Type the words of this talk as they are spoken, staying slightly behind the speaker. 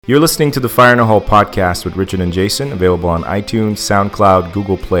You're listening to the Fire in a Hole podcast with Richard and Jason, available on iTunes, SoundCloud,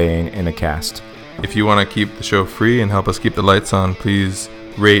 Google Play, and Acast. If you want to keep the show free and help us keep the lights on, please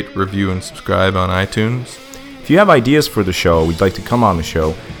rate, review, and subscribe on iTunes. If you have ideas for the show, we'd like to come on the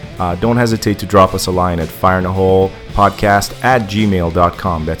show, don't hesitate to drop us a line at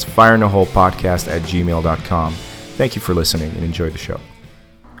fireintheholepodcast@gmail.com. That's fireintheholepodcast@gmail.com. Thank you for listening and enjoy the show.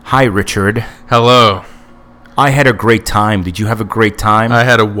 Hi, Richard. Hello. I had a great time. Did you have a great time? I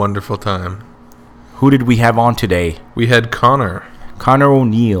had a wonderful time. Who did we have on today? We had Conor. Conor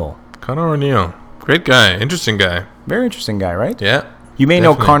O'Neill. Conor O'Neill. Great guy. Interesting guy. Very interesting guy, right? Yeah. You may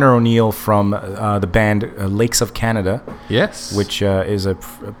know Conor O'Neill from the band Lakes of Canada. Yes. Which is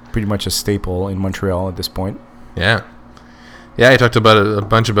pretty much a staple in Montreal at this point. Yeah. Yeah, he talked about a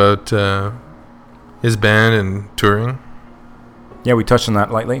bunch about his band and touring. Yeah, we touched on that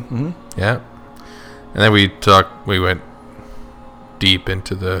lightly. Mm-hmm. Yeah. And then we went deep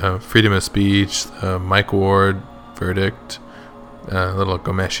into the freedom of speech, Mike Ward verdict, a little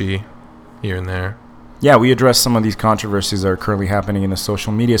Gomeshi here and there. Yeah, we addressed some of these controversies that are currently happening in the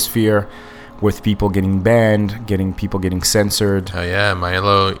social media sphere with people getting banned, people getting censored. Oh, yeah,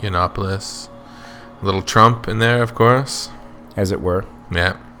 Milo Yiannopoulos. A little Trump in there, of course. As it were.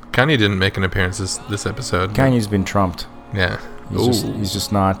 Yeah. Kanye didn't make an appearance this episode. Kanye's been trumped. Yeah. He's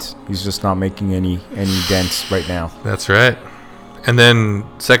just not making any dents right now. That's right. And then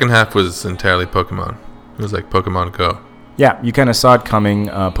second half was entirely Pokemon. It was like Pokemon Go. Yeah, you kind of saw it coming.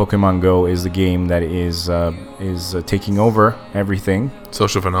 Pokemon Go is the game that is taking over everything.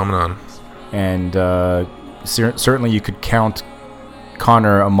 Social phenomenon. And certainly you could count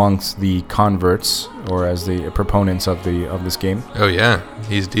Conor amongst the converts, or as the proponents of this game. Oh yeah,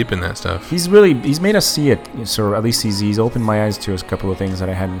 he's deep in that stuff. He's made us see it. So at least he's opened my eyes to a couple of things that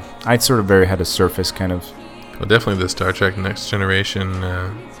I'd sort of had a surface kind of. Well, definitely the Star Trek Next Generation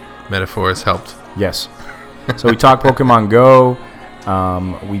metaphors helped. Yes. So we talk Pokemon Go.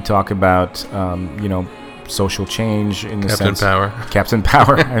 We talk about social change in the sense. Captain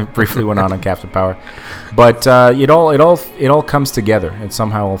Power. I briefly went on Captain Power, but it all comes together. It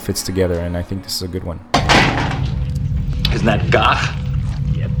somehow all fits together, and I think this is a good one. Isn't that Gach?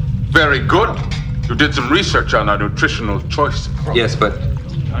 Yep. Very good. You did some research on our nutritional choice. Yes, but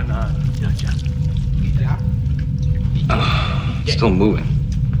still moving.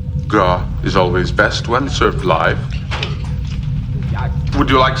 Gras is always best when served live. Would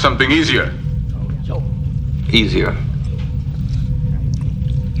you like something easier? Easier.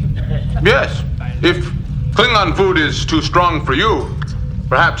 Yes. If Klingon food is too strong for you,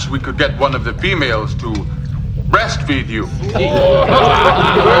 perhaps we could get one of the females to breastfeed you.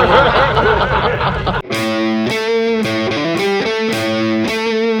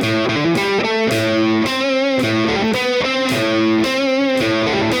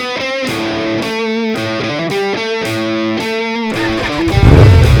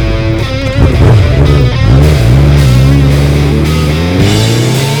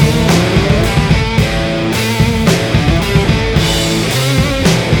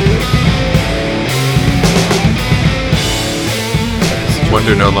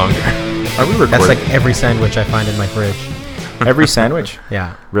 Wonder no longer. Are we recording? That's like every sandwich I find in my fridge. Every sandwich?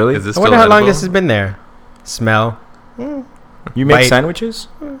 Yeah. Really? Is this I wonder still how long edible? this has been there. Smell. You make Bite. sandwiches?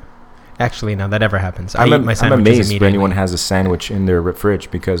 Actually, no, that never happens. I'm I eat my I'm sandwiches amazed immediately. when anyone has a sandwich in their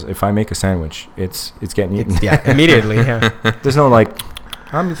fridge, because if I make a sandwich, it's getting eaten. Yeah, immediately. Yeah. There's no I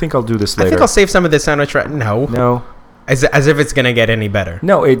think I'll do this later. I think I'll save some of this sandwich right now. No. As if it's gonna get any better.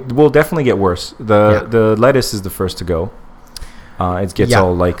 No, it will definitely get worse. The lettuce is the first to go. It gets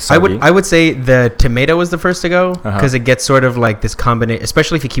all soggy. I would say the tomato is the first to go, because it gets sort of like this combination,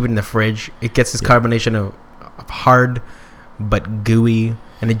 especially if you keep it in the fridge. It gets this combination of hard but gooey,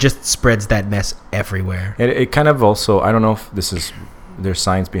 and it just spreads that mess everywhere. It kind of also, I don't know if there's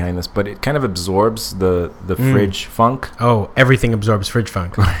science behind this, but it kind of absorbs the fridge funk. Oh, everything absorbs fridge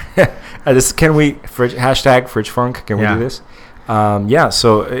funk. Hashtag fridge funk? Can we do this?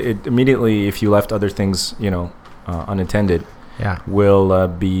 So it immediately, if you left other things, unattended, will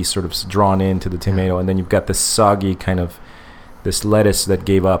be sort of drawn into the tomato, and then you've got this soggy kind of, this lettuce that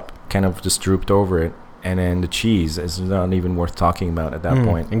gave up, kind of just drooped over it, and then the cheese is not even worth talking about at that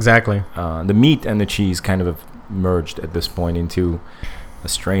point. Exactly. The meat and the cheese kind of have merged at this point into a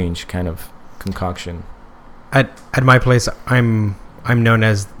strange kind of concoction. At my place, I'm known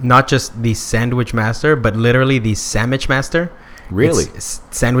as not just the sandwich master, but literally the sandwich master. Really?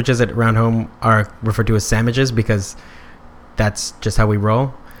 Sandwiches around home are referred to as sandwiches because that's just how we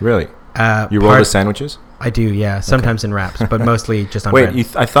roll. Really? You roll the sandwiches? I do, yeah. Sometimes in wraps, but mostly just on bread.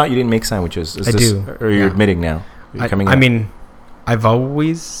 Wait, I thought you didn't make sandwiches. I do. Or you're admitting now? You're coming out. I mean, I've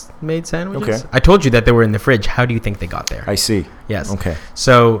always made sandwiches. Okay. I told you that they were in the fridge. How do you think they got there? I see. Yes. Okay.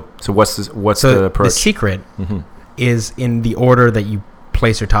 So what's the approach? The secret Mm-hmm. is in the order that you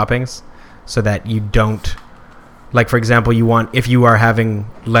place your toppings, so that you don't, like, for example, if you are having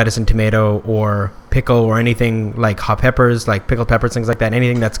lettuce and tomato or pickle or anything like hot peppers, like pickled peppers, things like that,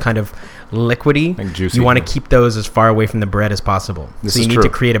 anything that's kind of liquidy, like juicy, you want to keep those as far away from the bread as possible. This so you is need true. to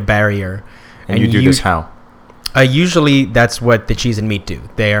create a barrier. And you do this how? Usually that's what the cheese and meat do.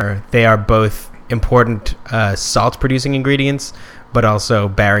 They are both important salt producing ingredients, but also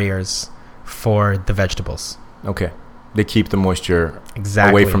barriers for the vegetables. Okay. They keep the moisture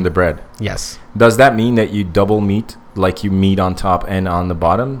Exactly. away from the bread. Yes. Does that mean that you double meat, like you meat on top and on the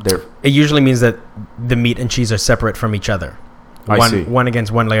bottom? It usually means that the meat and cheese are separate from each other. I see. One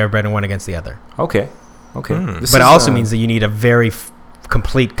against one layer of bread and one against the other. Okay. But it also means that you need a very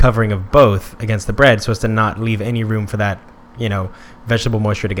complete covering of both against the bread, so as to not leave any room for that, vegetable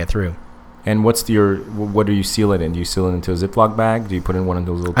moisture to get through. And what do you seal it in? Do you seal it into a Ziploc bag? Do you put it in one of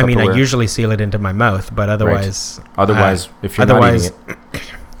those little Tupperware? I usually seal it into my mouth, but otherwise... Right. Otherwise, if you're not eating it...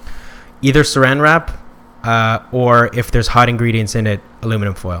 Either saran wrap, or if there's hot ingredients in it,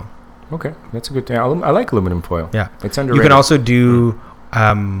 aluminum foil. Okay, that's a good thing. I like aluminum foil. Yeah. It's underrated. You can also do,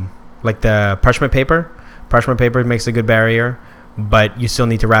 like the parchment paper. Parchment paper makes a good barrier, but you still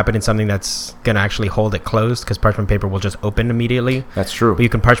need to wrap it in something that's going to actually hold it closed, because parchment paper will just open immediately. That's true. But you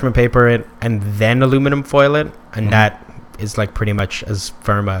can parchment paper it and then aluminum foil it, and that is like pretty much as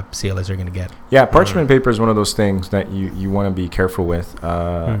firm a seal as you're going to get. Yeah, parchment paper is one of those things that you want to be careful with.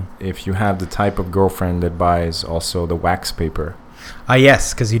 If you have the type of girlfriend that buys also the wax paper.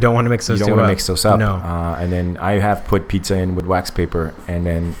 Yes, because you don't want to mix those two up. You don't want to mix those up. No. And then I have put pizza in with wax paper, and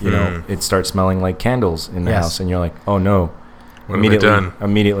then, it starts smelling like candles in the house, and you're like, oh no. What have I done?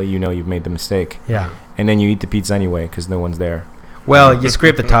 Immediately, you've made the mistake. Yeah. And then you eat the pizza anyway because no one's there. Well, you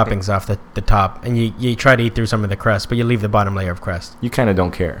scrape the toppings off the top, and you try to eat through some of the crust, but you leave the bottom layer of crust. You kind of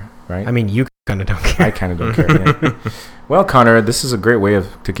don't care, right? I mean, you kind of don't care. I kind of don't care, yeah. Well, Conor, this is a great way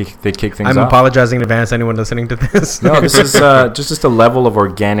to kick things off. I'm apologizing in advance to anyone listening to this. No, this is just a level of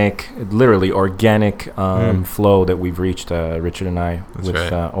literally organic flow that we've reached, Richard and I. That's with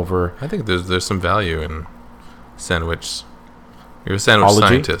right. Over. I think there's some value in sandwich. You're a sandwich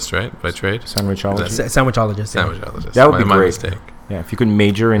scientist, right, by trade? Sandwichology. Sandwichologist. Yeah. Sandwichologist. That would be my great. Mistake. Yeah, if you could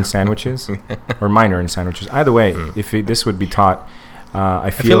major in sandwiches or minor in sandwiches. Either way, this would be taught.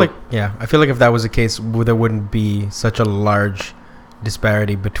 I feel like if that was the case, there wouldn't be such a large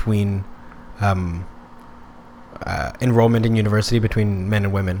disparity between enrollment in university between men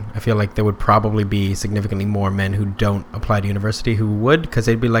and women. I feel like there would probably be significantly more men who don't apply to university who would, because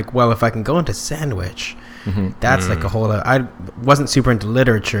they'd be like, well, if I can go into sandwich, that's like a whole I wasn't super into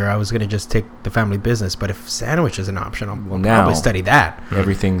literature. I was going to just take the family business, but if sandwich is an option, I'll probably study that.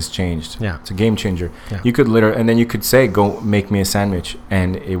 Everything's changed. Yeah. It's a game changer. Yeah. You could and then you could say, go make me a sandwich,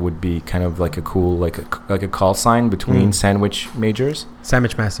 and it would be kind of like a cool, like a call sign between sandwich majors.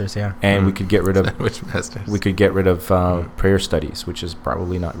 Sandwich masters, yeah. And we could get rid of sandwich masters. We could get rid of prayer studies, which is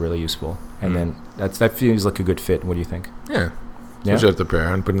probably not really useful. And then that feels like a good fit. What do you think? Yeah. Switch out the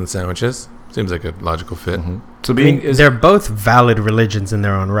prayer and put in the sandwiches. Seems like a logical fit. So they're both valid religions in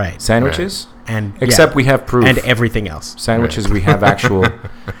their own right. Sandwiches, and except we have proof, and everything else. Sandwiches, we have actual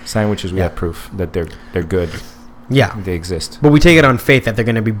sandwiches. We have proof that they're good. Yeah, they exist. But we take it on faith that they're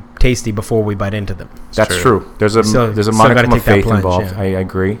going to be tasty before we bite into them. That's true. There's a modicum of faith involved. I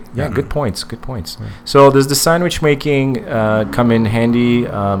agree. Yeah, good points. Good points. Yeah. So does the sandwich making come in handy?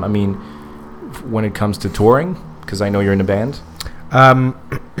 I mean, when it comes to touring, because I know you're in a band.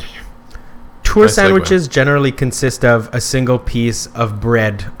 Tour sandwiches generally consist of a single piece of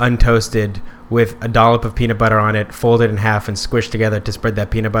bread, untoasted, with a dollop of peanut butter on it, folded in half and squished together to spread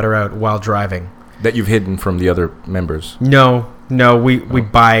that peanut butter out while driving. That you've hidden from the other members? No, we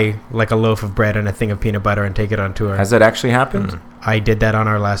buy like a loaf of bread and a thing of peanut butter and take it on tour. Has that actually happened? I did that on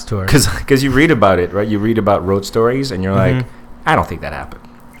our last tour. Because you read about it, right? You read about road stories and you're like, I don't think that happened.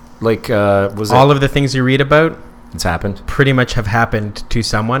 Like, all of the things you read about? It's happened. Pretty much have happened to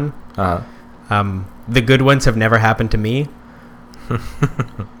someone. The good ones have never happened to me.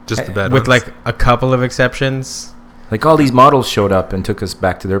 Just the bad with ones. like a couple of exceptions. Like all these models showed up and took us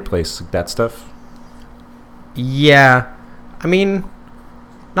back to their place. Like that stuff. Yeah, I mean,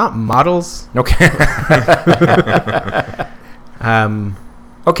 not models. Okay.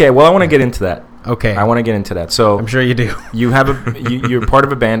 Okay. Well, I want to get into that. Okay. I want to get into that. So I'm sure you do. You have you're part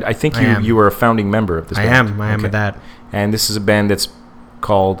of a band. I think you were a founding member of this band. I am with that. And this is a band that's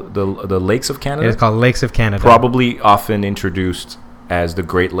called the Lakes of Canada. It's called Lakes of Canada. Probably often introduced as the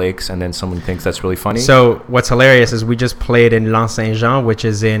Great Lakes, and then someone thinks that's really funny. So what's hilarious is we just played in L'Anse Saint-Jean, which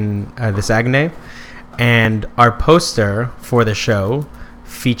is in the Saguenay, and our poster for the show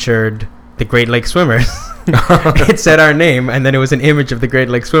featured the Great Lake Swimmers. It said our name, and then it was an image of the Great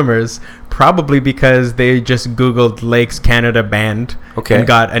Lake Swimmers, probably because they just Googled Lakes Canada band and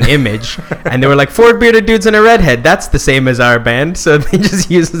got an image, and they were like, 4 bearded dudes and a redhead. That's the same as our band, so they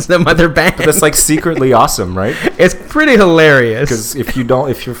just used some other band. But that's like secretly awesome, right? It's pretty hilarious. Because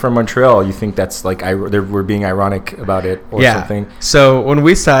if you're from Montreal, you think that's like we're being ironic about it or something. So when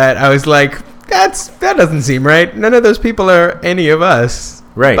we saw it, I was like, that doesn't seem right. None of those people are any of us.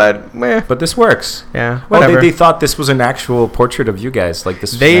 Right. But this works. Yeah. Whatever. They thought this was an actual portrait of you guys. Like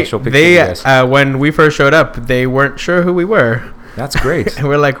this was an actual picture of you guys. When we first showed up, they weren't sure who we were. That's great. And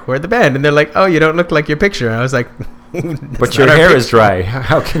we're like, we're the band. And they're like, oh, you don't look like your picture. And I was like, but your hair is dry.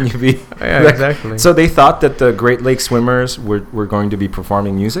 How can you be? Yeah, exactly. So they thought that the Great Lake Swimmers were going to be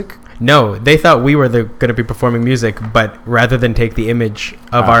performing music? No, they thought we were going to be performing music, but rather than take the image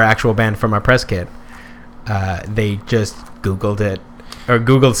of our actual band from our press kit, they just Googled it. Or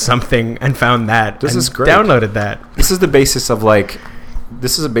Googled something and found that. This is great. Downloaded that. This is the basis of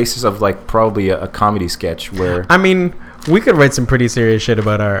probably a comedy sketch where. I mean, we could write some pretty serious shit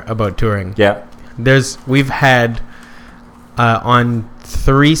about touring. Yeah. We've had on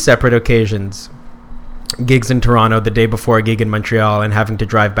 3 separate occasions gigs in Toronto, the day before a gig in Montreal, and having to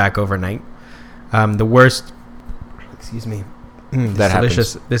drive back overnight. The worst. Excuse me.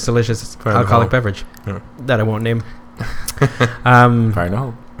 This delicious alcoholic beverage that I won't name. Fire in the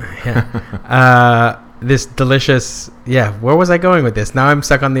hole. Yeah. This delicious. Yeah. Where was I going with this? Now I'm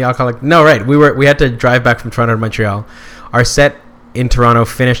stuck on the alcoholic. No, right. We had to drive back from Toronto to Montreal. Our set in Toronto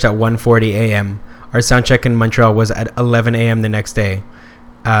finished at 1:40 a.m. Our sound check in Montreal was at 11 a.m. the next day.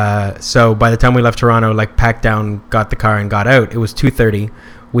 So by the time we left Toronto, like packed down, got the car and got out, it was 2:30.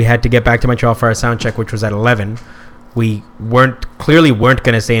 We had to get back to Montreal for our sound check, which was at 11. We weren't going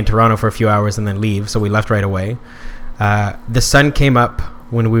to stay in Toronto for a few hours and then leave, so we left right away. The sun came up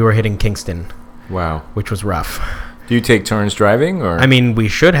when we were hitting Kingston. Wow. Which was rough. Do you take turns driving? Or? I mean, we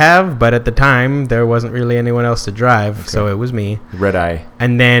should have, but at the time, there wasn't really anyone else to drive, so it was me. Red eye.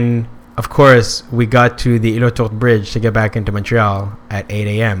 And then, of course, we got to the Île-aux-Tourtes Bridge to get back into Montreal at 8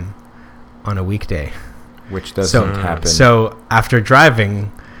 a.m. on a weekday. Which doesn't happen. So after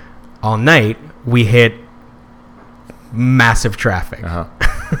driving all night, we hit massive traffic.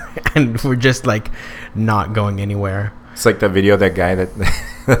 And we're just like not going anywhere. It's like that video of that guy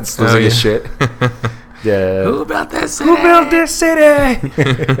that's losing his shit. Yeah. Who built this city?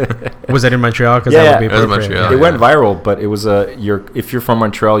 Was it in Montreal? Because that would be appropriate. Montreal. It went viral, but it was if you're from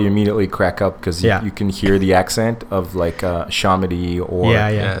Montreal, you immediately crack up because you can hear the accent of like Chamonix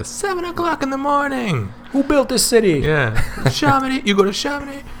or 7 o'clock in the morning. Who built this city? Yeah, Chamonix. You go to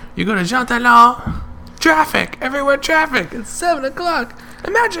Chamonix. You go to Jean Talon. Traffic everywhere. Traffic. It's 7 o'clock.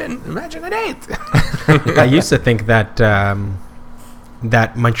 Imagine at 8. I used to think that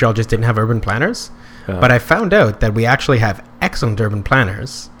that Montreal just didn't have urban planners. But I found out that we actually have excellent urban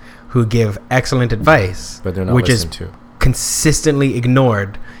planners who give excellent advice, but they're not which is consistently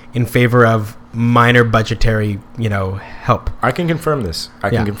ignored in favor of minor budgetary, help. I can confirm this.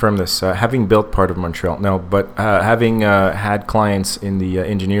 Having built part of Montreal, having had clients in the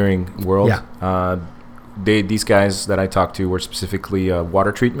engineering world, these guys that I talked to were specifically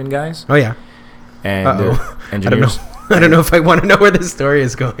water treatment guys. Oh yeah, and engineers. I don't know if I want to know where this story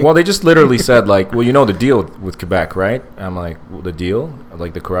is going. Well, they just literally said, like, well, you know the deal with Quebec, right? I'm like, well, the deal?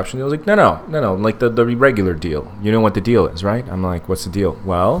 Like the corruption deal? Like, no. Like the regular deal. You know what the deal is, right? I'm like, what's the deal?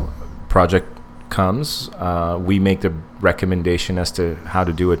 Well, project comes. We make the recommendation as to how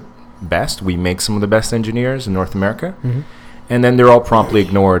to do it best. We make some of the best engineers in North America. Mm-hmm. And then they're all promptly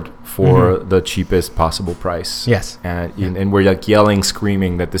ignored for the cheapest possible price. Yes. And we're like yelling,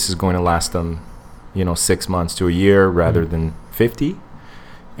 screaming that this is going to last them 6 months to a year rather than 50,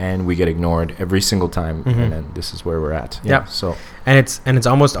 and we get ignored every single time. And then this is where we're at. Yeah. So and it's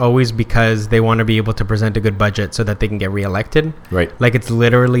almost always because they want to be able to present a good budget so that they can get reelected. Right. Like it's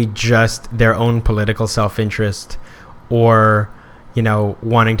literally just their own political self-interest, or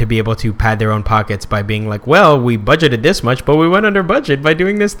wanting to be able to pad their own pockets by being like, well, we budgeted this much, but we went under budget by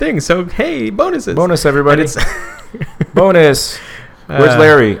doing this thing. So hey, bonuses. Bonus, everybody. Bonus. Where's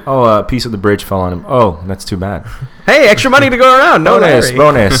Larry? Oh, a piece of the bridge fell on him. Oh, that's too bad. Hey, extra money to go around. No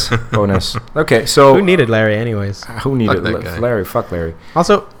Bonus. Okay, so who needed Larry anyways? Who needed Larry? Fuck Larry.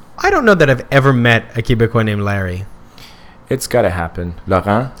 Also, I don't know that I've ever met a Quebecois named Larry. It's got to happen.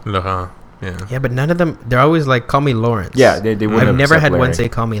 Laurent. Yeah. Yeah, but none of them. They're always like, call me Lawrence. Yeah, they wouldn't. I've never had Larry. one say,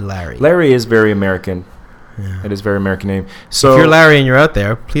 call me Larry. Larry is very American. Yeah. It is a very American name. So if you're Larry and you're out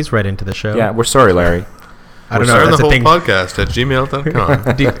there, please write into the show. Yeah, we're sorry, Larry. I don't know if that's the whole podcast at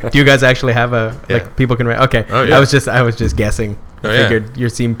gmail.com. do you guys actually have like people can write? Okay. Oh, yeah. I was just guessing. I figured you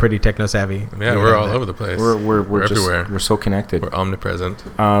seem pretty techno savvy. Yeah, we're all over the place. We're everywhere. We're so connected. We're omnipresent.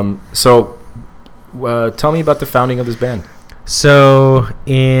 So tell me about the founding of this band. So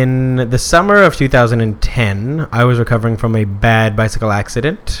in the summer of 2010, I was recovering from a bad bicycle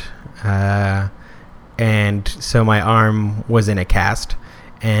accident. And so my arm was in a cast,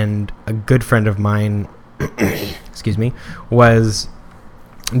 and a good friend of mine excuse me, was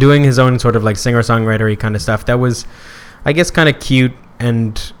doing his own sort of like singer-songwritery kind of stuff that was, I guess, kind of cute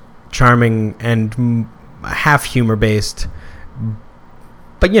and charming and half humor-based.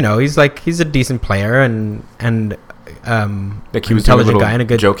 But, you know, he's a decent player and like he was intelligent guy and a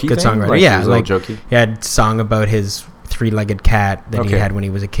good songwriter. Like yeah, like jokey. He had song about his three-legged cat that he had when he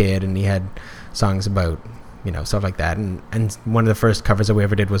was a kid, and he had songs about, you know, stuff like that. And one of the first covers that we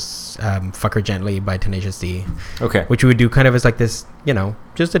ever did was Fuck Her Gently by Tenacious D. Okay. Which we would do kind of as like this, you know,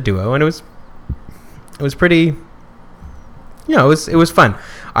 just a duo. And it was pretty, you know, it was fun.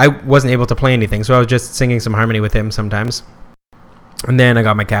 I wasn't able to play anything, so I was just singing some harmony with him sometimes. And then I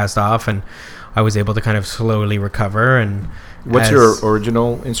got my cast off, and I was able to kind of slowly recover. And what's your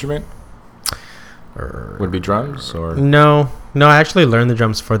original instrument? Would it be drums or? No, I actually learned the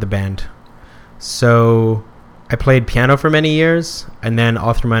drums for the band. So I played piano for many years, and then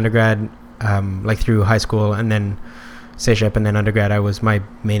all through my undergrad, like through high school and then Cégep and then undergrad, my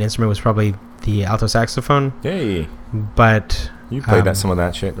main instrument was probably the alto saxophone. Yay! But you played some of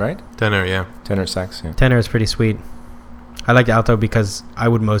that shit, right? Tenor, yeah. Tenor sax, yeah. Tenor is pretty sweet. I like alto because I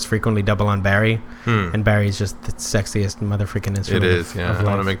would most frequently double on Barry, and Barry is just the sexiest motherfucking instrument. It is, yeah. I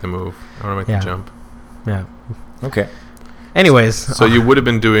want to make the move. I want to make the jump. Yeah. Okay. Anyways. So you would have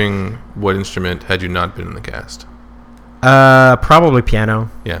been doing what instrument had you not been in the cast? Probably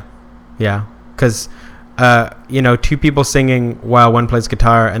piano. Yeah. Yeah. Because, you know, two people singing while one plays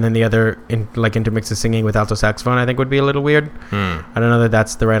guitar and then the other intermixes singing with alto saxophone, I think would be a little weird. I don't know that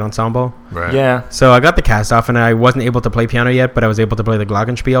that's the right ensemble. Right. Yeah. So I got the cast off, and I wasn't able to play piano yet, but I was able to play the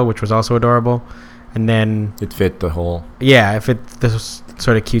glockenspiel, which was also adorable. And then it fit the whole. Yeah, it fit the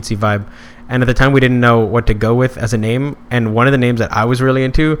sort of cutesy vibe. And at the time, we didn't know what to go with as a name. And one of the names that I was really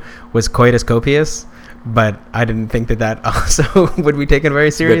into was Coitus Copius. But I didn't think that also would be taken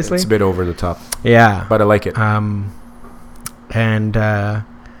very seriously. It's a bit over the top. Yeah. But I like it. And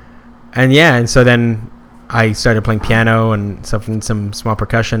so then I started playing piano and some small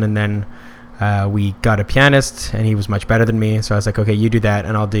percussion. And then we got a pianist, and he was much better than me. So I was like, okay, you do that,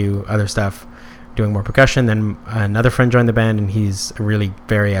 and I'll do other stuff, doing more percussion. Then another friend joined the band, and he's a really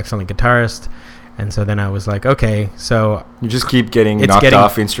very excellent guitarist. And so then I was like, okay, so you just keep getting knocked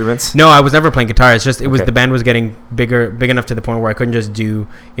off instruments. No, I was never playing guitar. It's just the band was getting big enough to the point where I couldn't just do,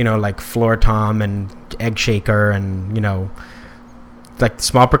 you know, like floor tom and egg shaker and, you know, like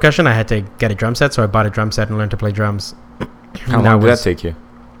small percussion. I had to get a drum set, so I bought a drum set and learned to play drums. How long did that take you?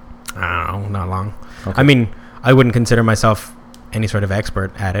 I don't know, not long. Okay. I mean, I wouldn't consider myself any sort of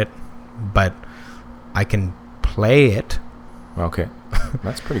expert at it, but I can play it. Okay.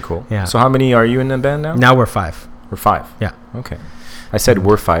 That's pretty cool. Yeah. So how many are you in the band now? Now we're 5. We're 5. Yeah. Okay. I said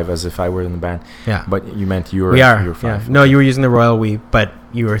we're 5 as if I were in the band. Yeah. But you meant you were 5. Yeah. No, you were using the royal we, but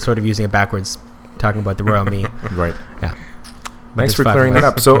you were sort of using it backwards, talking about the royal me. Right. Yeah. But thanks for clearing that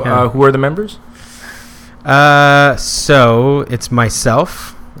up. So who are the members? So it's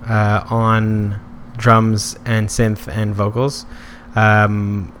myself on drums and synth and vocals.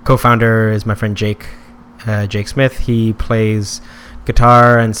 Co-founder is my friend Jake Smith. He plays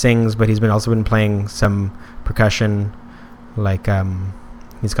guitar and sings, but he's also been playing some percussion. Like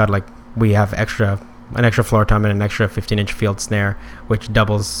he's got we have an extra floor tom and an extra 15-inch field snare, which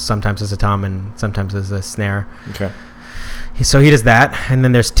doubles sometimes as a tom and sometimes as a snare. Okay. So he does that, and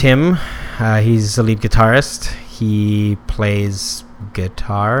then there's Tim. He's the lead guitarist. He plays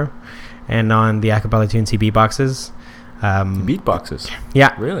guitar, and on the a cappella tunes he beatboxes. Beatboxes?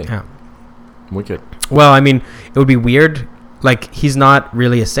 Yeah. Really? Yeah. Wicked. Well, I mean, it would be weird. Like, he's not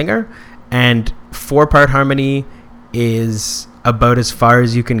really a singer, and 4-part harmony is about as far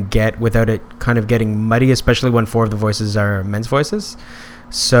as you can get without it kind of getting muddy, especially when 4 of the voices are men's voices.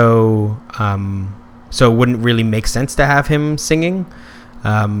 So it wouldn't really make sense to have him singing.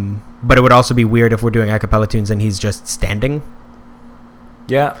 But it would also be weird if we're doing a cappella tunes and he's just standing.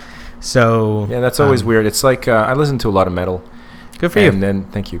 Yeah. So yeah, that's always weird. It's like I listen to a lot of metal. Good for you. And then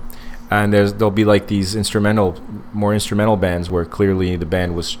thank you. And there'll be like these more instrumental bands where clearly the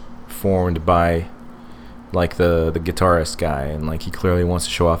band was formed by like the guitarist guy, and like he clearly wants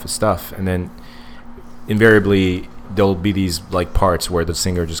to show off his stuff. And then invariably there'll be these like parts where the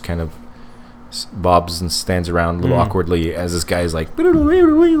singer just kind of bobs and stands around a little awkwardly as this guy's like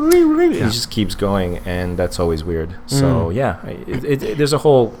he just keeps going, and that's always weird. So there's a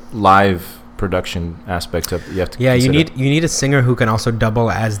whole live production aspect of you have to consider. you need a singer who can also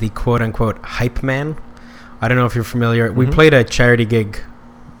double as the quote unquote hype man. I don't know if you're familiar. We played a charity gig,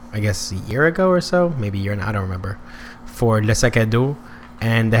 I guess a year ago or so, maybe a year now, I don't remember, for Le Sac à Dos,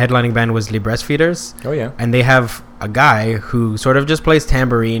 and the headlining band was Les Breastfeeders. Oh yeah. And they have a guy who sort of just plays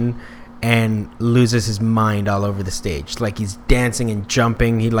tambourine and loses his mind all over the stage. Like he's dancing and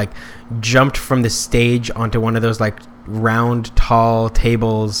jumping. He like jumped from the stage onto one of those like round tall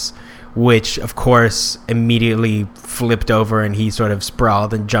tables, which of course immediately flipped over, and he sort of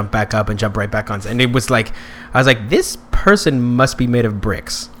sprawled and jumped back up and jumped right back on. And it was like, I was like, this person must be made of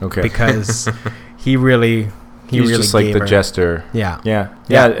bricks. Okay. Because he's really just like the jester. Yeah.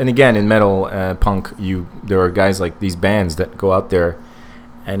 And again, in metal, punk, there are guys like these bands that go out there,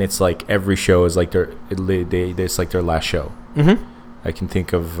 and it's like every show is like it's like their last show. Mm-hmm. I can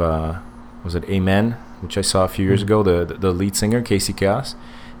think of was it Amen, which I saw a few years ago. The lead singer Casey Chaos,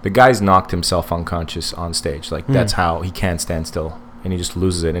 the guy's knocked himself unconscious on stage. Like that's how he can't stand still, and he just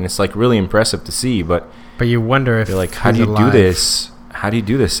loses it. And it's like really impressive to see. But you wonder if you're like, how do you do this? How do you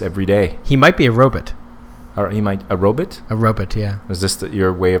do this every day? He might be a robot. Or he might a robot? A robot, yeah. Is this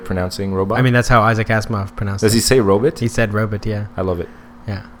your way of pronouncing robot? I mean, that's how Isaac Asimov pronounced it. Does he say robot? He said robot, yeah. I love it.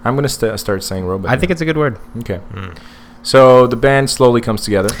 Yeah. I'm going to start saying robot. I think it's a good word. Okay. So the band slowly comes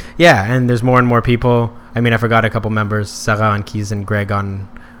together. Yeah, and there's more and more people. I mean, I forgot a couple members, Sarah on keys and Greg on,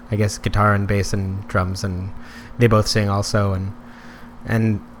 I guess, guitar and bass and drums, and they both sing also.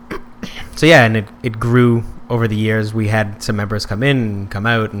 And so, yeah, and it grew over the years. We had some members come in and come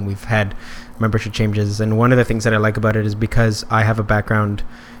out, and we've had membership changes. And one of the things that I like about it is because I have a background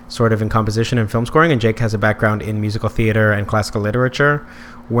sort of in composition and film scoring, and Jake has a background in musical theater and classical literature.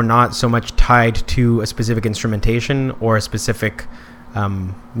 We're not so much tied to a specific instrumentation or a specific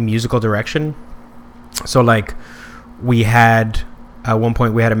musical direction. So like we had at one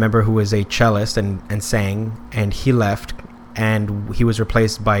point we had a member who was a cellist and sang, and he left, and he was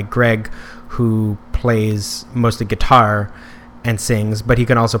replaced by Greg, who plays mostly guitar and sings, but he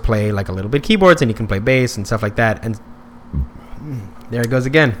can also play like a little bit keyboards, and he can play bass and stuff like that. And there it goes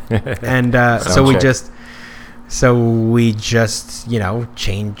again. And so we just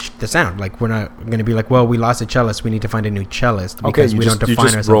changed the sound. Like we're not going to be like, well, we lost a cellist, we need to find a new cellist, because we don't define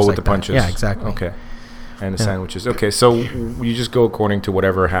ourselves roll with the punches. Yeah, exactly. Okay. And the sandwiches. Okay, so you just go according to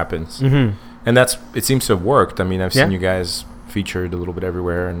whatever happens. Mm-hmm. And it seems to have worked. I mean, I've seen you guys featured a little bit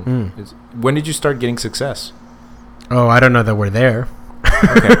everywhere. And when did you start getting success? Oh, I don't know that we're there.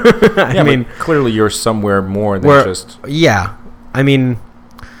 Okay. I mean, clearly you're somewhere more than just... Yeah. I mean,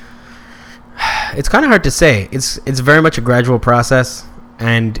 it's kind of hard to say. It's very much a gradual process,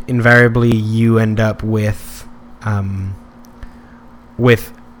 and invariably you end up with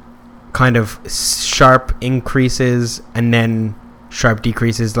kind of sharp increases and then sharp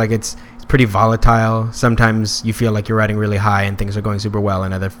decreases. Like it's pretty volatile. Sometimes you feel like you're riding really high and things are going super well,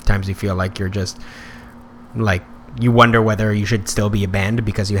 and other times you feel like you're just like, you wonder whether you should still be a band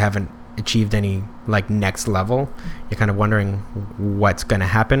because you haven't achieved any like next level. You're kind of wondering what's going to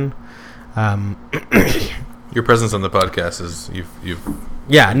happen. Your presence on the podcast is you've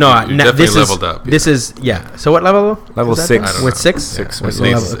definitely leveled up. This is So what level? Level 6. With 6? 6.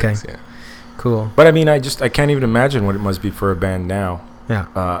 Okay. Yeah. Cool. But I mean, I can't even imagine what it must be for a band now.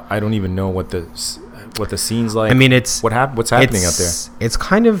 Yeah. I don't even know what the scene's like. I mean, what's happening out there. It's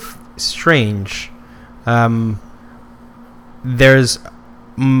kind of strange. There's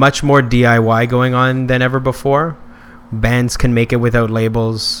much more DIY going on than ever before. Bands can make it without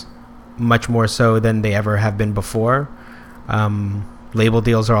labels much more so than they ever have been before. Label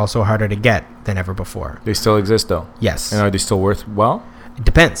deals are also harder to get than ever before. They still exist though? Yes. And are they still worth well? It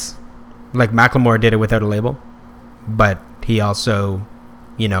depends. Like Macklemore did it without a label, but he also,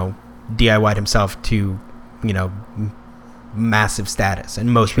 DIY'd himself to, massive status,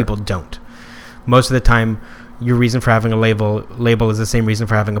 and most people don't. Most of the time, your reason for having a label is the same reason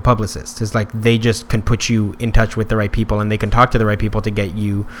for having a publicist. It's like they just can put you in touch with the right people, and they can talk to the right people to get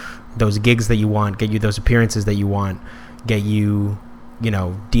you those gigs that you want, get you those appearances that you want, get you,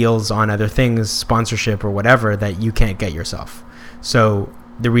 deals on other things, sponsorship or whatever that you can't get yourself. So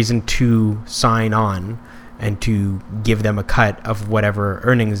the reason to sign on and to give them a cut of whatever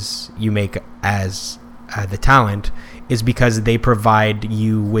earnings you make as the talent is because they provide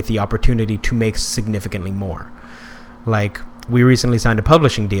you with the opportunity to make significantly more. Like, we recently signed a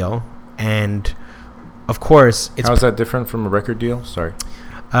publishing deal, and of course, how's that different from a record deal? Sorry.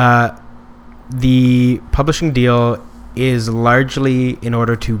 the publishing deal is largely in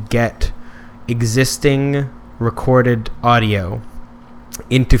order to get existing recorded audio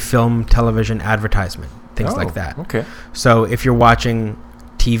into film, television, advertisement, things like that. Okay. So if you're watching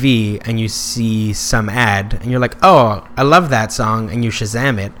TV and you see some ad and you're like, oh, I love that song, and you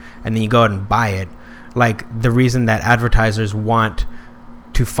Shazam it, and then you go out and buy it, like the reason that advertisers want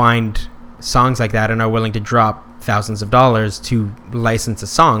to find songs like that and are willing to drop thousands of dollars to license a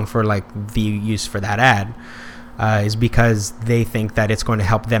song for like the use for that ad is because they think that it's going to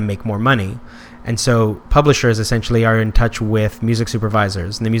help them make more money. And so publishers essentially are in touch with music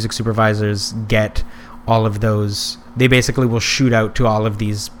supervisors, and the music supervisors get all of those. They basically will shoot out to all of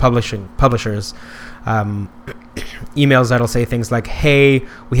these publishers emails that'll say things like, hey,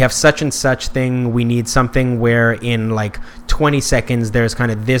 we have such and such thing, we need something where in like 20 seconds there's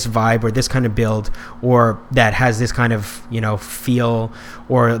kind of this vibe or this kind of build, or that has this kind of, you know, feel,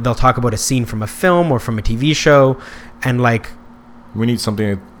 or they'll talk about a scene from a film or from a TV show, and like we need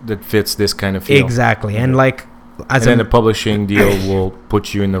something that fits this kind of feel. Exactly. And like then the publishing deal will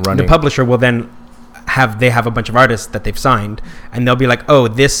put you in the running. The publisher will then have a bunch of artists that they've signed, and they'll be like, oh,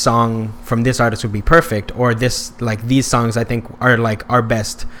 this song from this artist would be perfect, or this, like, these songs I think are like our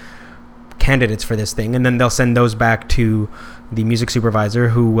best candidates for this thing, and then they'll send those back to the music supervisor,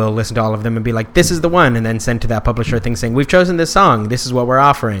 who will listen to all of them and be like, this is the one, and then send to that publisher thing saying, we've chosen this song, this is what we're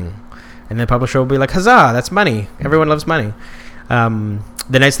offering, and the publisher will be like, huzzah, that's money, everyone loves money.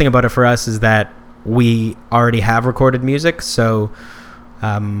 The nice thing about it for us is that we already have recorded music, so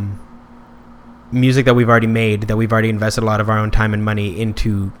music that we've already made, that we've already invested a lot of our own time and money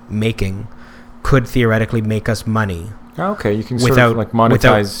into making, could theoretically make us money. Okay, you can sort of like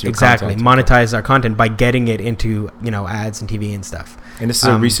monetize your content. Monetize our content by getting it into, you know, ads and TV and stuff. And this is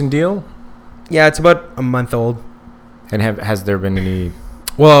a recent deal? Yeah, it's about a month old. And has there been any...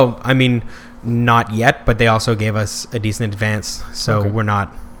 Well, I mean, not yet, but they also gave us a decent advance, so we're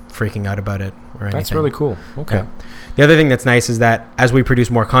not freaking out about it or anything. That's really cool. Okay. Yeah. The other thing that's nice is that as we produce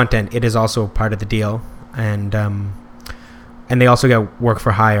more content, it is also part of the deal, and they also get work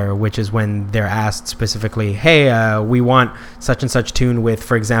for hire, which is when they're asked specifically, hey, we want such and such tune with,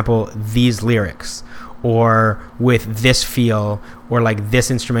 for example, these lyrics, or with this feel, or like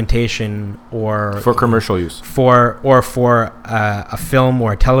this instrumentation, or for commercial use, for a film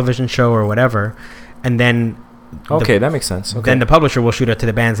or a television show or whatever, and then. Okay, that makes sense. Okay. Then the publisher will shoot it to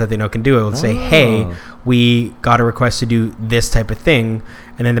the bands that they know can do it. It will say, hey, we got a request to do this type of thing,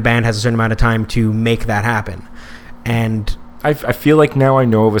 and then the band has a certain amount of time to make that happen. And I feel like now I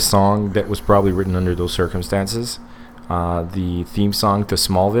know of a song that was probably written under those circumstances. The theme song to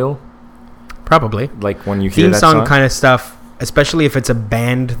Smallville. Probably. Like when you hear theme that song kind of stuff, especially if it's a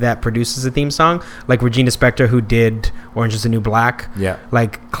band that produces a theme song, like Regina Spektor, who did Orange is the New Black. Yeah.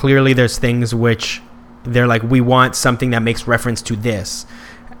 Like clearly there's things which... they're like, we want something that makes reference to this,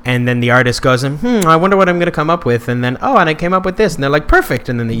 and then the artist goes, I wonder what I'm going to come up with, and then and I came up with this, and they're like, perfect,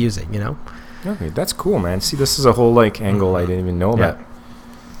 and then they use it, you know. Okay, that's cool, man. See, this is a whole like angle I didn't even know about.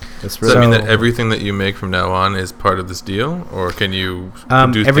 Does that mean that everything that you make from now on is part of this deal, or can you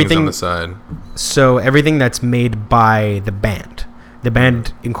do things on the side? So everything that's made by the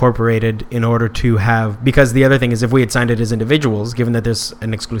band incorporated in order to have, because the other thing is, if we had signed it as individuals, given that there's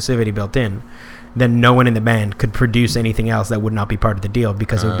an exclusivity built in, then no one in the band could produce anything else that would not be part of the deal,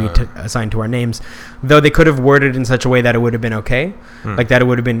 because it would be assigned to our names. Though they could have worded it in such a way that it would have been okay, like that it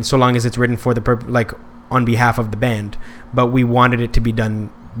would have been, so long as it's written for the like on behalf of the band. But we wanted it to be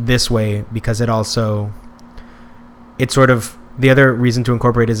done this way because it's sort of, the other reason to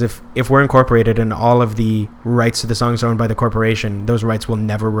incorporate is if we're incorporated and all of the rights to the songs are owned by the corporation, those rights will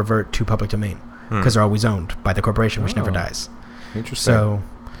never revert to public domain because they're always owned by the corporation, which never dies. Interesting.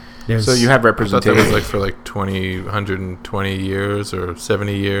 So you have representation. I thought that was like for like 120 years or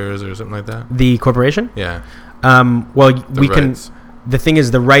 70 years or something like that. The corporation? Yeah. Well, we rights. The thing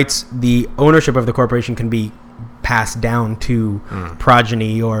is, the rights, the ownership of the corporation can be passed down to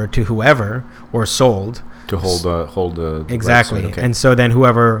progeny or to whoever, or sold to hold the exactly. Rights. Okay. And so then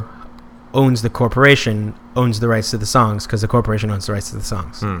whoever owns the corporation owns the rights to the songs, because the corporation owns the rights to the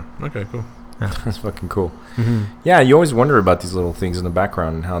songs. Okay, cool. Yeah. That's fucking cool. Yeah, you always wonder about these little things in the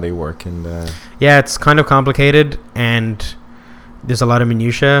background and how they work. And yeah, it's kind of complicated, and there's a lot of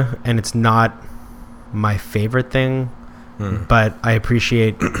minutia, and it's not my favorite thing, but I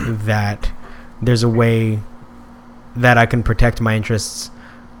appreciate that there's a way that I can protect my interests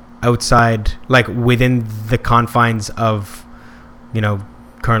outside, like within the confines of, you know,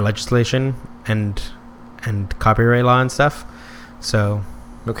 current legislation and copyright law and stuff. So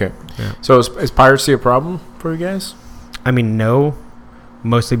okay. Yeah. So is piracy a problem for you guys? I mean, no,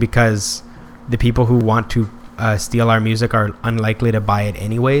 mostly because the people who want to steal our music are unlikely to buy it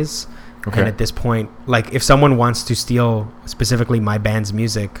anyways. Okay. And at this point, like, if someone wants to steal specifically my band's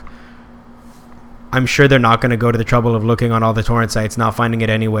music, I'm sure they're not going to go to the trouble of looking on all the torrent sites, not finding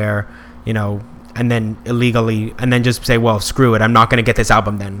it anywhere, you know, and then illegally, and then just say, well, screw it, I'm not going to get this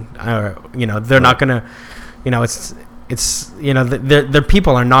album then. You know, they're not going to, you know, it's you know, their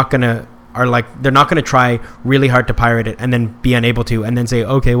people are not going to, they're not going to try really hard to pirate it and then be unable to, and then say,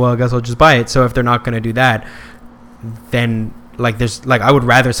 okay, well, I guess I'll just buy it. So if they're not going to do that, then I would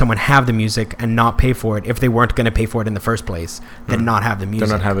rather someone have the music and not pay for it if they weren't going to pay for it in the first place than not have the music.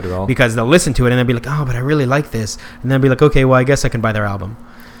 They'll not have it at all. Because they'll listen to it and they'll be like, oh, but I really like this. And they'll be like, okay, well, I guess I can buy their album.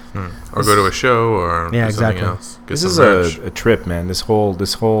 Or go to a show or do exactly. something else. This is a trip, man. This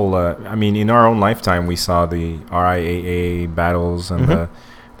whole I mean, in our own lifetime, we saw the RIAA battles and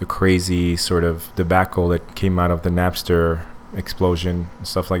the crazy sort of debacle that came out of the Napster explosion and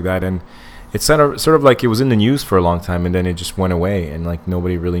stuff like that. And it's sort of like it was in the news for a long time, and then it just went away, and like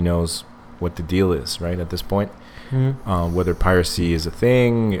nobody really knows what the deal is, right, at this point. Whether piracy is a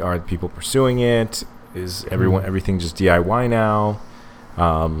thing, are people pursuing it? Is everything just DIY now?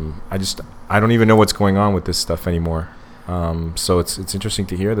 I don't even know what's going on with this stuff anymore. So it's interesting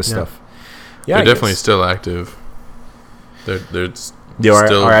to hear this stuff. Yeah, they're definitely still active. They're the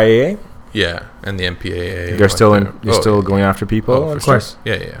still RIAA. Yeah, and the MPAA. They're still going after people. Oh, of course.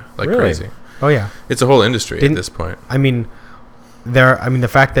 Yeah, like really? crazy. Oh yeah, it's a whole industry at this point. I mean, the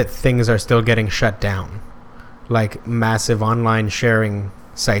fact that things are still getting shut down, like massive online sharing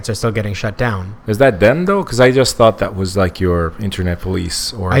sites are still getting shut down. Is that them though? Because I just thought that was like your internet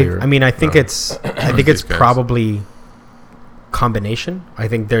police or. I think it's probably combination. I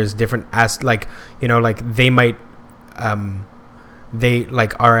think there's different like they might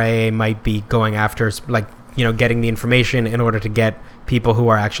RIA might be going after getting the information in order to get people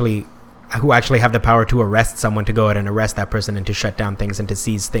who actually have the power to arrest someone, to go out and arrest that person and to shut down things and to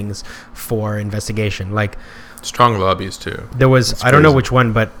seize things for investigation. Like strong lobbies too. There was, I don't know which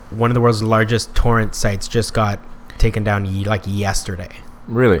one, but one of the world's largest torrent sites just got taken down yesterday.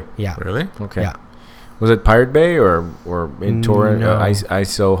 Really? Yeah. Really? Okay. Yeah. Was it Pirate Bay or in torrent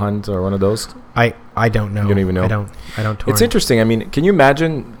ISO Hunt or one of those? I don't know. You don't even know. I don't torrent. It's interesting. I mean, can you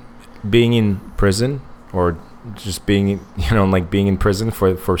imagine being in prison or just being being in prison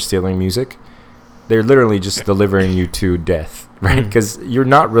for stealing music? They're literally just delivering you to death, right? Because you're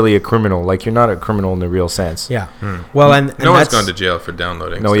not really a criminal. Like, you're not a criminal in the real sense. Yeah. Well, and no one's gone to jail for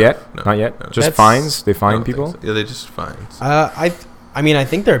downloading. No, not yet. No. Just fines. They fine people. So. Yeah, they just fines. I mean, I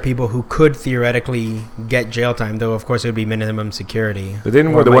think there are people who could theoretically get jail time, though. Of course, it would be minimum security. But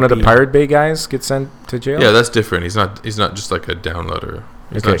didn't one of the Pirate Bay guys get sent to jail? Yeah, that's different. He's not just like a downloader.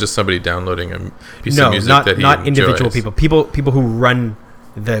 He's not just somebody downloading a piece of music that he not individual enjoys. people who run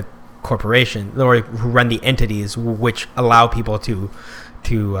the corporation or who run the entities which allow people to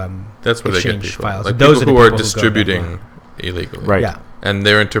that's where they get people. Files. Like those people are who are distributing illegally, right? Yeah, and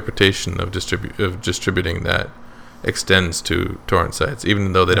their interpretation of distributing that extends to torrent sites,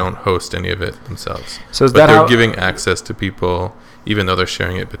 even though they don't host any of it themselves. So but they're giving access to people, even though they're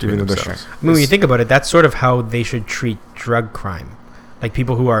sharing it between themselves. I mean, when you think about it, that's sort of how they should treat drug crime. Like,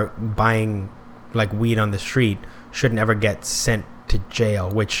 people who are buying like weed on the street shouldn't ever get sent to jail,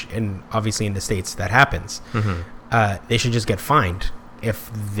 which obviously in the States that happens. They should just get fined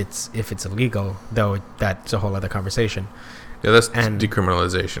if it's illegal, though that's a whole other conversation. Yeah, that's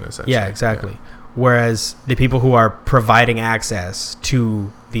decriminalization essentially. Yeah, exactly. Yeah. Whereas the people who are providing access to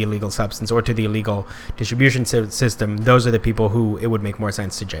the illegal substance or to the illegal distribution system, those are the people who it would make more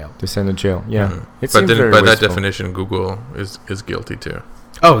sense to jail. To send to jail, yeah. But then, by that definition, Google is guilty too.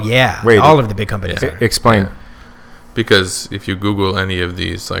 Oh yeah, all of the big companies. Yeah. Explain. Yeah. Because if you Google any of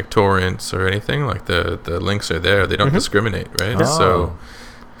these like torrents or anything, like the links are there, they don't discriminate, right? Oh.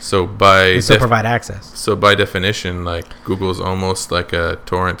 So they still provide access. So by definition, like, Google's almost like a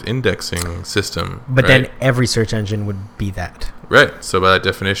torrent indexing system. But then every search engine would be that. Right. So by that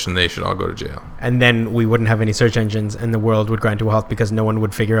definition, they should all go to jail. And then we wouldn't have any search engines, and the world would grind to a halt because no one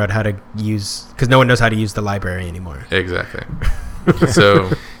would figure out how to because no one knows how to use the library anymore. Exactly. So,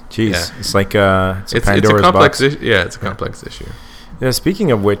 jeez, it's like it's a Pandora's complex box. It's a complex issue. Yeah, speaking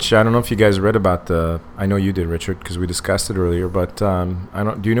of which, I don't know if you guys read about I know you did, Richard, because we discussed it earlier, but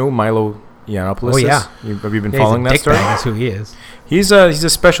do you know who Milo Yiannopoulos is? Yeah. Have you been following that story? That's who he is. He's a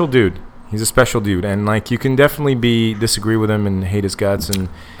special dude. He's a special dude, and like, you can definitely disagree with him and hate his guts, and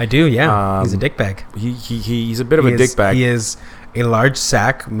I do, yeah. He's a dickbag. He's a bit of a dickbag. He is a large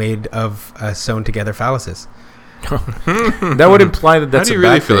sack made of sewn together phalluses. That would imply that that's a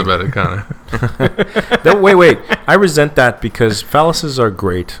bad thing. How do you really feel about it, Conor? Wait. I resent that because phalluses are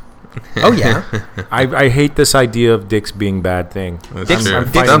great. Oh yeah. I hate this idea of dicks being bad thing. That's true.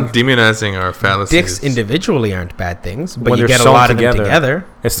 Stop demonizing our fallacies. Dicks individually aren't bad things, but when you get a lot of them together.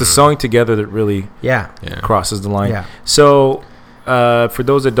 It's the sewing together that really crosses the line. Yeah. So, for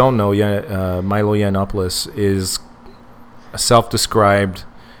those that don't know, Milo Yiannopoulos is a self-described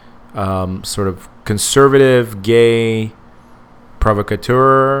sort of conservative, gay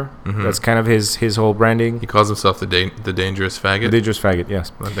provocateur. That's kind of his whole branding. He calls himself the dangerous faggot. The dangerous faggot,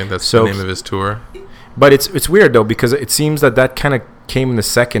 yes. I think that's the name of his tour. But it's weird though, because it seems that kind of came in the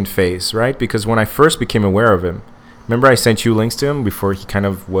second phase, right? Because when I first became aware of him, remember I sent you links to him before he kind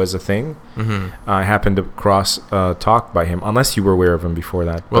of was a thing. I happened to cross talk by him, unless you were aware of him before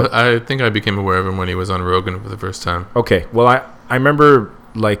that. Well, I think I became aware of him when he was on Rogan for the first time. Okay, well I remember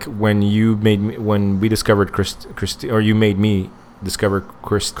like when we discovered you made me discover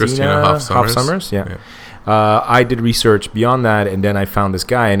Christina Hoff Sommers. Yeah. I did research beyond that, and then I found this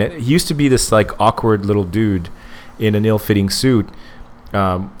guy, and he used to be this like awkward little dude in an ill-fitting suit.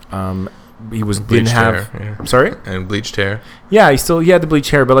 He was bleached didn't have hair, I'm sorry, and bleached hair. Yeah, he had the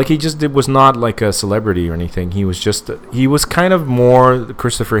bleached hair, but like was not like a celebrity or anything. He was kind of more the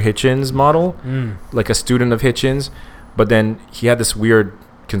Christopher Hitchens model, like a student of Hitchens, but then he had this weird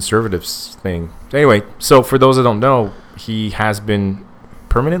conservative thing. Anyway, so for those that don't know, he has been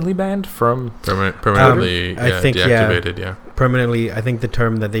permanently banned from permanently deactivated. Permanently, I think the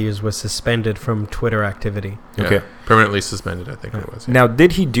term that they used was suspended from Twitter activity. Okay, permanently suspended, I think it was. Now,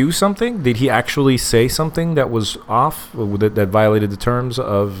 did he do something? Did he actually say something that was off, that violated the terms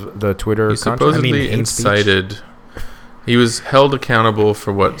of the Twitter contract? He supposedly incited. He was held accountable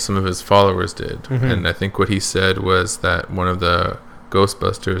for what some of his followers did, and I think what he said was that one of the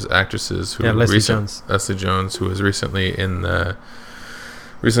Ghostbusters actresses, Leslie Jones, who was recently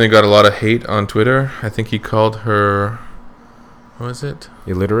got a lot of hate on Twitter. I think he called her, what was it?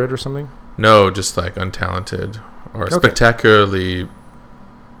 Illiterate or something? No, just like untalented or spectacularly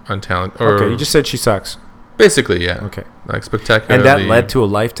untalented. Okay, you just said she sucks. Basically, yeah. Okay. Like spectacularly. And that led to a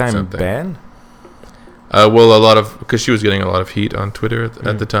lifetime ban? Well, because she was getting a lot of heat on Twitter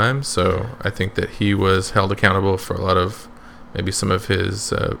at the time, so I think that he was held accountable for a lot of maybe some of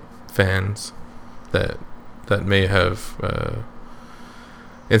his fans that may have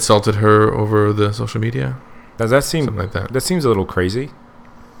insulted her over the social media. Does that seem something like that? That seems a little crazy.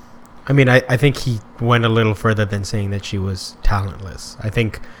 I mean, I think he went a little further than saying that she was talentless. I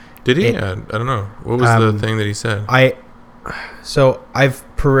think. Did he? I don't know. What was the thing that he said? So I've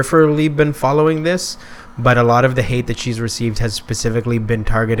peripherally been following this, but a lot of the hate that she's received has specifically been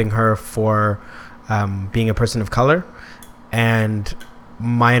targeting her for being a person of color. And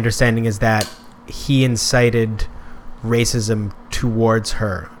my understanding is that he incited racism towards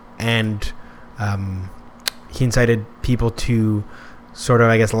her, and he incited people to sort of,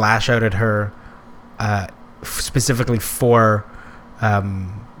 I guess, lash out at her specifically for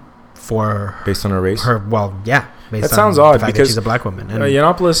based on her race. Based that sounds odd because she's a black woman.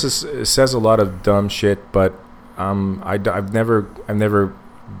 Yiannopoulos says a lot of dumb shit, but I've never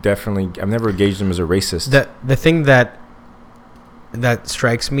engaged him as a racist. The thing that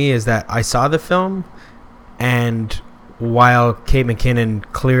strikes me is that I saw the film, and while Kate McKinnon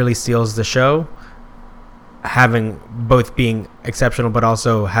clearly steals the show, having both being exceptional but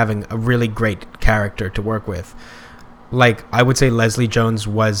also having a really great character to work with, like I would say Leslie Jones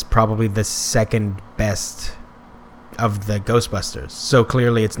was probably the second best of the Ghostbusters. So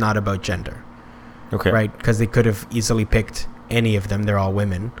clearly it's not about gender. Okay. Right? Because they could have easily picked any of them. They're all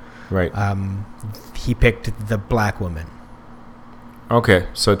women. Right. He picked the black woman. Okay,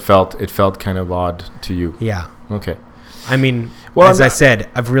 so it felt kind of odd to you. Yeah. Okay. I mean, I said,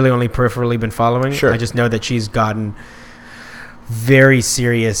 I've really only peripherally been following. Sure. I just know that she's gotten very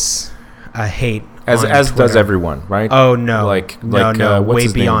serious hate. As does everyone, right? Oh no, no, what's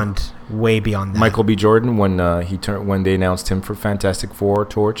his way beyond that. Michael B. Jordan, when they announced him for Fantastic Four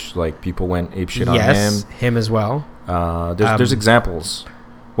Torch, like people went apeshit on him. Yes, him as well. There's examples.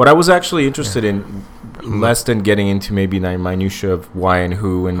 What I was actually interested in, less than getting into maybe the minutia of why and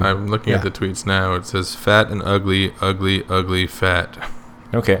who, and I'm looking at the tweets now. It says fat and ugly, ugly, ugly, fat.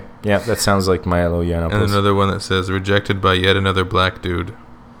 Okay, yeah, that sounds like Milo Yiannopoulos. And another one that says rejected by yet another black dude.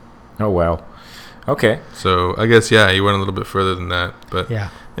 Oh wow. Okay. So I guess he went a little bit further than that, but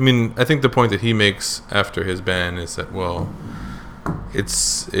yeah. I mean, I think the point that he makes after his ban is that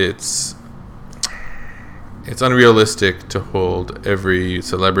it's unrealistic to hold every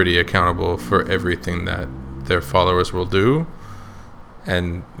celebrity accountable for everything that their followers will do,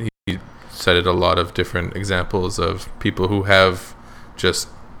 and he cited a lot of different examples of people who have just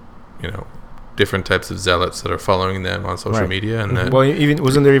different types of zealots that are following them on social media, and that. Well, even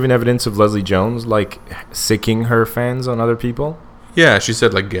wasn't there even evidence of Leslie Jones like sicking her fans on other people? Yeah, she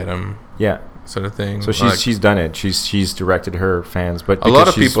said like get them. Yeah. Sort of thing. So she's done it. She's directed her fans, but a lot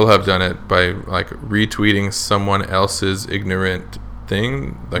of people have done it by like retweeting someone else's ignorant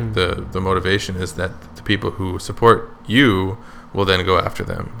thing. Like the motivation is that the people who support you will then go after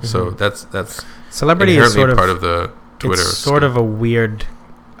them. So that's celebrity is sort of part of the Twitter. It's sort of a weird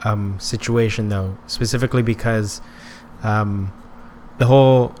situation though, specifically because the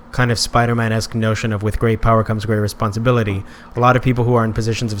whole kind of Spider-Man-esque notion of with great power comes great responsibility. A lot of people who are in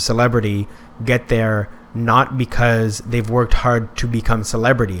positions of celebrity get there not because they've worked hard to become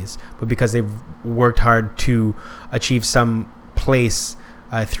celebrities, but because they've worked hard to achieve some place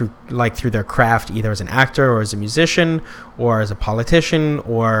through their craft, either as an actor or as a musician or as a politician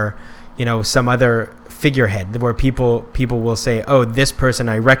or some other figurehead where people will say, oh, this person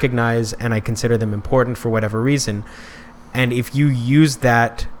I recognize and I consider them important for whatever reason. And if you use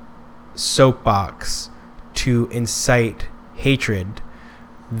that soapbox to incite hatred,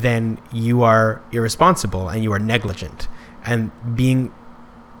 then you are irresponsible and you are negligent. And being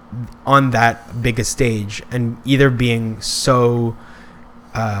on that big a stage and either being so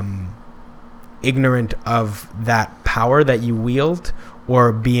ignorant of that power that you wield,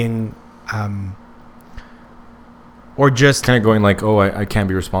 or being or just kind of going like, oh, I can't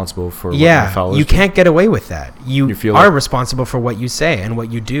be responsible for what my followers you can't get away with that. You feel are like responsible for what you say and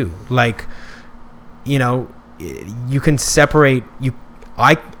what you do. Like, you can separate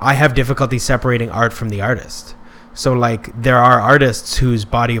I have difficulty separating art from the artist. So like there are artists whose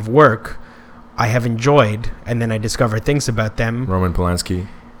body of work I have enjoyed and then I discover things about them. Roman Polanski.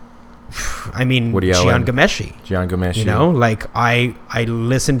 I mean, Gian Ghomeshi. Like I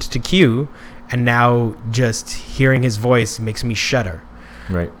listened to Q, and now just hearing his voice makes me shudder.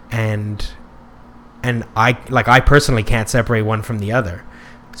 Right. And I personally can't separate one from the other.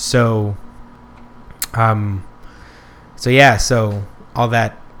 So so all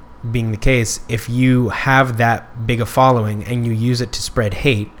that being the case, if you have that big a following and you use it to spread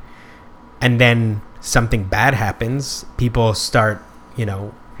hate, and then something bad happens, people start,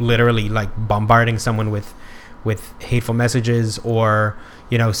 literally like bombarding someone with hateful messages, or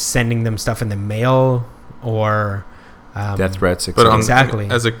sending them stuff in the mail, or death threats. But exactly.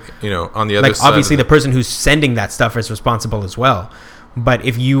 As a on the other like side, obviously the person who's sending that stuff is responsible as well. But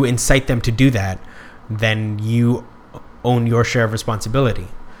if you incite them to do that, then you own your share of responsibility.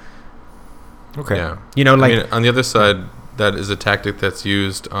 Okay. Yeah. On the other side, that is a tactic that's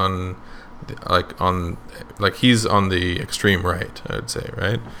used on he's on the extreme right, I would say,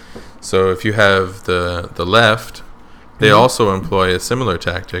 right? So if you have the left, they also employ a similar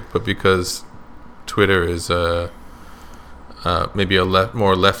tactic, but because Twitter is maybe a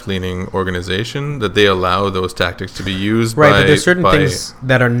more left-leaning organization, that they allow those tactics to be used. Right, but there's certain things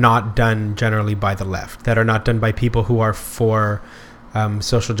that are not done generally by the left, that are not done by people who are for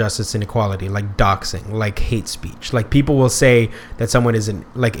social justice and equality, like doxing, like hate speech. Like people will say that someone is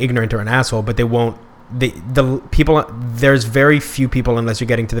ignorant or an asshole, but they won't. The people, there's very few people, unless you're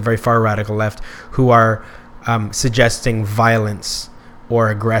getting to the very far radical left, who are suggesting violence or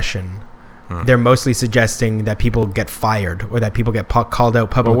aggression. They're mostly suggesting that people get fired or that people get called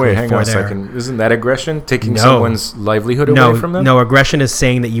out publicly. Wait, hang on a second. Isn't that aggression? Taking someone's livelihood away from them? No, aggression is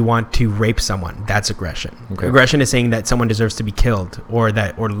saying that you want to rape someone. That's aggression. Okay. Aggression is saying that someone deserves to be killed or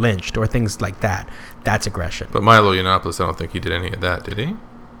lynched or things like that. That's aggression. But Milo Yiannopoulos, I don't think he did any of that, did he?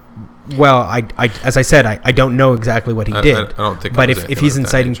 Well, I as I said, I don't know exactly what he did. I don't think. But if he's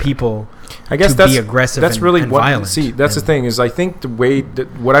inciting people, I guess to be aggressive, that's really and violent. See, that's the thing is, I think the way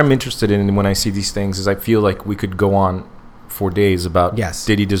that what I'm interested in when I see these things is, I feel like we could go on for days about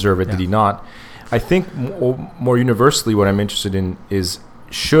did he deserve it, did he not? I think more universally, what I'm interested in is,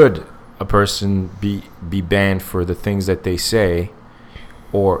 should a person be banned for the things that they say?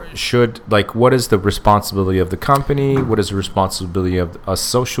 Or should, what is the responsibility of the company? What is the responsibility of us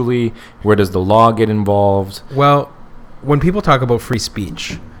socially? Where does the law get involved? Well, when people talk about free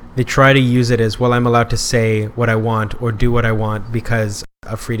speech, they try to use it as, well, I'm allowed to say what I want or do what I want because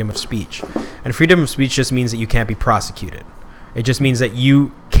of freedom of speech. And freedom of speech just means that you can't be prosecuted. It just means that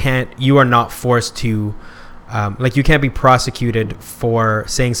you are not forced to, you can't be prosecuted for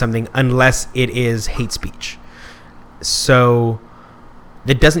saying something unless it is hate speech. So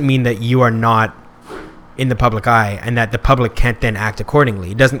that doesn't mean that you are not in the public eye and that the public can't then act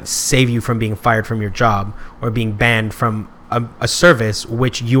accordingly. It doesn't save you from being fired from your job or being banned from a service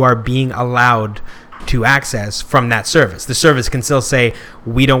which you are being allowed to access from that service. The service can still say,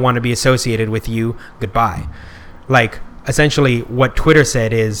 we don't want to be associated with you, goodbye. essentially what Twitter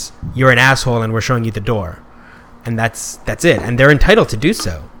said is, you're an asshole and we're showing you the door. And that's it. And they're entitled to do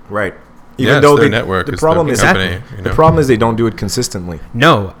so. Right. Even though their network the problem is company, the problem is they don't do it consistently.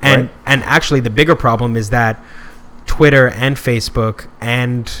 No, and actually the bigger problem is that Twitter and Facebook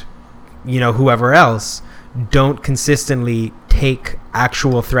and whoever else don't consistently take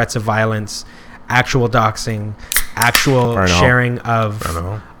actual threats of violence, actual doxing, actual sharing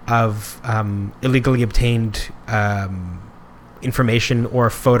of illegally obtained information or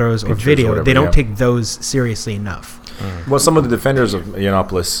photos or video. Whatever, they don't take those seriously enough. Well, some of the defenders of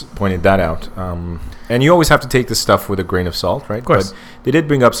Yiannopoulos pointed that out. And you always have to take this stuff with a grain of salt, right? Of course. But they did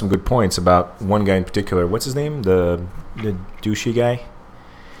bring up some good points about one guy in particular. What's his name? The douchey guy?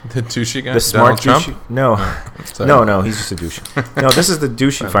 The douchey guy? The smart douchey? No. Oh, no, he's just a douche. No, this is the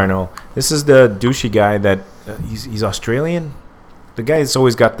douchey final. This is the douchey guy that he's Australian. The guy that's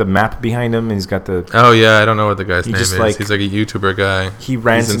always got the map behind him, and he's got the... Oh, yeah, I don't know what the guy's name is. Like, he's like a YouTuber guy. He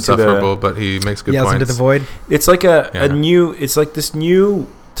rants he's into insufferable, but he makes good yells points. into the void. It's like a new... It's like this new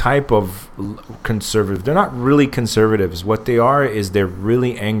type of conservative. They're not really conservatives. What they are is they're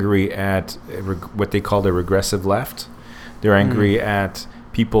really angry at what they call the regressive left. They're angry at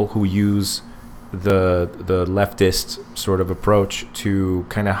people who use the leftist sort of approach to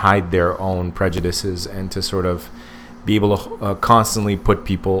kind of hide their own prejudices and to sort of be able to constantly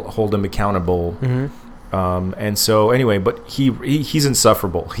hold them accountable. And so anyway, but he's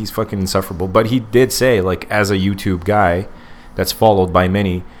insufferable. He's fucking insufferable. But he did say, like, as a YouTube guy that's followed by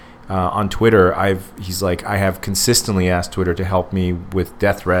many on Twitter, he's like, I have consistently asked Twitter to help me with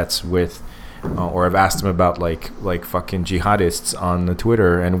death threats, or I've asked him about like fucking jihadists on the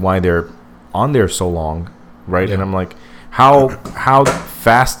Twitter and why they're on there so long, right? Yeah. And I'm like, how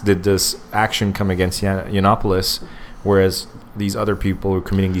fast did this action come against Yiannopoulos? Whereas these other people who are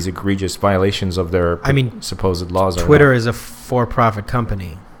committing these egregious violations of their supposed laws are Twitter is a for-profit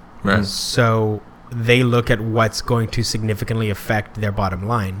company. Right. So they look at what's going to significantly affect their bottom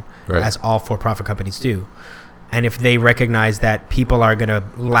line, as all for-profit companies do. And if they recognize that people are going to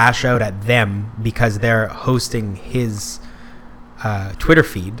lash out at them because they're hosting his Twitter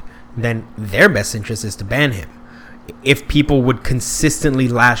feed, then their best interest is to ban him. If people would consistently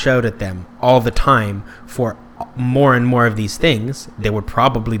lash out at them all the time for more and more of these things, there would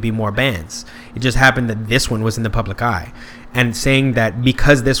probably be more bans. It just happened that this one was in the public eye. And saying that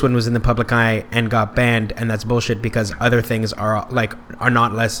because this one was in the public eye and got banned, and that's bullshit because other things are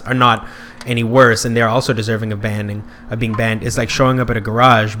not any worse and they're also deserving of being banned, is like showing up at a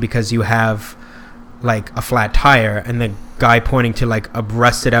garage because you have like a flat tire and the guy pointing to like a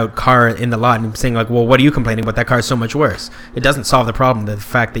rusted out car in the lot and saying like, well, what are you complaining about? That car is so much worse. It doesn't solve the problem, the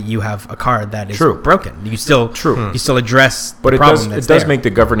fact that you have a car that is broken. You still address the problem. But it does make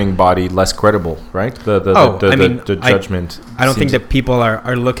the governing body less credible, right? The judgment. I don't think that people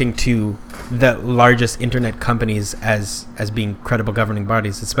are looking to the largest internet companies as being credible governing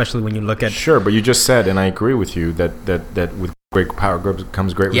bodies, especially when you look at... Sure, but you just said, and I agree with you, that with great power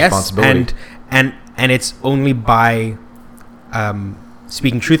comes great responsibility. And it's only by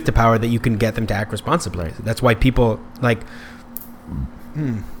speaking truth to power that you can get them to act responsibly. Right. That's why people like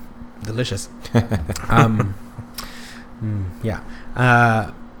delicious.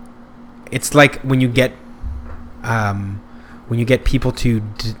 It's like when you get people to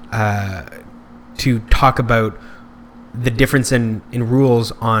talk about the difference in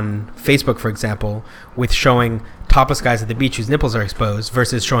rules on Facebook, for example, with showing topless guys at the beach whose nipples are exposed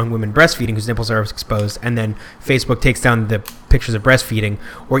versus showing women breastfeeding whose nipples are exposed, and then Facebook takes down the pictures of breastfeeding,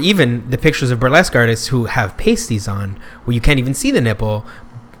 or even the pictures of burlesque artists who have pasties on where you can't even see the nipple,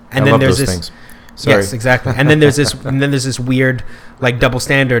 and then there's this things. Sorry. Yes, exactly. And then there's this weird like double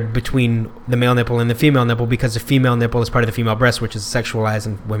standard between the male nipple and the female nipple, because the female nipple is part of the female breast, which is sexualized,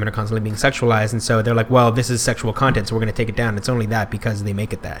 and women are constantly being sexualized, and so they're like, well, this is sexual content, so we're going to take it down. It's only that because they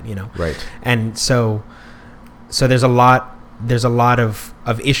make it that, Right. And so there's a lot of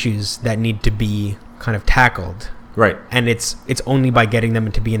issues that need to be kind of tackled. Right. And it's only by getting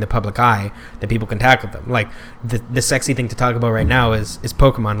them to be in the public eye that people can tackle them. Like the sexy thing to talk about right now is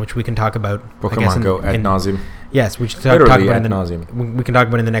Pokemon, which we can talk about. Pokemon Go ad nauseum. Yes, we should talk about it. We can talk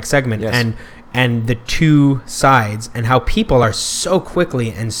about it in the next segment. Yes. And the two sides and how people are so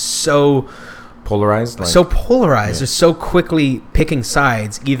quickly and so polarized. They're so quickly picking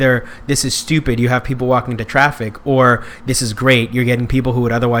sides. Either this is stupid, you have people walking into traffic, or this is great, you're getting people who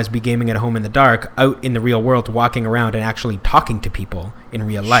would otherwise be gaming at home in the dark out in the real world, walking around and actually talking to people in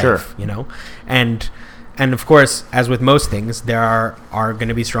real life. Sure. And of course, as with most things, there are going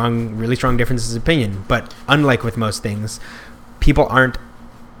to be really strong differences of opinion. But unlike with most things, people aren't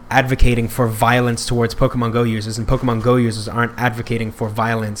advocating for violence towards Pokemon Go users, and Pokemon Go users aren't advocating for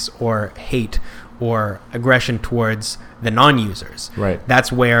violence or hate or aggression towards the non-users. Right.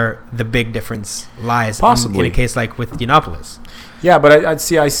 That's where the big difference lies. Possibly. In a case like with Yiannopoulos. Yeah, but I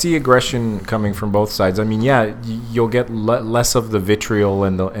see aggression coming from both sides. I mean, yeah, you'll get less of the vitriol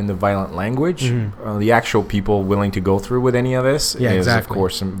and the violent language. Mm-hmm. The actual people willing to go through with any of this is, of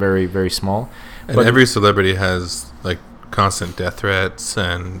course, very, very small. And but every celebrity has like constant death threats,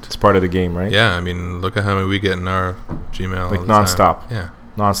 and it's part of the game, right? Yeah, I mean, look at how many we get in our Gmail, like nonstop. Yeah,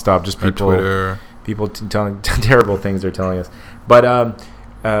 nonstop. Just our people, Twitter. People telling terrible things they're telling us. But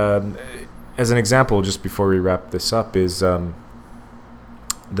as an example, just before we wrap this up, is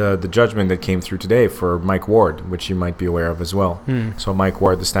the judgment that came through today for Mike Ward, which you might be aware of as well. So Mike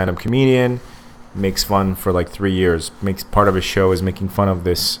Ward, the stand-up comedian, makes fun for like 3 years. Makes part of his show is making fun of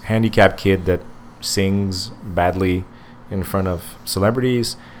this handicapped kid that sings badly in front of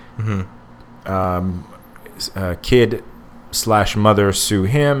celebrities. Kid/mother sue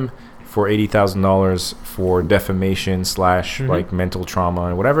him for $80,000 for defamation / like mental trauma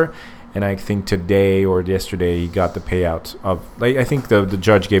and whatever. And I think today or yesterday he got the payout of, like, I think the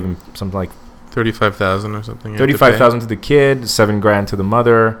judge gave him something like $35,000 or something. $35,000 to the kid, $7,000 to the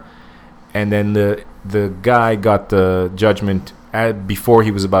mother, and then the guy got the judgment before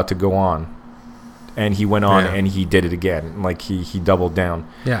he was about to go on, and he went on and he did it again. Like he doubled down.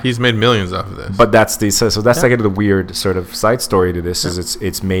 Yeah, he's made millions off of this. But that's like the weird sort of side story to this is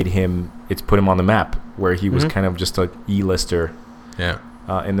it's put him on the map where he was kind of just a E-lister. Yeah.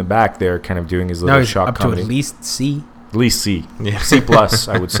 In the back there, kind of doing his little shock up comedy. To at least C. At least C. Yeah. C plus,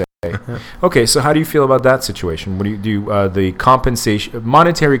 I would say. Okay, so how do you feel about that situation? What do you do? The compensation,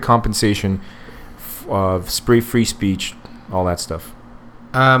 monetary compensation, free speech, all that stuff.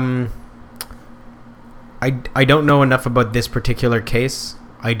 I don't know enough about this particular case.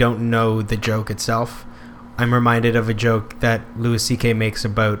 I don't know the joke itself. I'm reminded of a joke that Louis C.K. makes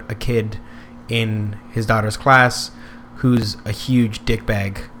about a kid in his daughter's class who's a huge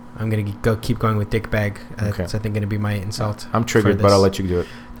dickbag. I'm going to keep going with dickbag. That's, I think, going to be my insult. I'm triggered, but I'll let you do it.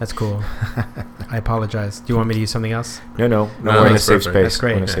 That's cool. I apologize. Do you want me to use something else? No, we're in a safe space. That's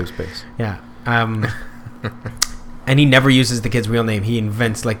great. We're in a safe space. Yeah. And he never uses the kid's real name. He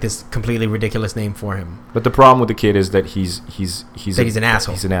invents like this completely ridiculous name for him. But the problem with the kid is that he's an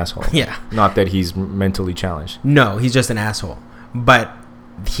asshole. He's an asshole. Yeah. Not that he's mentally challenged. No, he's just an asshole. But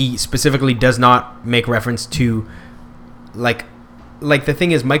he specifically does not make reference to like the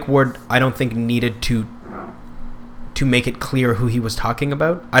thing is, Mike Ward, I don't think needed to make it clear who he was talking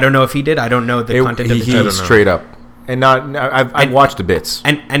about. I don't know if he did. I don't know the content of the joke. He straight up. And I've watched the bits.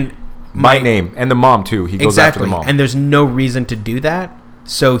 And my name and the mom too. He goes after the mom. And there's no reason to do that.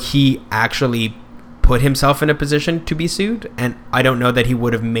 So he actually put himself in a position to be sued, and I don't know that he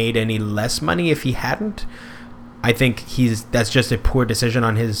would have made any less money if he hadn't. I think that's just a poor decision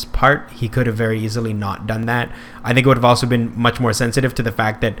on his part. He could have very easily not done that. I think it would have also been much more sensitive to the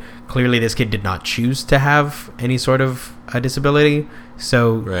fact that clearly this kid did not choose to have any sort of a disability.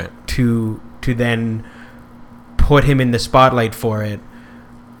 So to then put him in the spotlight for it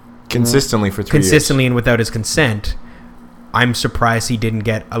consistently for 3 years. And without his consent, I'm surprised he didn't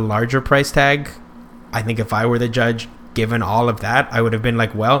get a larger price tag. I think if I were the judge, given all of that, I would have been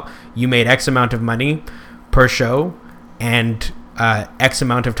like, well, you made X amount of money per show, and X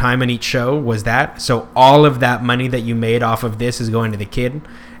amount of time on each show was that. So all of that money that you made off of this is going to the kid,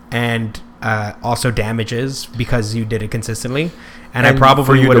 and also damages because you did it consistently. And I probably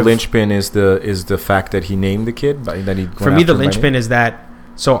for you, the linchpin is the fact that he named the kid. That he for me, the linchpin is that.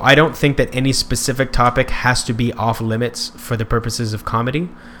 So I don't think that any specific topic has to be off limits for the purposes of comedy,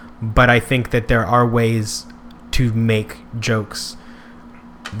 but I think that there are ways to make jokes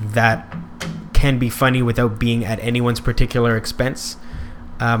that can be funny without being at anyone's particular expense.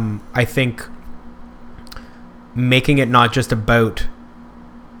 I think making it not just about,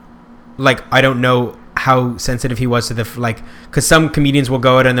 like, I don't know how sensitive he was to because some comedians will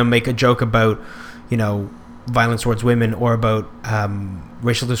go out and they'll make a joke about, violence towards women or about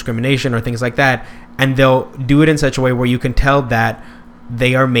racial discrimination or things like that, and they'll do it in such a way where you can tell that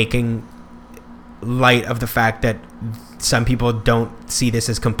they are making light of the fact that some people don't see this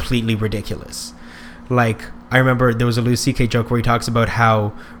as completely ridiculous. Like, I remember there was a Louis C.K. joke where he talks about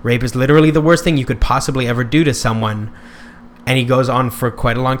how rape is literally the worst thing you could possibly ever do to someone, and he goes on for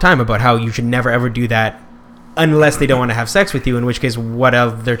quite a long time about how you should never ever do that unless they don't want to have sex with you, in which case what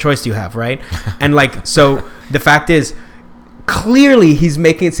other choice do you have, right? And so the fact is, clearly he's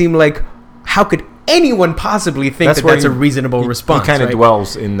making it seem like, how could anyone possibly think that's a reasonable response? He kind of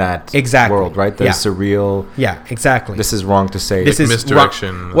dwells in that world, right? The surreal. Yeah, exactly. This is wrong to say. This is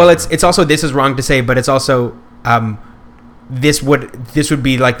misdirection. Well, it's also this is wrong to say, but it's also this would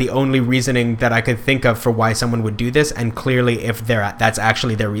be like the only reasoning that I could think of for why someone would do this, and clearly, if that's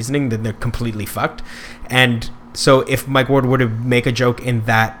actually their reasoning, then they're completely fucked. And so, if Mike Ward were to make a joke in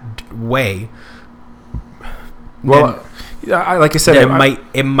that way, well, like I said,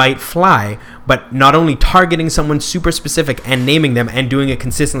 it might fly. But not only targeting someone super specific and naming them and doing it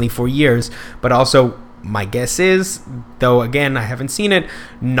consistently for years, but also, my guess is, though again I haven't seen it,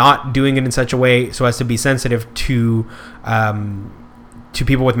 not doing it in such a way so as to be sensitive to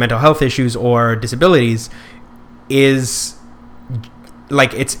people with mental health issues or disabilities is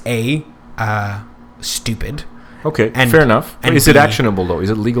like it's stupid. Okay, fair enough. And is it actionable though? Is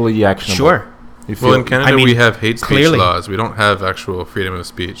it legally actionable? Sure. Well, in Canada we have hate speech laws. We don't have actual freedom of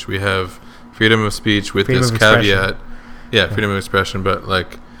speech. We have freedom of speech with this caveat. Yeah, freedom of expression, but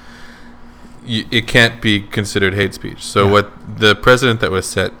like it can't be considered hate speech. So what the precedent that was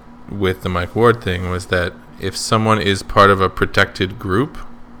set with the Mike Ward thing was that if someone is part of a protected group,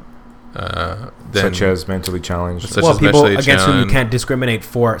 then such as mentally challenged, people against whom you can't discriminate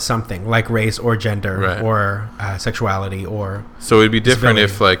for something like race or gender or sexuality or. So it'd be different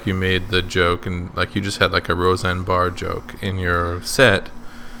if like you made the joke and like you just had like a Roseanne Barr joke in your set,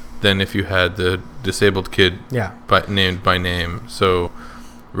 than if you had the disabled kid named by name. So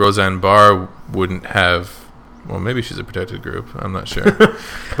Roseanne Barr wouldn't have. Well, maybe she's a protected group. I'm not sure,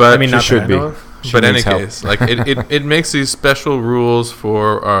 but I mean, she should be. But in any case, like it makes these special rules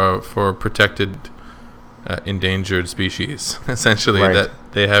for protected, endangered species. Essentially, that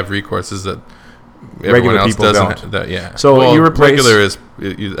they have recourses that everyone else doesn't. So you replace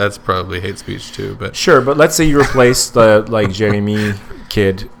that's probably hate speech too. But sure, but let's say you replace the like Jeremy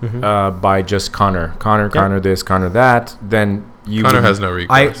kid by just Conor. Conor this, Conor that. Then Conor has no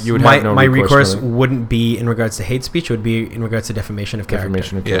recourse. My recourse wouldn't be in regards to hate speech. It would be in regards to defamation of character.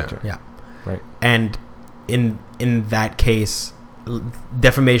 Defamation of character. Yeah. Right. And in that case,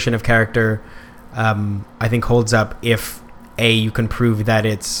 defamation of character, I think holds up if you can prove that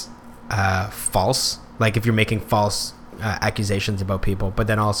it's false. Like if you're making false accusations about people, but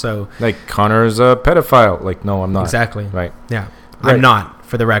then also like Conor's a pedophile. Like no, I'm not. Exactly. Right. Yeah. Right. I'm not.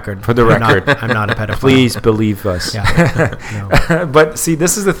 For the record. I'm not a pedophile. Please believe us. Yeah. But see,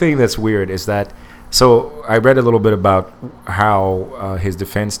 this is the thing that's weird is that. So I read a little bit about how his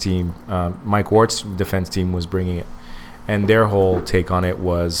defense team, Mike Ward's defense team, was bringing it, and their whole take on it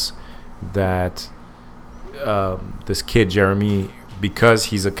was that this kid Jeremy, because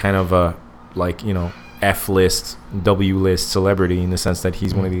he's a kind of a like F list, W list celebrity in the sense that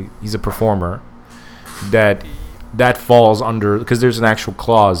he's he's a performer, that falls under, because there's an actual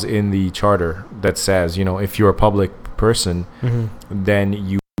clause in the charter that says if you're a public person, then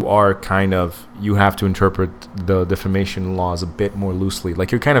you have to interpret the defamation laws a bit more loosely.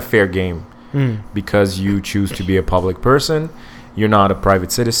 Like you're kind of fair game because you choose to be a public person. You're not a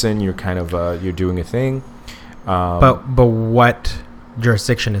private citizen. You're kind of you're doing a thing. But what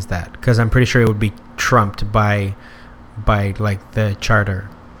jurisdiction is that? Because I'm pretty sure it would be trumped by like the charter.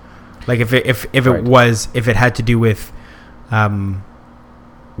 Like if it had to do with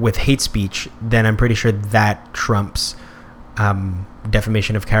hate speech, then I'm pretty sure that trumps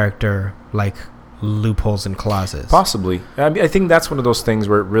defamation of character, like loopholes and clauses. Possibly. I mean, I think that's one of those things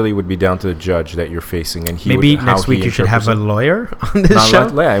where it really would be down to the judge that you're facing, and maybe next week you should have a lawyer on this show.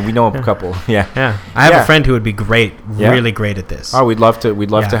 We know a couple. Yeah. I have a friend who would be great, really great at this. Oh, we'd love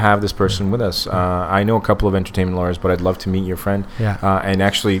to have this person with us. I know a couple of entertainment lawyers, but I'd love to meet your friend. And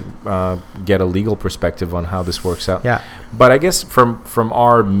actually get a legal perspective on how this works out. Yeah. But I guess from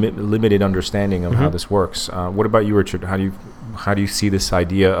our limited understanding of how this works, what about you, Richard? How do you see this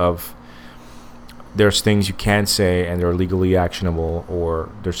idea of there's things you can say and they're legally actionable, or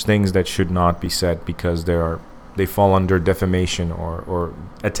there's things that should not be said because they fall under defamation or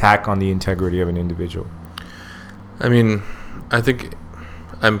attack on the integrity of an individual? I mean, I think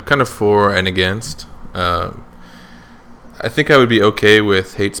I'm kind of for and against. I think I would be okay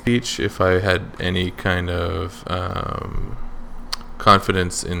with hate speech if I had any kind of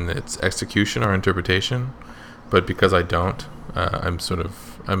confidence in its execution or interpretation, but because I don't,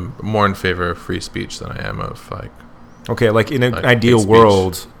 I'm more in favor of free speech than I am of like in an ideal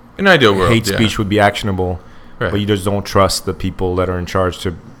world. In an ideal world, hate speech would be actionable, right. But you just don't trust the people that are in charge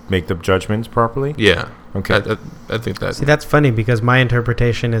to make the judgments properly. Yeah. Okay. I think that. See, that's funny because my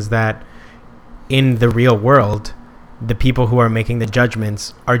interpretation is that in the real world, the people who are making the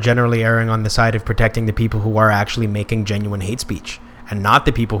judgments are generally erring on the side of protecting the people who are actually making genuine hate speech and not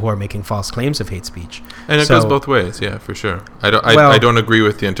the people who are making false claims of hate speech. And it goes both ways, yeah, for sure. I don't agree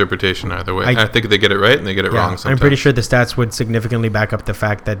with the interpretation either way. I think they get it right and they get it wrong sometimes. I'm pretty sure the stats would significantly back up the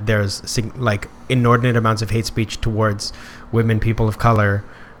fact that there's like inordinate amounts of hate speech towards women, people of color,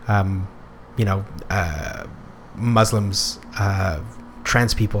 Muslims,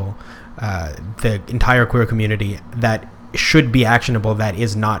 trans people, the entire queer community that should be actionable, that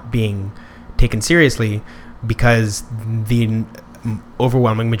is not being taken seriously because the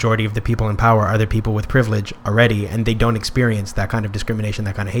overwhelming majority of the people in power are the people with privilege already, and they don't experience that kind of discrimination,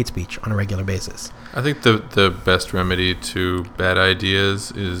 that kind of hate speech on a regular basis. I think the best remedy to bad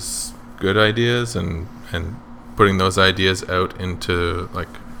ideas is good ideas, and putting those ideas out into like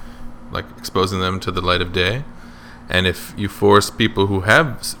exposing them to the light of day. And if you force people who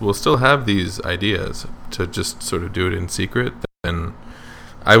will still have these ideas to just sort of do it in secret, then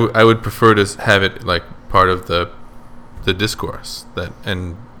I would prefer to have it like part of the discourse,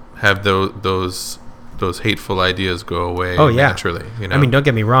 and have those hateful ideas go away naturally. I mean, don't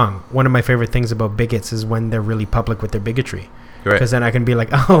get me wrong. One of my favorite things about bigots is when they're really public with their bigotry. Because then I can be like,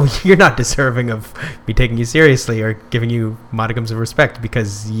 oh, you're not deserving of me taking you seriously or giving you modicums of respect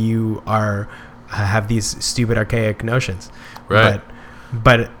because you have these stupid archaic notions. Right.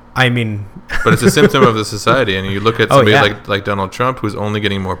 But I mean, but it's a symptom of the society, and you look at somebody like Donald Trump, who's only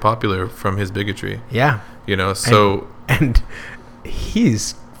getting more popular from his bigotry. Yeah. So and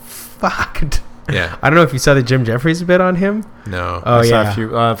he's fucked. Yeah. I don't know if you saw the Jim Jeffries bit on him. No. Oh, I saw a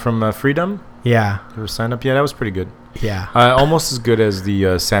few from Freedom. Yeah. You were signed up. Yeah, that was pretty good. Yeah. Almost as good as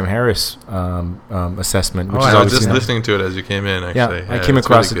the Sam Harris assessment. Which I was just listening to it as you came in, actually. Yeah, I came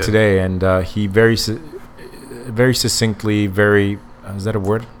across it today, and he very succinctly, is that a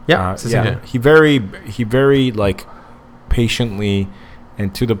word? Yeah. He very like patiently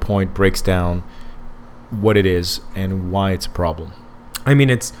and to the point breaks down what it is and why it's a problem. I mean,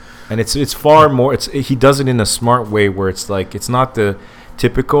 it's far more. He does it in a smart way where it's like it's not the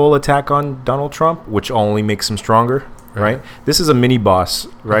typical attack on Donald Trump, which only makes him stronger, right? This is a mini boss,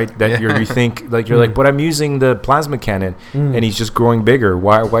 right? That you think like you're like, but I'm using the plasma cannon, and he's just growing bigger.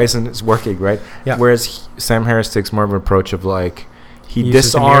 Why isn't it working, right? Yeah. Whereas Sam Harris takes more of an approach of like he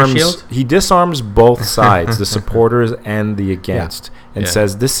disarms both sides, the supporters and the against, and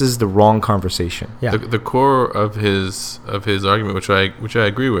says this is the wrong conversation. Yeah. The core of his argument, which I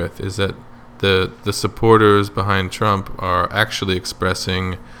agree with, is that the supporters behind Trump are actually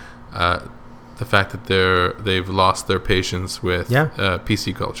expressing the fact that they've lost their patience with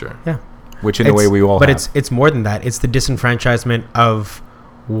PC culture. Yeah, which in a way we all have. But it's more than that. It's the disenfranchisement of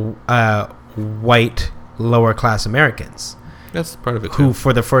white lower class Americans. That's part of it. Who,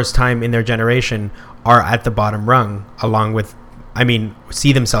 for the first time in their generation, are at the bottom rung, along with,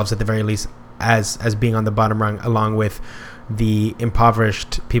 see themselves at the very least as being on the bottom rung, along with the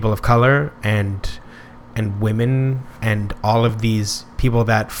impoverished people of color and women and all of these people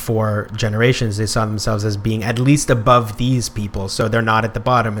that for generations they saw themselves as being at least above these people, so they're not at the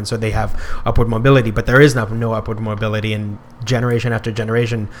bottom, and so they have upward mobility. But there is no upward mobility, and generation after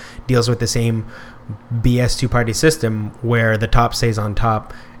generation deals with the same BS two-party system where the top stays on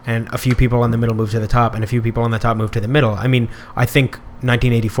top and a few people on the middle move to the top and a few people on the top move to the middle. I think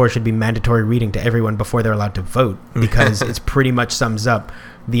 1984 should be mandatory reading to everyone before they're allowed to vote, because it's pretty much sums up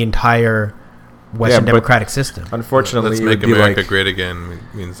the entire Western democratic system. Unfortunately, let's make America great again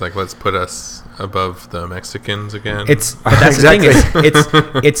means like let's put us above the Mexicans again. But that's exactly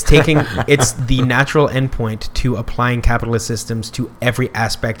the thing. It's the natural endpoint to applying capitalist systems to every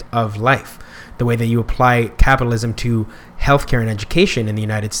aspect of life. The way that you apply capitalism to healthcare and education in the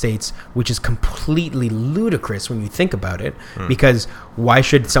United States, which is completely ludicrous when you think about it, because why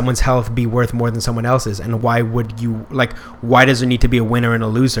should someone's health be worth more than someone else's? And why does there need to be a winner and a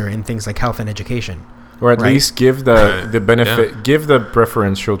loser in things like health and education? Or at least give the benefit, give the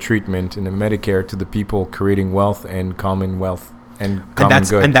preferential treatment in the Medicare to the people creating wealth and commonwealth. And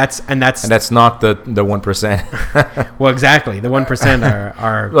that's not the 1%. Well, exactly. The 1%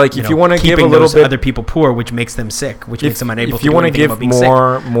 are like if you want to give a little bit other people poor, which makes them sick, which makes them unable. If you want to give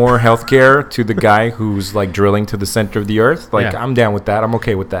more healthcare to the guy who's like drilling to the center of the earth, I'm down with that. I'm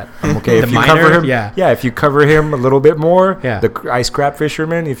okay with that. I'm okay if you cover him. If you cover him a little bit more, the ice crab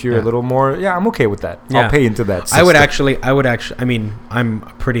fisherman. If you're a little more, I'm okay with that. I'll pay into that system. I would actually. I'm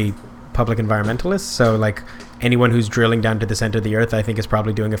a pretty public environmentalist, so like. Anyone who's drilling down to the center of the earth, I think, is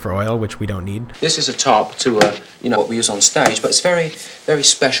probably doing it for oil, which we don't need. This is a top to what we use on stage, but it's very, very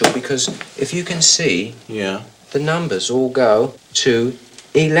special because if you can see, the numbers all go to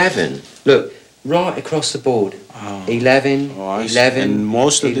 11. Look, right across the board. 11, 11, and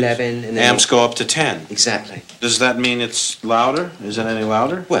most of 11, the and then amps go up to 10. Exactly. Does that mean it's louder? Is it any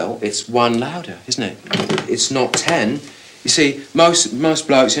louder? Well, it's one louder, isn't it? It's not 10. You see, most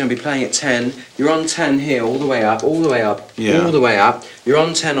blokes, be playing at 10. You're on 10 here, all the way up, all the way up, all the way up. You're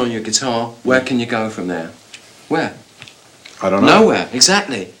on 10 on your guitar. Where can you go from there? Where? I don't know. Nowhere,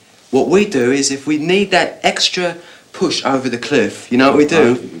 exactly. What we do is if we need that extra push over the cliff, you know what we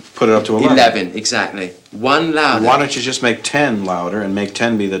do? Put it up to 11. 11, exactly. One louder. Why don't you just make 10 louder and make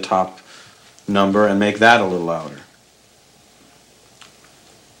 10 be the top number and make that a little louder?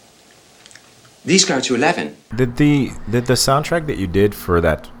 These go to 11. Did the soundtrack that you did for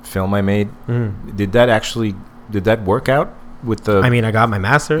that film I made, did that work out with the... I mean, I got my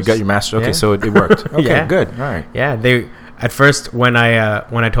master's. You got your master's? Okay, so it worked. Okay, yeah. Good. All right. Yeah, they... At first, when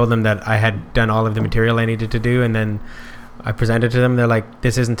I told them that I had done all of the material I needed to do, and then I presented to them, they're like,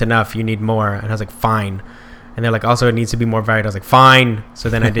 "This isn't enough. You need more." And I was like, "Fine." And they're like, "Also, it needs to be more varied." I was like, "Fine." So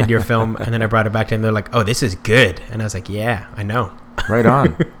then I did your film, and then I brought it back to them. They're like, "Oh, this is good." And I was like, "Yeah, I know." Right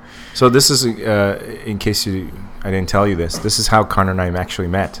on. So this is, in case I didn't tell you this, this is how Conor and I actually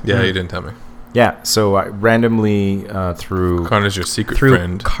met. Yeah, you didn't tell me. Yeah, so I randomly through... Connor's your secret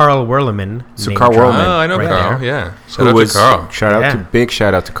friend. Carl Werleman. So Carl Werleman. Oh, I know right Carl, there. yeah. Shout out to Carl. Big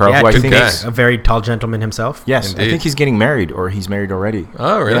shout out to Carl. Yeah, who I think is a very tall gentleman himself. Yes, Indeed. I think he's getting married, or he's married already.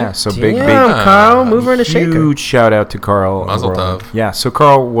 Oh, really? Yeah, so Damn, big Carl, mover and a shaker. huge shout out to Carl. Mazel Werleman. tov. Yeah, so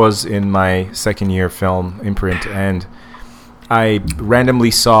Carl was in my second year film imprint, and I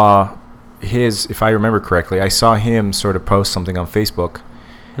randomly saw his, if I remember correctly, I saw him sort of post something on Facebook.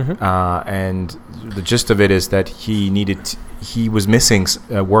 And the gist of it is that he was missing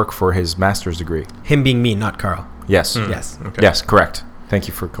work for his master's degree. Him being me, not Carl. Yes. Yes. Okay. Yes, correct. Thank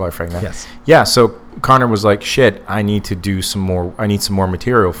you for clarifying that. Yes. Yeah, so Conor was like, "Shit, I need to do some more. I need some more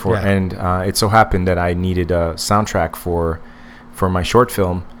material for." Yeah. And it so happened that I needed a soundtrack for my short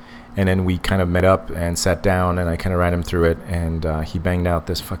film, and then we kind of met up and sat down, and I kind of ran him through it, and he banged out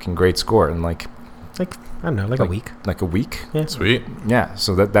this fucking great score in like I don't know, like a week. Like a week. Yeah. Sweet. Yeah.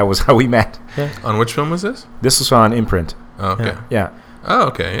 So that was how we met. Yeah. On which film was this? This was on Imprint. Oh, okay. Yeah. Oh,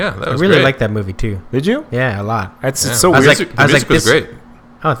 okay. Yeah, that I was really great. liked that movie too. Did you? Yeah, a lot. It's Yeah. so I was weird. like- The music was this- great.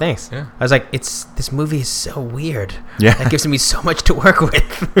 Oh, thanks. Yeah. I was like, this movie is so weird. Yeah. That gives me so much to work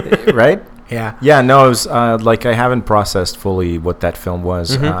with. Right? Yeah. Yeah, no, it was like I haven't processed fully what that film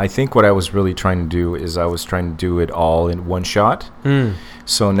was. I think what I was really trying to do is I was trying to do it all in one shot.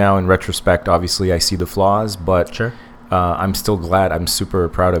 So now in retrospect, obviously I see the flaws, but Sure. I'm still glad. I'm super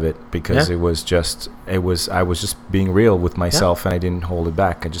proud of it because I was just being real with myself and I didn't hold it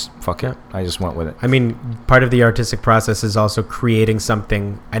back. I just it. I just went with it. I mean, part of the artistic process is also creating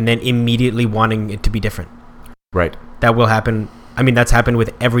something and then immediately wanting it to be different. Right. That will happen. I mean, that's happened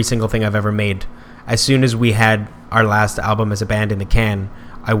with every single thing I've ever made. As soon as we had our last album as a band in the can,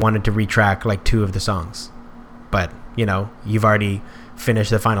 I wanted to retrack like 2 of the songs. But, you've already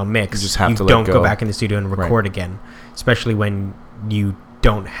finished the final mix. You just have to let don't go. go back in the studio and record again, especially when you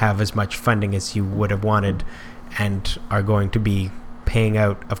don't have as much funding as you would have wanted and are going to be paying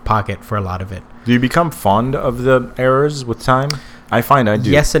out of pocket for a lot of it. Do you become fond of the errors with time? I find I do.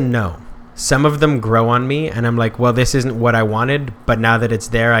 Yes and no. Some of them grow on me and I'm like, well, this isn't what I wanted, but now that it's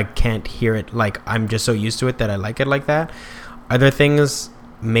there, I can't hear it. Like, I'm just so used to it that I like it like that. Other things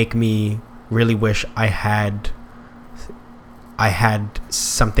make me really wish I had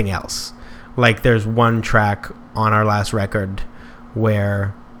something else. Like, there's one track on our last record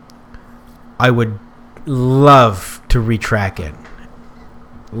where I would love to retrack it.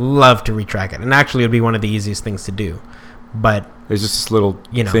 And actually it would be one of the easiest things to do. But there's just this little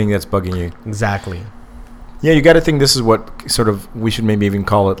thing that's bugging you. Exactly. Yeah, you got to think this is what sort of, we should maybe even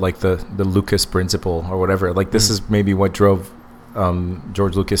call it like the Lucas principle or whatever. Like this is maybe what drove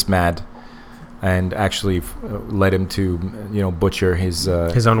George Lucas mad and actually led him to, butcher his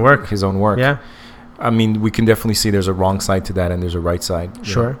own work. Yeah. I mean, we can definitely see there's a wrong side to that and there's a right side.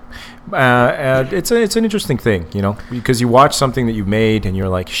 Sure. It's an interesting thing, because you watch something that you made and you're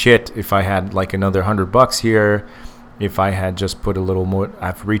like, shit, if I had like another $100 here, if I had just put a little more,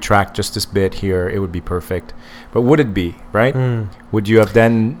 I've retracked just this bit here, it would be perfect. But would it be, right? Would you have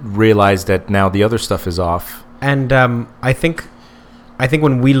then realized that now the other stuff is off? And I think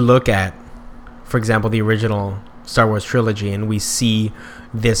when we look at, for example, the original Star Wars trilogy and we see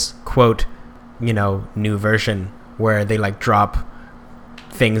this quote, new version where they like drop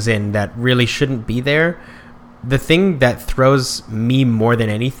things in that really shouldn't be there, the thing that throws me more than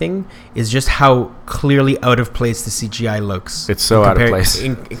anything is just how clearly out of place the CGI looks. It's so out of place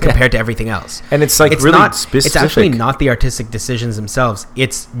compared to everything else. And it's like really specific. It's actually not the artistic decisions themselves.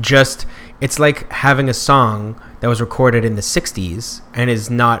 It's like having a song that was recorded in the 60s and is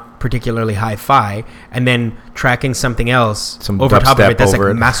not particularly hi-fi, and then tracking something else over top of it that's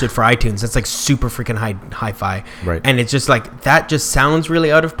like mastered for iTunes. That's like super freaking hi-fi. Right. And it's just like, that just sounds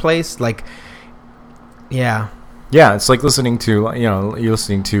really out of place. Like, yeah, it's like listening to, you're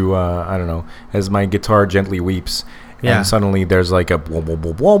listening to, I don't know, As My Guitar Gently Weeps, and suddenly there's like a whoa, whoa,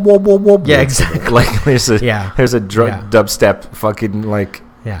 whoa, whoa, whoa, whoa, whoa, yeah, exactly. Like there's a dubstep fucking like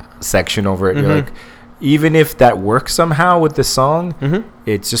section over it. Mm-hmm. You're like, even if that works somehow with the song,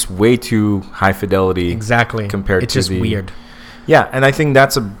 it's just way too high fidelity. Exactly. Compared it's to just weird. Yeah, and I think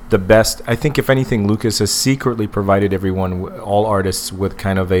that's the best. I think if anything, Lucas has secretly provided all artists with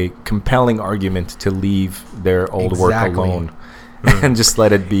kind of a compelling argument to leave their old work alone and just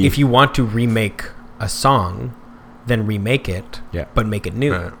let it be. If you want to remake a song, then remake it, but make it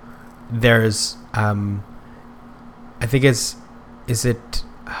new. Right. There's, I think is it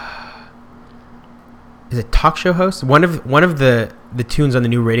Talk Show Host? One of the tunes on the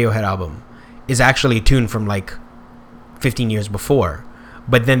new Radiohead album is actually a tune from like 15 years before,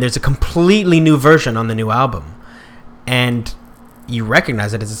 but then there's a completely new version on the new album, and you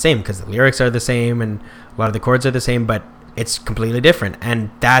recognize it as the same because the lyrics are the same and a lot of the chords are the same, but it's completely different,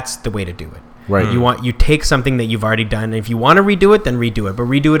 and that's the way to do it. Right. You take something that you've already done, and if you want to redo it, then redo it, but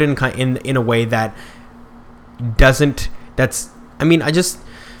redo it in a way that doesn't.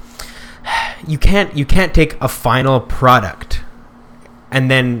 You can't take a final product and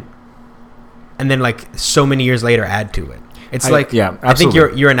then like so many years later add to it. It's I think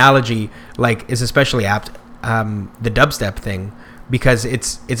your analogy like is especially apt, the dubstep thing, because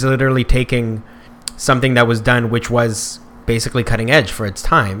it's literally taking something that was done which was basically cutting edge for its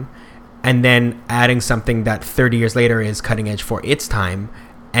time, and then adding something that 30 years later is cutting edge for its time,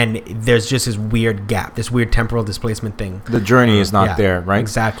 and there's just this weird gap, this weird temporal displacement thing. The journey is not there, right?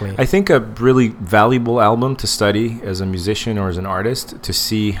 Exactly. I think a really valuable album to study as a musician or as an artist to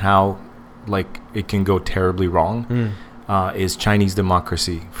see how like it can go terribly wrong is Chinese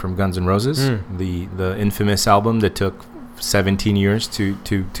Democracy from Guns N' Roses, the infamous album that took 17 years to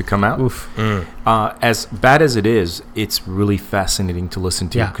come out. As bad as it is, it's really fascinating to listen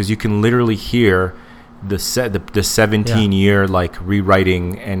to because you can literally hear the 17-year like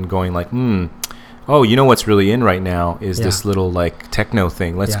rewriting and going like, oh, you know what's really in right now is this little like techno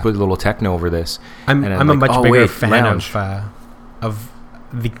thing. Let's put a little techno over this. I'm a much bigger fan of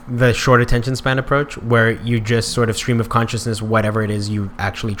the short attention span approach, where you just sort of stream of consciousness whatever it is you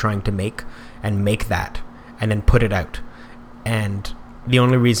actually trying to make, and make that and then put it out. And the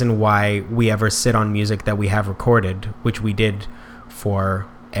only reason why we ever sit on music that we have recorded, which we did for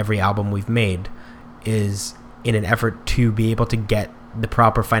every album we've made, is in an effort to be able to get the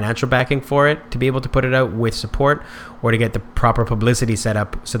proper financial backing for it, to be able to put it out with support, or to get the proper publicity set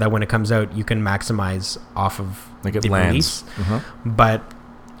up so that when it comes out you can maximize off of like the release. But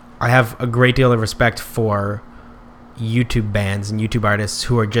I have a great deal of respect for YouTube bands and YouTube artists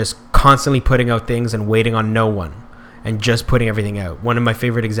who are just constantly putting out things and waiting on no one and just putting everything out. One of my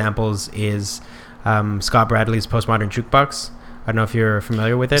favorite examples is Scott Bradley's Postmodern Jukebox. I don't know if you're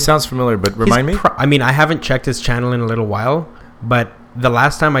familiar with it. Sounds familiar, but remind me. I haven't checked his channel in a little while, but the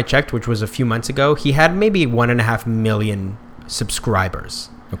last time I checked, which was a few months ago, he had maybe 1.5 million subscribers.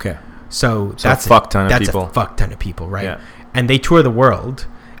 Okay. So that's a fuck ton of people. That's a fuck ton of people, right? Yeah. And they tour the world,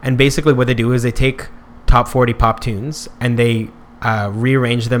 and basically what they do is they take top 40 pop tunes and they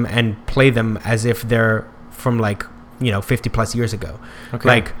rearrange them and play them as if they're from 50 plus years ago. Okay.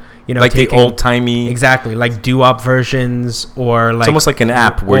 Like the old timey, exactly, like doo-wop versions, or like it's almost like an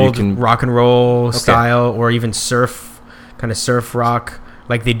app where you can rock and roll style, or even surf rock.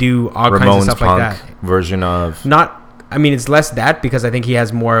 Like they do all Ramones kinds of stuff punk like that. Version of it's less that, because I think he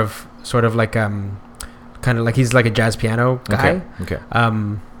has more of sort of like kind of like he's like a jazz piano guy. Okay.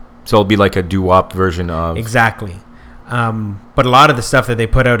 So it'll be like a doo-wop version of exactly. But a lot of the stuff that they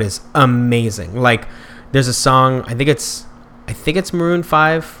put out is amazing. Like there's a song, I think it's Maroon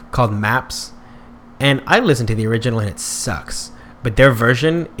 5, called Maps, and I listened to the original and it sucks, but their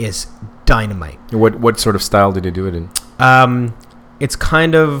version is dynamite. What sort of style did they do it in? It's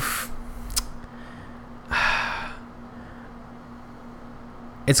kind of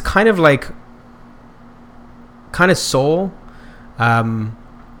like kind of soul. I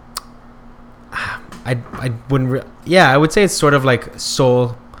would say it's sort of like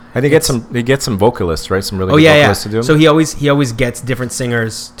soul And they get some vocalists, right? Some really good vocalists to do them. So he always gets different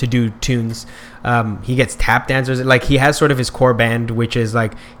singers to do tunes. He gets tap dancers. Like, he has sort of his core band, which is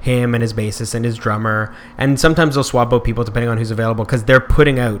like him and his bassist and his drummer. And sometimes they'll swap out people depending on who's available, because they're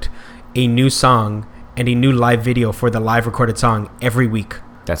putting out a new song and a new live video for the live recorded song every week.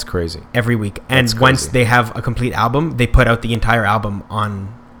 That's crazy. Every week. And once they have a complete album, they put out the entire album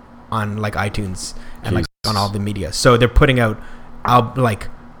on like iTunes and like on all the media. So they're putting out like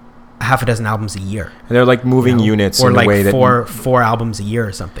half a dozen albums a year, and they're like moving units, or in like a way that four albums a year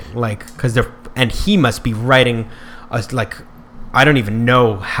or something. Like, because he must be writing like, I don't even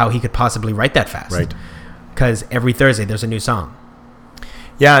know how he could possibly write that fast, right? Because every Thursday there's a new song.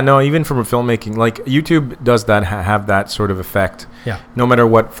 Yeah, no, even from a filmmaking, like YouTube does that have that sort of effect. Yeah. No matter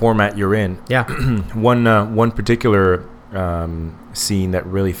what format you're in. Yeah. One particular scene that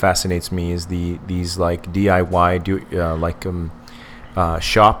really fascinates me is these like DIY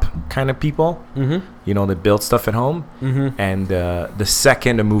shop kind of people, that build stuff at home. And the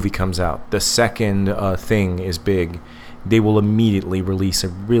second a movie comes out, the second thing is big, they will immediately release a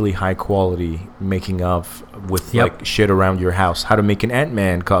really high quality making of with like shit around your house, how to make an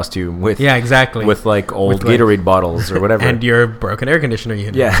Ant-Man costume with exactly with like old Gatorade bottles or whatever, and your broken air conditioner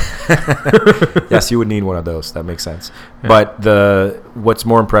unit. Yes, you would need one of those. That makes sense. But what's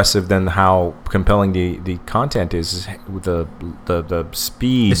more impressive than how compelling the content is the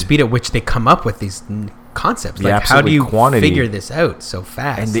speed at which they come up with these concepts. Like, how do you figure this out so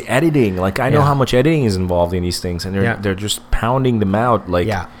fast? And the editing, like, I know how much editing is involved in these things, and they're just pounding them out. Like,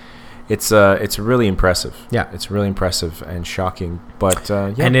 it's really impressive. Yeah, it's really impressive and shocking. But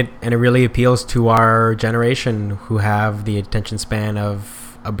and it really appeals to our generation who have the attention span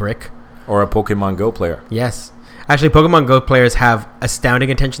of a brick or a Pokemon Go player. Yes, actually, Pokemon Go players have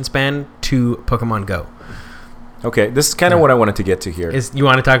astounding attention span to Pokemon Go. Okay, this is kind of what I wanted to get to here. You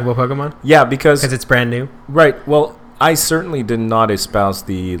want to talk about Pokemon? Yeah, because it's brand new. Right. Well, I certainly did not espouse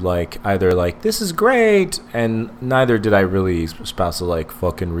the either this is great, and neither did I really espouse the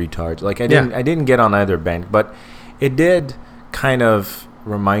fucking retard. Like, I didn't get on either band, but it did kind of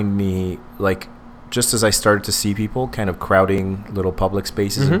remind me, like, just as I started to see people kind of crowding little public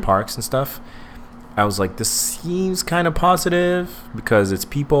spaces and parks and stuff, I was like, this seems kind of positive because it's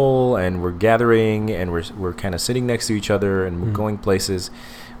people and we're gathering and we're kind of sitting next to each other and we're going places.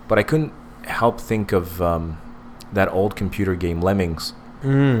 But I couldn't help think of that old computer game Lemmings.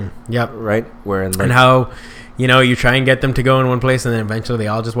 Yep. Right? And how, you try and get them to go in one place and then eventually they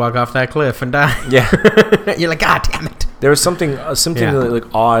all just walk off that cliff and die. Yeah. You're like, God damn it. There was something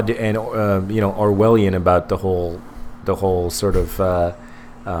like odd and Orwellian about the whole sort of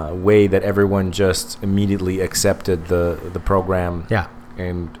way that everyone just immediately accepted the program. Yeah.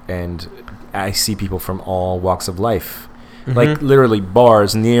 And I see people from all walks of life, like literally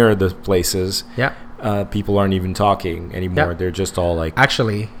bars near the places. Yeah. People aren't even talking anymore. Yeah. They're just all like.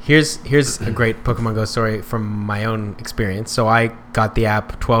 Actually, here's a great Pokemon Go story from my own experience. So I got the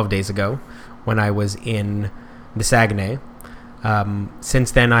app 12 days ago when I was in the Saguenay.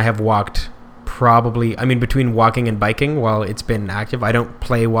 Since then, I have walked. Between walking and biking while it's been active. I don't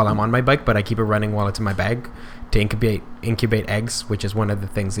play while I'm on my bike, but I keep it running while it's in my bag to incubate eggs, which is one of the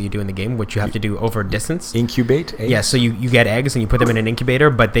things that you do in the game, which you have to do over distance. Incubate eggs? Yeah, so you get eggs and you put them in an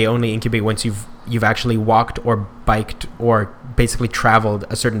incubator, but they only incubate once you've actually walked or biked or basically traveled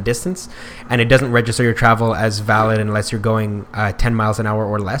a certain distance, and it doesn't register your travel as valid unless you're going 10 miles an hour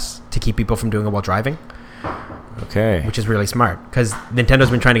or less to keep people from doing it while driving. Okay. Which is really smart because Nintendo's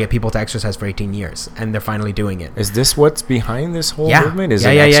been trying to get people to exercise for 18 years and they're finally doing it. Is this what's behind this whole movement? Is it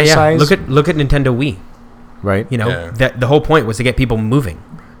exercise? Look at Nintendo Wii. Right. The whole point was to get people moving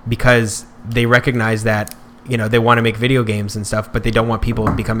because they recognize that, they want to make video games and stuff, but they don't want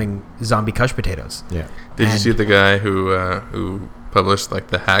people becoming zombie couch potatoes. Yeah. Did you see the guy who published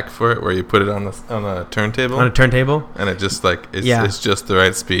the hack for it, where you put it on a turntable? On a turntable, and it just it's just the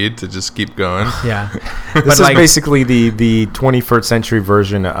right speed to just keep going. Yeah. This is basically the 21st century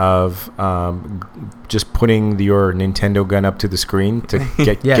version of just putting your Nintendo gun up to the screen to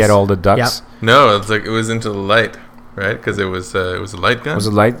get all the ducks. Yep. No, it was into the light. Right, because it was a light gun. Was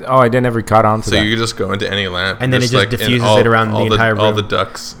it light? Oh, I didn't ever caught on to that. So you just go into any lamp, and then it just diffuses it around the entire room. All the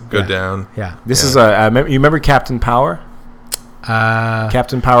ducks go down. Yeah. This is you remember Captain Power?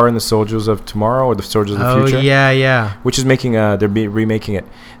 Captain Power and the Soldiers of Tomorrow or the Soldiers of the Future? Oh yeah. Which is they're remaking it.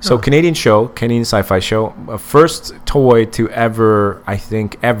 So Canadian sci-fi show, first toy to ever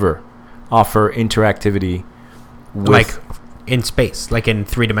offer interactivity with in space, like in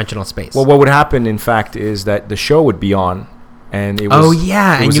 3-dimensional space. Well, what would happen, in fact, is that the show would be on, And it was,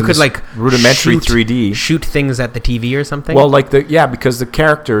 and you could like rudimentary 3D shoot things at the TV or something. Well, like because the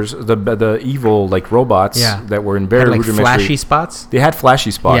characters, the evil like robots that were in very rudimentary, flashy spots. They had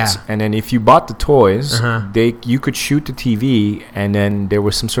flashy spots, and then if you bought the toys, you could shoot the TV, and then there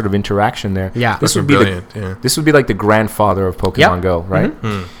was some sort of interaction there. Yeah, this would be this would be like the grandfather of Pokemon Go, right?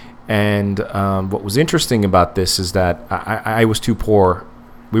 Mm-hmm. And what was interesting about this is that I was too poor.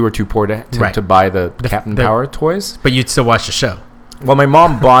 We were too poor to buy the Captain Power toys. But you'd still watch the show. Well, my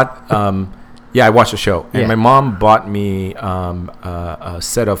mom bought... I watched the show. And my mom bought me a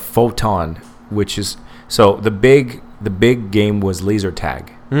set of Photon, which is... So the big game was laser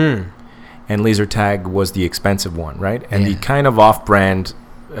tag. And laser tag was the expensive one, right? And the kind of off-brand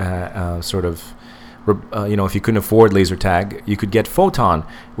sort of... if you couldn't afford laser tag, you could get Photon,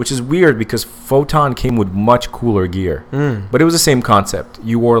 which is weird because Photon came with much cooler gear. But it was the same concept.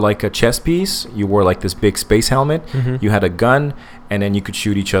 You wore like a chest piece, you wore like this big space helmet, you had a gun, and then you could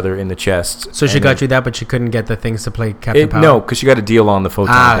shoot each other in the chest. So she got you that, but she couldn't get the things to play Captain Power? No, because she got a deal on the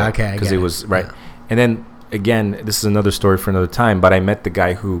Photon. Okay. Because it was, right. Yeah. And then, again, this is another story for another time, but I met the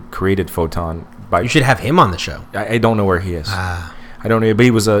guy who created Photon. You should have him on the show. I don't know where he is. I don't know, but he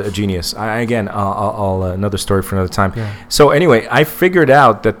was a genius. I'll another story for another time. Yeah. So anyway, I figured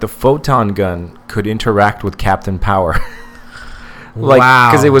out that the Photon gun could interact with Captain Power.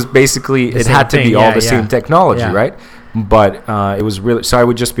 Because it was basically, it had to be all the same technology, right? But it was really, so I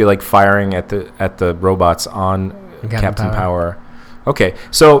would just be like firing at the robots on Captain Power. Okay,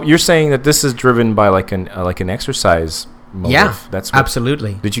 so you're saying that this is driven by like an exercise motive. Yeah, that's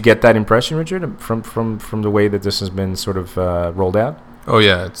absolutely. Did you get that impression, Richard, from the way that this has been sort of rolled out? Oh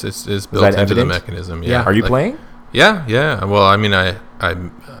yeah, it's built into the mechanism. Yeah. Are you playing? Yeah. Well, I mean,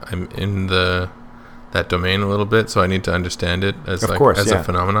 I'm in that domain a little bit, so I need to understand it as a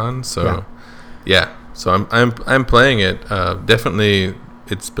phenomenon. So so I'm playing it. Definitely,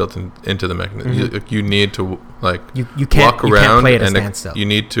 it's built into the mechanism. You need to you can't walk around, you can't play at a standstill. You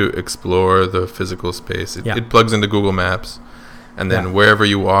need to explore the physical space. It plugs into Google Maps, and then wherever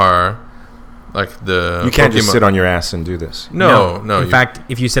you are, like you can't just sit on your ass and do this. No. In fact,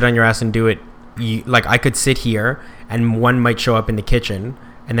 if you sit on your ass and do it, I could sit here and one might show up in the kitchen,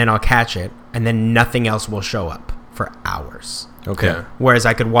 and then I'll catch it, and then nothing else will show up for hours. Okay. Yeah. Whereas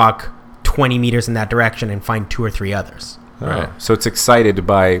I could walk 20 meters in that direction and find 2 or 3 others. Right. So it's excited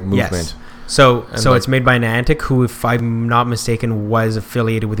by movement. Yes. So it's made by Niantic, who, if I'm not mistaken, was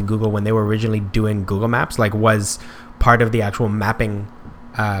affiliated with Google when they were originally doing Google Maps, was part of the actual mapping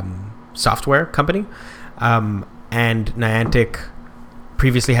software company. And Niantic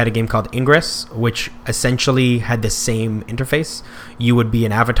previously had a game called Ingress, which essentially had the same interface. You would be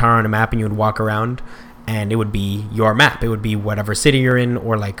an avatar on a map and you would walk around, and it would be your map. It would be whatever city you're in,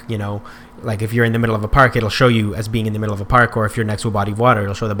 or if you're in the middle of a park, it'll show you as being in the middle of a park, or if you're next to a body of water,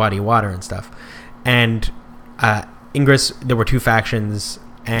 it'll show the body of water and stuff. And Ingress, there were 2 factions,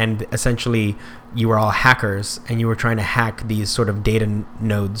 and essentially you were all hackers, and you were trying to hack these sort of data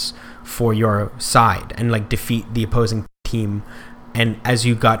nodes for your side and defeat the opposing team. And as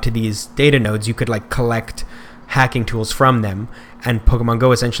you got to these data nodes, you could collect hacking tools from them. And Pokemon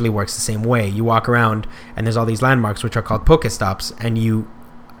Go essentially works the same way. You walk around, and there's all these landmarks which are called Pokestops, and you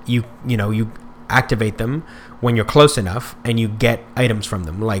activate them when you're close enough, and you get items from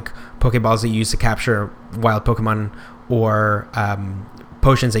them, like Pokeballs that you use to capture wild Pokemon, or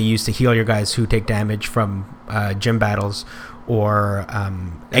potions that you use to heal your guys who take damage from gym battles, or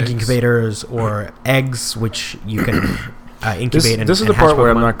egg incubators, or eggs which you can incubate. This is the part where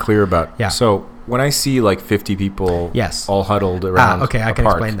I'm not clear about. Yeah. So when I see 50 people all huddled around okay, I can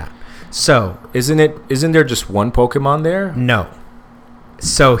park, explain that. So isn't there just one Pokemon there? No.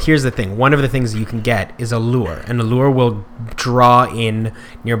 So here's the thing. One of the things that you can get is a lure, and the lure will draw in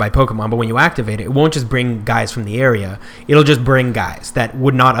nearby Pokemon, but when you activate it, it won't just bring guys from the area. It'll just bring guys that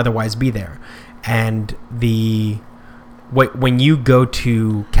would not otherwise be there. And when you go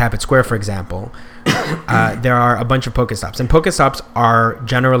to Cabot Square, for example, there are a bunch of Pokestops, and Pokestops are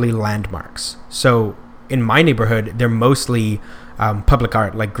generally landmarks. So in my neighborhood, they're mostly public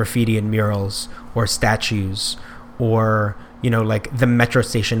art, like graffiti and murals, or statues, or the metro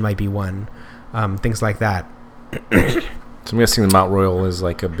station might be one, things like that. So I'm guessing the Mount Royal is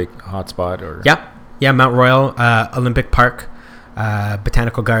a big hotspot, or yeah, Mount Royal, Olympic Park,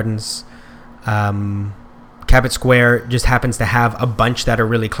 Botanical Gardens. Cabot Square just happens to have a bunch that are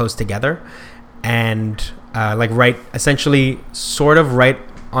really close together, and essentially sort of right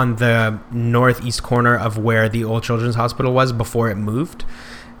on the northeast corner of where the old Children's Hospital was before it moved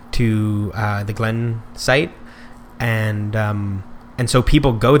to the Glen site. And And so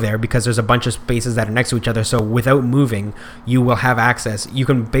people go there because there's a bunch of spaces that are next to each other. So without moving, you will have access. You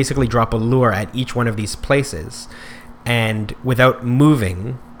can basically drop a lure at each one of these places. And without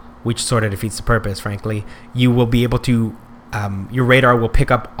moving, which sort of defeats the purpose, frankly, you will be able to, your radar will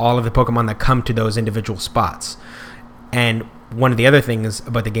pick up all of the Pokemon that come to those individual spots. And one of the other things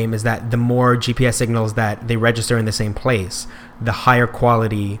about the game is that the more GPS signals that they register in the same place, the higher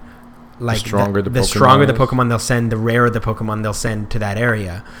quality, like the stronger the Pokemon they'll send, the rarer the Pokemon they'll send to that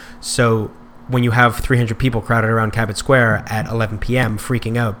area. So when you have 300 people crowded around Cabot Square at 11 p.m.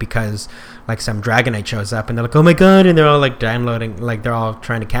 freaking out because like some Dragonite shows up and they're like, oh my god, and they're all like downloading, like they're all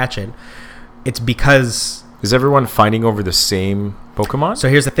trying to catch it. It's because... Is everyone fighting over the same Pokemon? So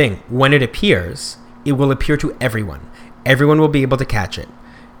here's the thing. When it appears, it will appear to everyone. Everyone will be able to catch it.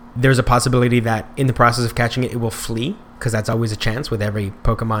 There's a possibility that in the process of catching it, it will flee, because that's always a chance with every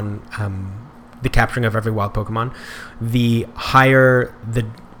Pokemon, the capturing of every wild Pokemon. The higher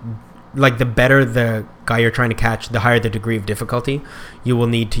the better the guy you're trying to catch, the higher the degree of difficulty. You will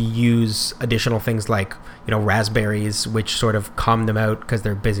need to use additional things like, raspberries, which sort of calm them out because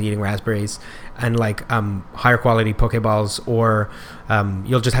they're busy eating raspberries, and like higher quality Pokeballs, or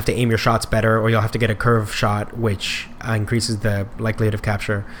you'll just have to aim your shots better, or you'll have to get a curve shot, which increases the likelihood of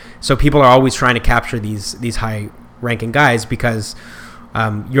capture. So people are always trying to capture these high ranking guys because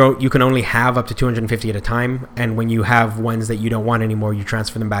you can only have up to 250 at a time, and when you have ones that you don't want anymore, you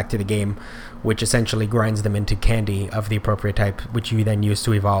transfer them back to the game, which essentially grinds them into candy of the appropriate type, which you then use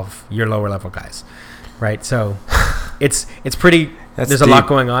to evolve your lower level guys, right? So it's pretty... There's deep. A lot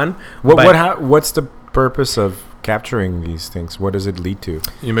going on. What's the purpose of capturing these things? What does it lead to?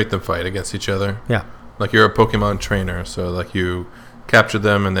 You make them fight against each other. Yeah. Like you're a Pokemon trainer, so like you capture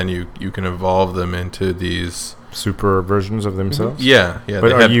them and then you can evolve them into these super versions of themselves. Mm-hmm. Yeah.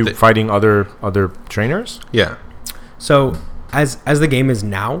 But are you fighting other trainers? Yeah. So as the game is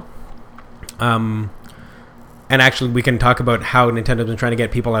now, and actually we can talk about how Nintendo's been trying to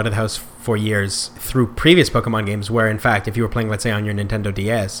get people out of the house for years through previous Pokemon games, where in fact if you were playing, let's say, on your Nintendo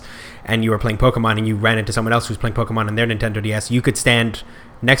DS and you were playing Pokemon and you ran into someone else who's playing Pokemon on their Nintendo DS, you could stand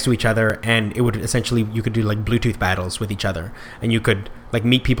next to each other and it would essentially, you could do like Bluetooth battles with each other, and you could like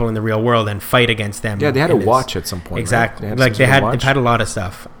meet people in the real world and fight against them. Yeah, they had a watch at some point. Exactly. Right? They've had a lot of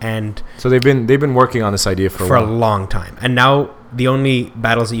stuff, and so they've been working on this idea for a long time. And now the only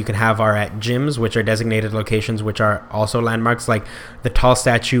battles that you can have are at gyms, which are designated locations, which are also landmarks. Like the tall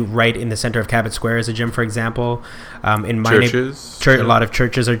statue right in the center of Cabot Square is a gym, for example. In my churches, a lot of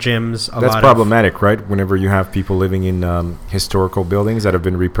churches are gyms. That's problematic, right? Whenever you have people living in historical buildings that have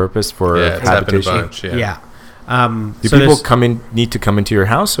been repurposed for habitation. A bunch, yeah. Do people need to come into your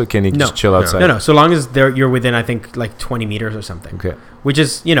house, or can they just chill outside? No. So long as you're within, I think, like 20 meters or something. Okay. Which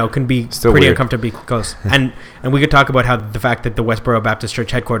is, can be still pretty weird. uncomfortably close. and we could talk about how the fact that the Westboro Baptist Church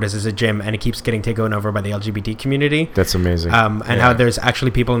headquarters is a gym and it keeps getting taken over by the LGBT community. That's amazing. How there's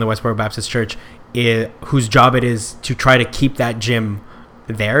actually people in the Westboro Baptist Church whose job it is to try to keep that gym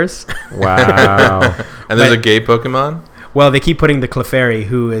theirs. Wow. And there's a gay Pokemon? Well, they keep putting the Clefairy,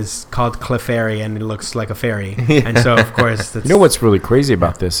 who is called Clefairy, and it looks like a fairy. And so, of course... That's, what's really crazy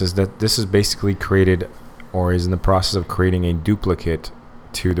about this is that this is basically created, or is in the process of creating, a duplicate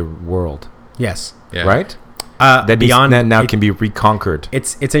to the world. Yes. Yeah. Right? That now can be reconquered.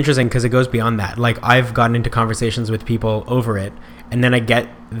 It's interesting because it goes beyond that. Like, I've gotten into conversations with people over it, and then I get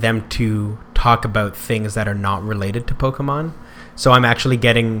them to talk about things that are not related to Pokemon. So I'm actually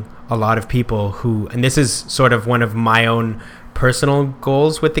getting a lot of people who, and this is sort of one of my own personal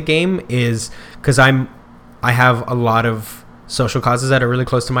goals with the game, is because I have a lot of social causes that are really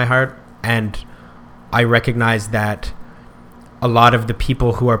close to my heart, and I recognize that a lot of the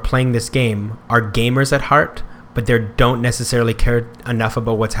people who are playing this game are gamers at heart, but they don't necessarily care enough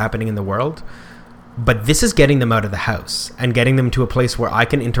about what's happening in the world. But this is getting them out of the house and getting them to a place where I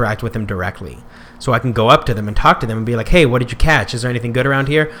can interact with them directly. So I can go up to them and talk to them and be like, hey, what did you catch? Is there anything good around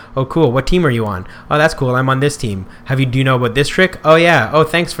here? Oh, cool. What team are you on? Oh, that's cool. I'm on this team. Do you know about this trick? Oh, yeah. Oh,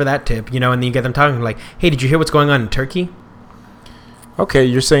 thanks for that tip. And then you get them talking like, hey, did you hear what's going on in Turkey? Okay,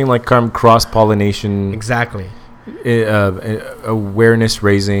 you're saying like cross-pollination. Exactly. Awareness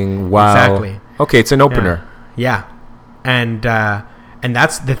raising. Wow. Exactly. Okay, it's an opener. Yeah. And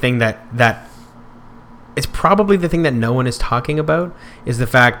that's the thing that it's probably the thing that no one is talking about, is the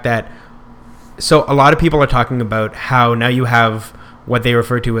fact that, so a lot of people are talking about how now you have what they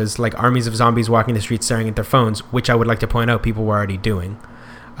refer to as like armies of zombies walking the streets staring at their phones, which I would like to point out people were already doing.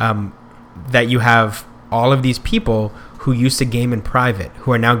 That you have all of these people who used to game in private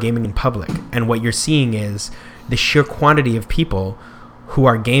who are now gaming in public. And what you're seeing is the sheer quantity of people who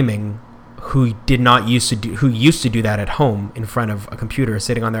are gaming who used to do that at home in front of a computer,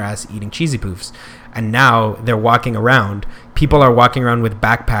 sitting on their ass eating cheesy poofs, and now they're walking around. People are walking around with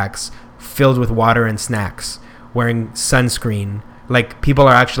backpacks filled with water and snacks, wearing sunscreen. Like, people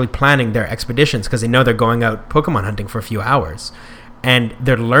are actually planning their expeditions because they know they're going out Pokemon hunting for a few hours, and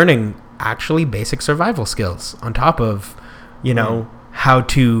they're learning actually basic survival skills on top of, how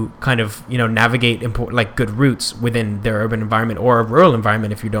to kind of, navigate good routes within their urban environment or a rural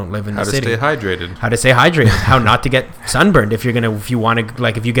environment if you don't live in the city. How to stay hydrated. How not to get sunburned if you get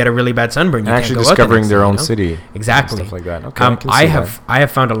a really bad sunburn. You actually can't go discovering out their own city. Exactly. Stuff like that. Okay, I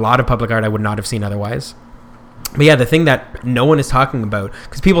have found a lot of public art I would not have seen otherwise. But yeah, the thing that no one is talking about,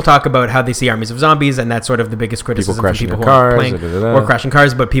 because people talk about how they see armies of zombies, and that's sort of the biggest criticism from people who are playing or crashing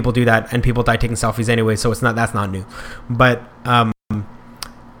cars. But people do that, and people die taking selfies anyway, so that's not new. But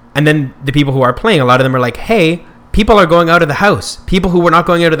and then the people who are playing, a lot of them are like, hey, people are going out of the house. People who were not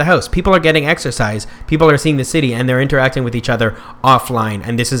going out of the house. People are getting exercise. People are seeing the city, and they're interacting with each other offline,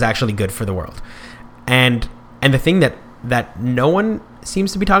 and this is actually good for the world. And the thing that no one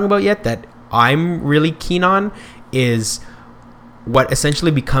seems to be talking about yet, that I'm really keen on, is what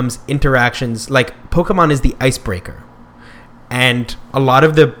essentially becomes interactions. Like, Pokemon is the icebreaker, and a lot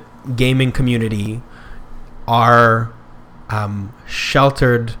of the gaming community are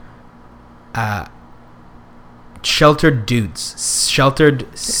sheltered dudes, sheltered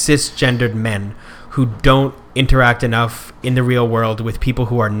cisgendered men who don't interact enough in the real world with people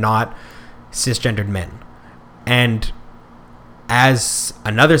who are not cisgendered men. And as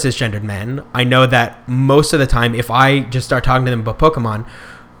another cisgendered man, I know that most of the time, if I just start talking to them about Pokemon,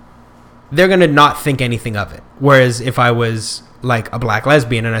 they're going to not think anything of it. Whereas if I was like a black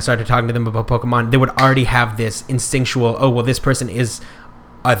lesbian and I started talking to them about Pokemon, they would already have this instinctual, oh, well, this person is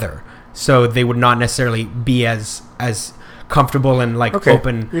other. So they would not necessarily be as comfortable and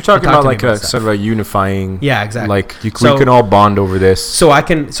open. You're talking about like a sort of a unifying. Yeah, exactly. Like we can all bond over this. So I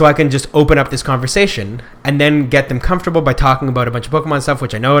can just open up this conversation and then get them comfortable by talking about a bunch of Pokemon stuff,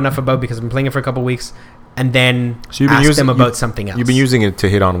 which I know enough about because I've been playing it for a couple of weeks, and then ask them about something else. You've been using it to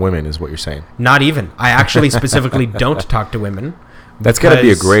hit on women, is what you're saying? Not even. I actually specifically don't talk to women. That's gotta be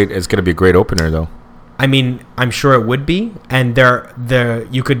it's gonna be a great opener, though. I mean, I'm sure it would be, and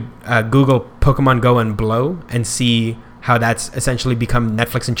you could Google Pokemon Go and Blow and see how that's essentially become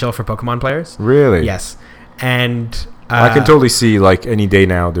Netflix and chill for Pokemon players. Really? Yes. And I can totally see, like, any day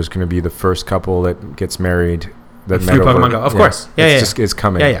now there's going to be the first couple that gets married that through Pokemon Go. Of course. Yeah, it's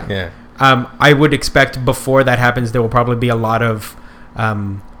coming. Yeah. I would expect before that happens, there will probably be a lot of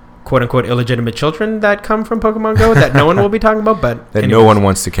quote-unquote illegitimate children that come from Pokemon Go that no one will be talking about, but that no one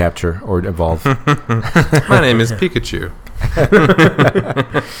wants to capture or evolve. My name is Pikachu.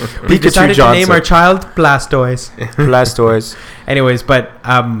 We decided to name our child Blastoise. Blastoise. Anyways, but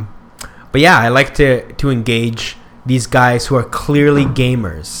yeah, I like to engage these guys who are clearly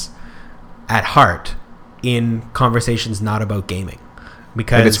gamers at heart in conversations not about gaming,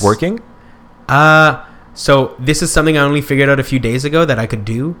 because and it's working. So this is something I only figured out a few days ago that I could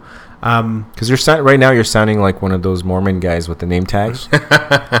do. Because right now you're sounding like one of those Mormon guys with the name tags.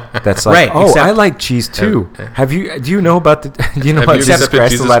 That's like, right, oh, I like cheese too. Do you know about except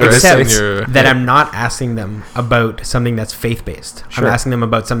that I'm not asking them about something that's faith based. Sure. I'm asking them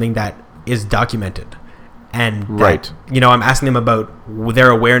about something that is documented, and that, I'm asking them about their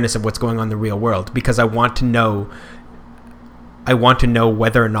awareness of what's going on in the real world, because I want to know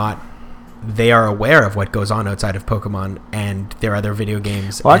whether or not they are aware of what goes on outside of Pokemon and their other video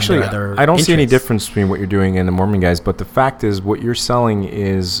games. Well, actually, I don't see any difference between what you're doing and the Mormon guys, but the fact is what you're selling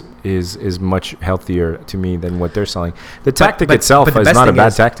is much healthier to me than what they're selling. The tactic itself is not a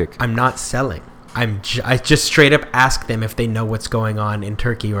bad tactic. I'm not selling. I just straight up ask them if they know what's going on in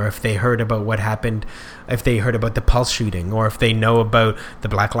Turkey, or if they heard about what happened, if they heard about the Pulse shooting, or if they know about the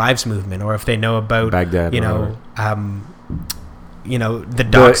Black Lives Movement, or if they know about Baghdad, the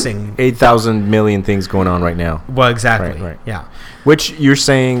doxing. 8,000 million things going on right now. Well, exactly. Right. Yeah. Which you're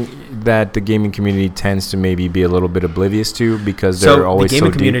saying that the gaming community tends to maybe be a little bit oblivious to, because they're always so deep. The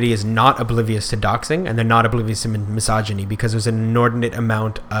gaming community is not oblivious to doxing, and they're not oblivious to misogyny, because there's an inordinate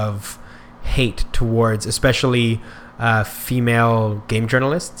amount of hate towards, especially female game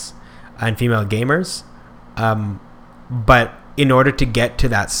journalists and female gamers. But in order to get to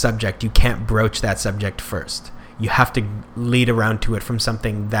that subject, you can't broach that subject first. You have to lead around to it from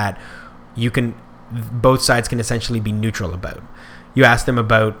something that both sides can essentially be neutral about. You ask them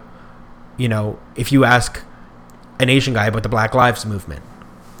about, if you ask an Asian guy about the Black Lives Movement,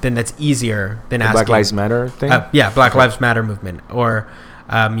 then that's easier than asking... Black Lives Matter thing? Black Lives Matter movement. Or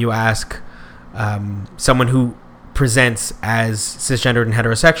you ask someone who presents as cisgendered and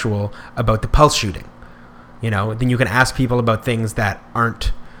heterosexual about the pulse shooting. Then you can ask people about things that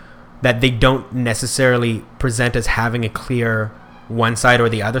they don't necessarily present as having a clear one side or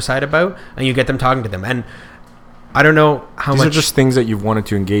the other side about, and you get them talking to them. And I don't know how much. These are just things that you've wanted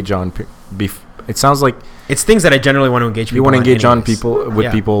to engage on. It sounds like it's things that I generally want to engage people. You want to engage on people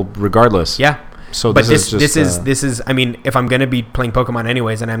with people regardless. Yeah. So but this is. I mean, if I'm going to be playing Pokemon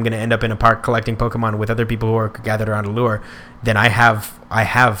anyways, and I'm going to end up in a park collecting Pokemon with other people who are gathered around a lure, then I have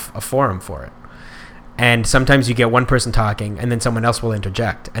a forum for it. And sometimes you get one person talking, and then someone else will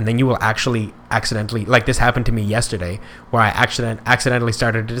interject, and then you will actually accidentally, like this happened to me yesterday, where I accidentally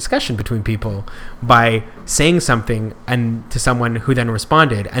started a discussion between people by saying something and to someone who then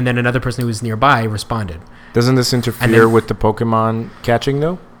responded, and then another person who was nearby responded. Doesn't this interfere with the Pokemon catching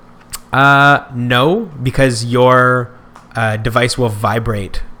though? No, because your device will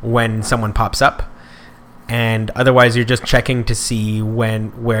vibrate when someone pops up. And otherwise, you're just checking to see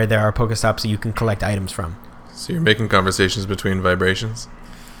where there are Pokestops that you can collect items from. So you're making conversations between vibrations?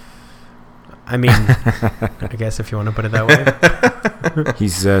 I mean, I guess if you want to put it that way.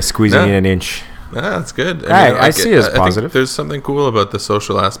 He's squeezing in an inch. That's good. I see it as positive. I think there's something cool about the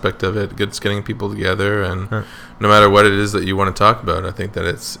social aspect of it. It's getting people together, and no matter what it is that you want to talk about, I think that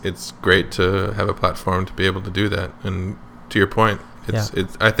it's great to have a platform to be able to do that. And to your point,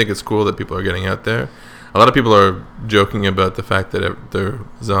 I think it's cool that people are getting out there. A lot of people are joking about the fact that they're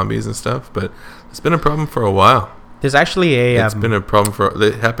zombies and stuff, but it's been a problem for a while. There's actually it's been a problem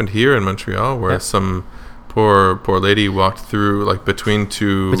it happened here in Montreal, where some poor lady walked through between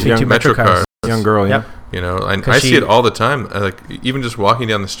two metro cars. Young girl, yeah. And I see it all the time. Even just walking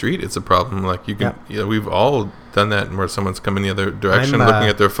down the street, it's a problem. We've all done that, where someone's coming the other direction, looking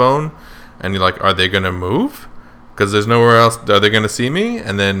at their phone, and you're like, are they going to move? Because there's nowhere else. Are they going to see me?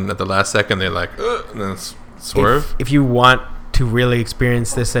 And then at the last second, they're like, and then swerve. If you want to really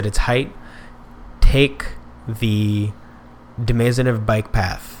experience this at its height, take the de Maisonneuve bike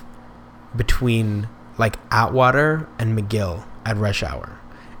path between Atwater and McGill at rush hour,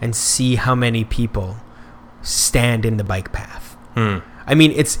 and see how many people stand in the bike path. I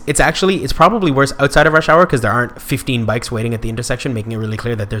mean, it's probably worse outside of rush hour, because there aren't 15 bikes waiting at the intersection making it really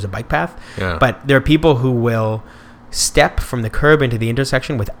clear that there's a bike path. Yeah. But there are people who will step from the curb into the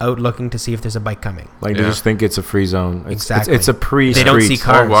intersection without looking to see if there's a bike coming. They just think it's a free zone. Exactly. It's a pre-street. They don't see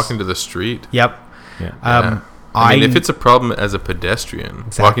cars. Walking to the street. Yep. Yeah. I mean, if it's a problem as a pedestrian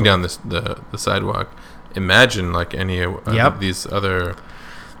walking down the sidewalk, imagine any of these other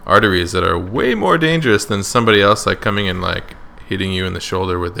arteries that are way more dangerous than somebody else coming in hitting you in the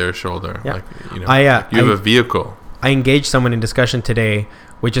shoulder with their shoulder. Yep. You have a vehicle. I engaged someone in discussion today,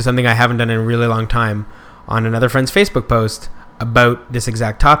 which is something I haven't done in a really long time, on another friend's Facebook post about this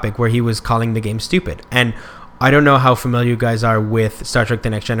exact topic, where he was calling the game stupid. And I don't know how familiar you guys are with Star Trek The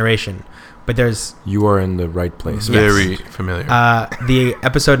Next Generation, but you are in the right place. Very familiar. The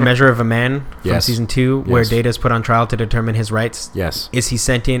episode Measure of a Man from season 2, where Data is put on trial to determine his rights. Yes. Is he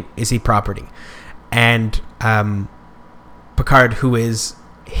sentient? Is he property? And Picard, who is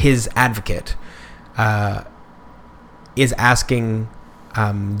his advocate, is asking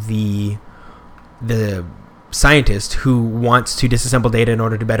the scientist who wants to disassemble Data in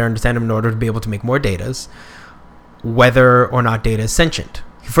order to better understand him, in order to be able to make more Datas, whether or not Data is sentient.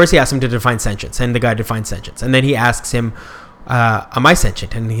 First, he asks him to define sentience, and the guy defines sentience. And then he asks him, am I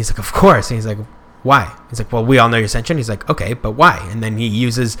sentient? And he's like, of course. And he's like, why? He's like, well, we all know you're sentient. He's like, okay, but why? And then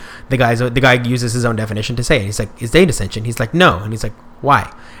the guy uses his own definition to say it. He's like, is Data sentient? He's like, no. And he's like,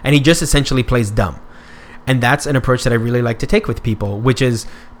 why? And he just essentially plays dumb. And that's an approach that I really like to take with people, which is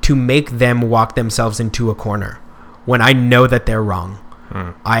to make them walk themselves into a corner when I know that they're wrong.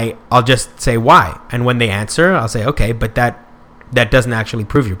 I'll just say why. And when they answer, I'll say, okay, but that doesn't actually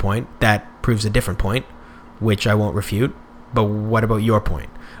prove your point. That proves a different point, which I won't refute. But what about your point?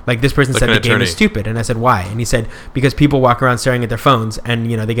 This person said the game is stupid. And I said, why? And he said, because people walk around staring at their phones and,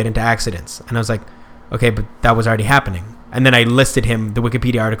 they get into accidents. And I was like, okay, but that was already happening. And then I listed him the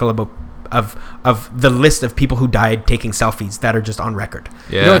Wikipedia article about of the list of people who died taking selfies that are just on record.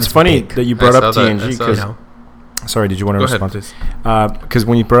 Yeah, it's funny that you brought up TNG, because sorry, did you want to respond to this? Because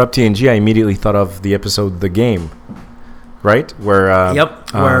when you brought up TNG, I immediately thought of the episode The Game, right? Where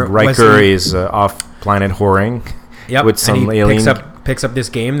where Riker is off planet whoring with some alien. Picks up this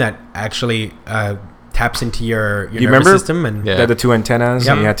game that actually taps into your Do you nervous remember? System, and they had the two antennas,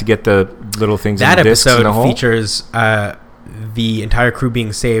 and you had to get the little things. That in the discs in the episode hole. features the entire crew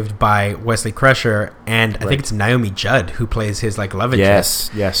being saved by Wesley Crusher, and I think it's Naomi Judd who plays his love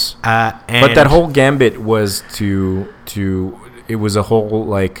interest. Yes. And but that whole gambit was to it was a whole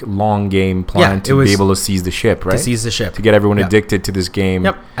like long game plan to be able to seize the ship, right? To seize the ship, to get everyone addicted to this game.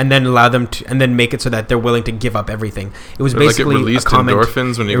 Yep, and then allow them to, and then make it so that they're willing to give up everything. It was basically like it released a comment.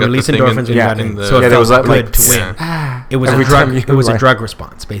 Endorphins when you got released the thing endorphins when you got in. The, so it felt good like, to win. It was a drug. It was a drug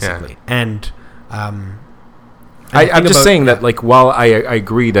response, basically, and. I'm just saying that, like, while I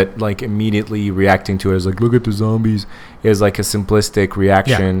agree that, like, immediately reacting to it is like, look at the zombies, is like a simplistic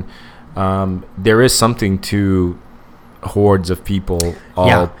reaction. There is something to hordes of people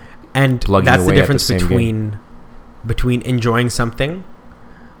all and plugging that's away the difference at the same between enjoying something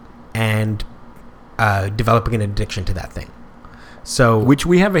and developing an addiction to that thing. So, which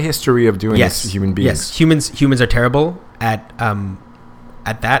we have a history of doing as human beings. Yes, humans are terrible at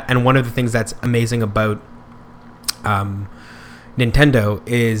that, and one of the things that's amazing about Nintendo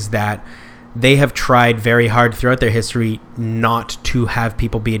is that they have tried very hard throughout their history not to have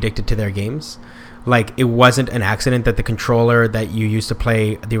people be addicted to their games. Like, it wasn't an accident that the controller that you used to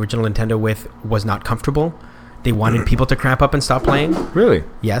play the original Nintendo with was not comfortable. They wanted people to cramp up and stop playing. Really?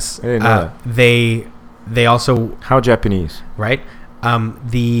 Yes. I didn't know that. They also... How Japanese? Right?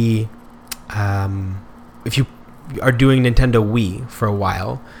 If you are doing Nintendo Wii for a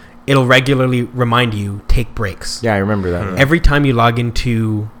while, it'll regularly remind you, take breaks. Yeah, I remember that. Every time you log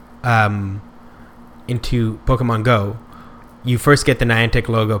into Pokemon Go, you first get the Niantic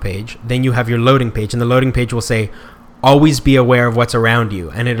logo page, then you have your loading page, and the loading page will say, always be aware of what's around you,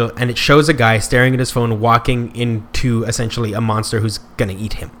 and it shows a guy staring at his phone walking into essentially a monster who's gonna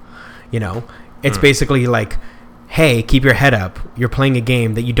eat him. You know, it's basically like, hey, keep your head up, you're playing a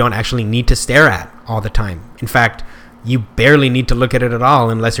game that you don't actually need to stare at all the time. In fact, you barely need to look at it at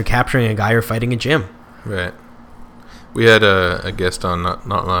all unless you're capturing a guy or fighting a gym. Right. We had a guest on not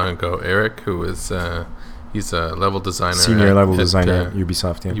long ago, Eric, who was he's a level designer, senior level designer at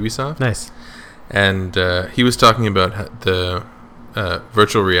Ubisoft. Yeah. Ubisoft, nice. And he was talking about the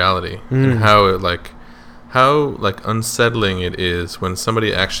virtual reality and how unsettling it is when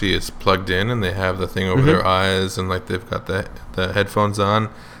somebody actually is plugged in and they have the thing over their eyes and like they've got the headphones on.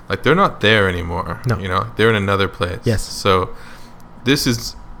 Like, they're not there anymore. No. You know, they're in another place. Yes. So this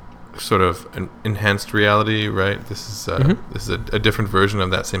is sort of an enhanced reality, right? This is a different version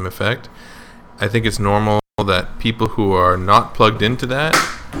of that same effect. I think it's normal that people who are not plugged into that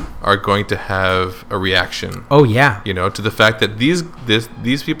are going to have a reaction. Oh yeah. You know, to the fact that these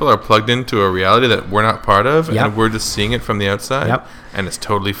people are plugged into a reality that we're not part of, and we're just seeing it from the outside, and it's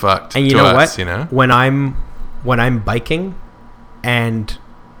totally fucked. And you know us, what? You know, when I'm biking, and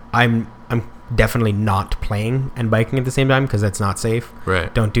I'm definitely not playing and biking at the same time because that's not safe.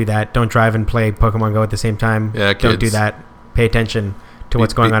 Right. Don't do that. Don't drive and play Pokemon Go at the same time. Yeah, Don't do kids. that. Pay attention to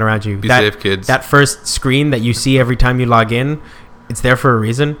what's going on around you. Be safe, kids. That first screen that you see every time you log in, it's there for a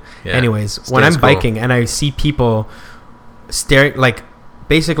reason. Yeah. Anyways, when I'm biking and I see people staring, like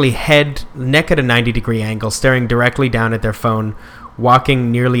basically neck at a 90-degree angle, staring directly down at their phone,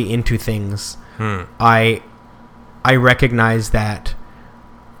 walking nearly into things, I recognize that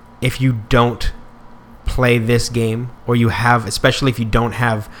if you don't play this game, or you have, especially if you don't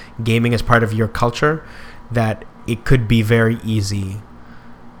have gaming as part of your culture, that it could be very easy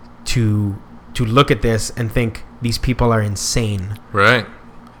to look at this and think these people are insane. Right.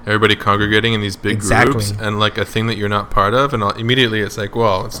 Everybody congregating in these big groups and like a thing that you're not part of, and immediately it's like,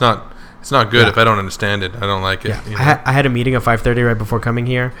 well, it's not good if I don't understand it. I don't like it. Yeah. You know? I had a meeting at 5:30 right before coming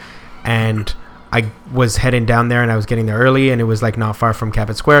here, and I was heading down there, and I was getting there early, and it was like not far from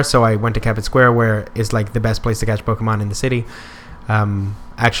Cabot Square, so I went to Cabot Square, where is like the best place to catch Pokemon in the city.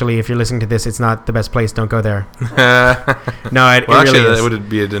 Actually, if you're listening to this, it's not the best place. Don't go there. No, it really is. That would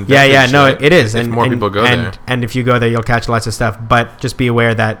be an advantage. Yeah, no, it is. If more people go there. And if you go there, you'll catch lots of stuff. But just be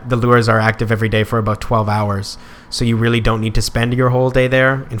aware that the lures are active every day for about 12 hours. So you really don't need to spend your whole day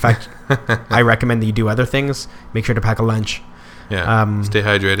there. In fact, I recommend that you do other things. Make sure to pack a lunch. Yeah. Stay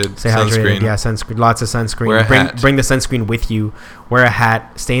hydrated. Sunscreen. Yeah, sunscreen. Lots of sunscreen. Wear a hat. Bring the sunscreen with you. Wear a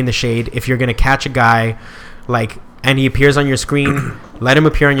hat. Stay in the shade. If you're gonna catch a guy, and he appears on your screen, let him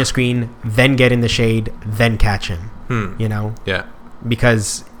appear on your screen. Then get in the shade. Then catch him. You know. Yeah.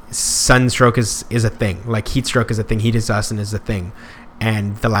 Because sunstroke is a thing. Like heat stroke is a thing. Heat exhaustion is a thing.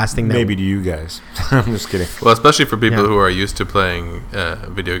 And the last thing that maybe to you guys. I'm just kidding. Well, especially for people who are used to playing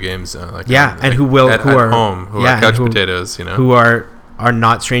video games, and who are home, who are couch potatoes, you know, who are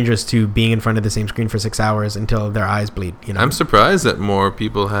not strangers to being in front of the same screen for 6 hours until their eyes bleed. You know, I'm surprised that more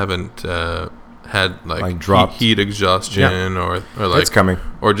people haven't had like dropped heat exhaustion or like it's coming,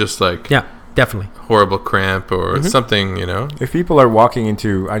 or just like definitely horrible cramp or something. You know, if people are walking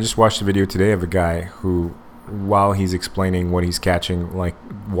into, I just watched a video today of a guy who, while he's explaining what he's catching, like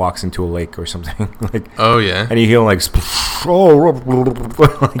walks into a lake or something, like, oh yeah, and he'll like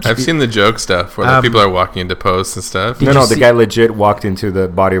I've seen the joke stuff where like, people are walking into posts and stuff. No, the guy legit walked into the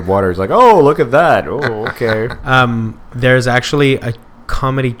body of water. He's like, oh, look at that. Oh, okay. There's actually a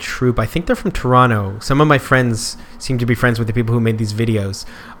comedy troupe. I think they're from Toronto. Some of my friends seem to be friends with the people who made these videos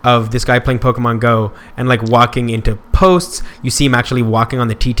of this guy playing Pokemon Go and like walking into posts. You see him actually walking on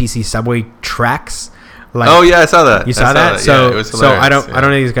the TTC subway tracks. Like, oh yeah, I saw that. You saw that? So, yeah, it was I don't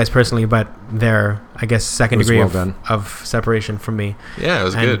know these guys personally, but they're, I guess, second degree of separation from me. Yeah, it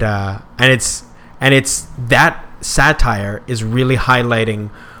was good. And it's that satire is really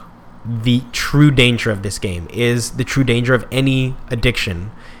highlighting the true danger of this game, is the true danger of any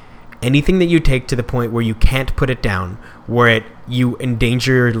addiction. Anything that you take to the point where you can't put it down, where you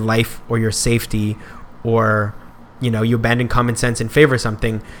endanger your life or your safety, or you abandon common sense in favor of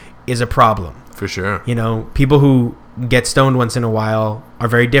something, is a problem. For sure. People who get stoned once in a while are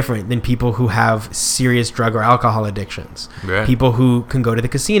very different than people who have serious drug or alcohol addictions. Right. People who can go to the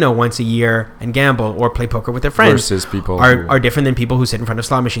casino once a year and gamble or play poker with their friends versus people are different than people who sit in front of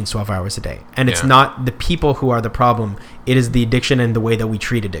slot machines 12 hours a day. And it's not the people who are the problem. It is the addiction and the way that we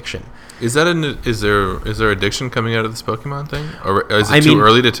treat addiction. Is there addiction coming out of this Pokemon thing, or is it too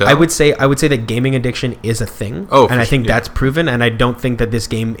early to tell? I would say that gaming addiction is a thing. And I think that's proven. And I don't think that this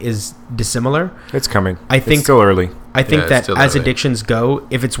game is dissimilar. It's coming. It's still early. I think that as addictions go,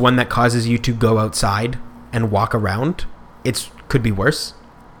 if it's one that causes you to go outside and walk around, it could be worse.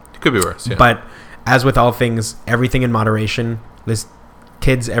 It could be worse. Yeah. But as with all things, everything in moderation. There's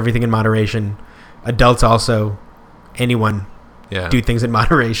kids, everything in moderation. Adults also. Anyone. Yeah. Do things in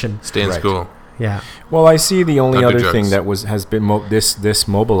moderation. Stay in school. Yeah. Well, I see the only other thing that has been this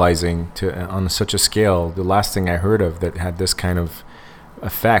mobilizing on such a scale. The last thing I heard of that had this kind of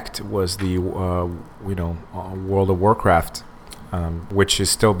effect was the World of Warcraft, which is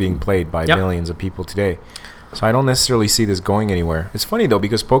still being played by millions of people today. So I don't necessarily see this going anywhere. It's funny though,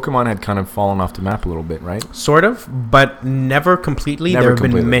 because Pokemon had kind of fallen off the map a little bit, right? Sort of, but never completely. There have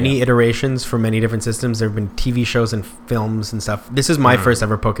been many iterations for many different systems. There have been TV shows and films and stuff. This is my first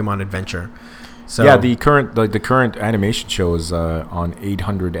ever Pokemon adventure. So yeah, the current animation show is on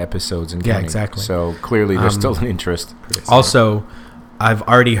 800 episodes and counting. Yeah, exactly. So clearly there's still an interest. Also, I've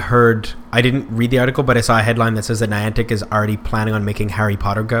already heard, I didn't read the article, but I saw a headline that says that Niantic is already planning on making Harry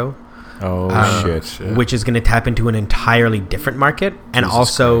Potter Go. Oh, shit. Which is going to tap into an entirely different market. And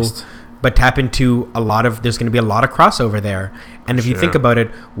but tap into there's going to be a lot of crossover there. And if you think about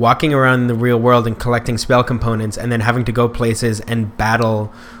it, walking around the real world and collecting spell components and then having to go places and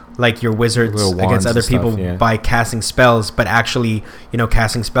battle like your wizards against other people by casting spells, but actually,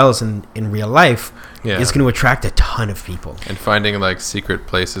 casting spells in real life is going to attract a ton of people. And finding like secret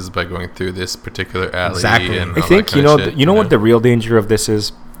places by going through this particular alley. Exactly. And I think what the real danger of this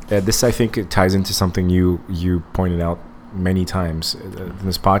is. This, I think, it ties into something you pointed out many times in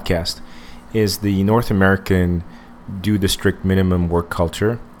this podcast, is the North American do the strict minimum work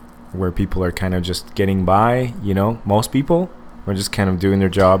culture, where people are kind of just getting by. Most people are just kind of doing their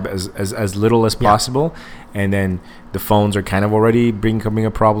job as little as possible, and then the phones are kind of already becoming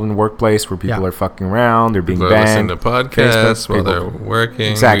a problem in the workplace, where people are fucking around, they're being banned. Listening to podcasts while they're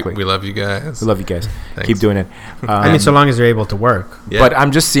working. Exactly. We love you guys. We love you guys. Keep doing it. So long as they're able to work. Yeah. But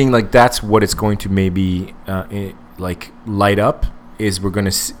I'm just seeing like that's what it's going to maybe light up. Is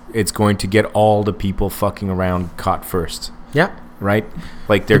it's going to get all the people fucking around caught first. Yeah. Right?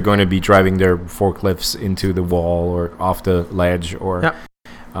 Like they're going to be driving their forklifts into the wall or off the ledge, or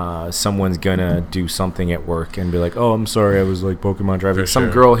someone's gonna do something at work and be like, "Oh, I'm sorry, I was like Pokemon driving."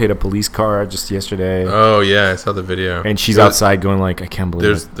 Some girl hit a police car just yesterday. Oh yeah, I saw the video. And she's outside going like, "I can't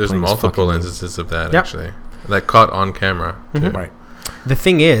believe." There's multiple instances of that actually, that caught on camera. Mm-hmm. Right. The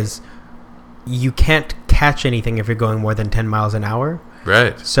thing is, you can't catch anything if you're going more than 10 miles an hour.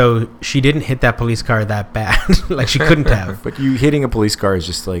 Right. So she didn't hit that police car that bad. Like she couldn't have. But you hitting a police car is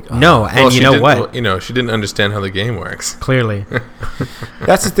just like... No, and you know what? Well, she didn't understand how the game works. Clearly.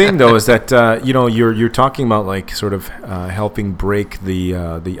 That's the thing, though, is that, you're talking about like sort of helping break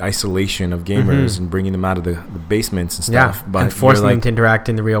the isolation of gamers and bringing them out of the basements and stuff. But and forcing them to interact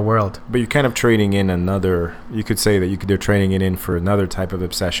in the real world. But you're kind of trading in you could say that they're trading it in for another type of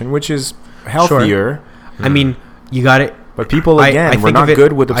obsession, which is healthier. Sure. I mean, you got it. But people, again, we're not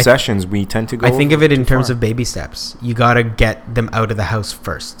good with obsessions. We tend to go... I think of it in terms of baby steps. You got to get them out of the house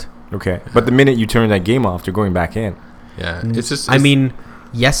first. Okay. But the minute you turn that game off, they're going back in. Yeah. I mean,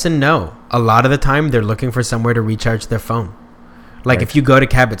 yes and no. A lot of the time, they're looking for somewhere to recharge their phone. Like, if you go to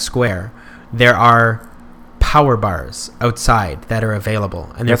Cabot Square, there are power bars outside that are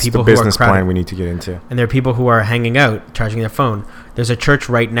available, and there That's are people the who are business crowded. plan we need to get into. And there are people who are hanging out, charging their phone. There's a church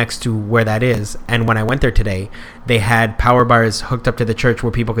right next to where that is. And when I went there today, they had power bars hooked up to the church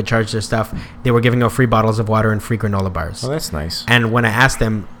where people could charge their stuff. They were giving out free bottles of water and free granola bars. Oh, that's nice. And when I asked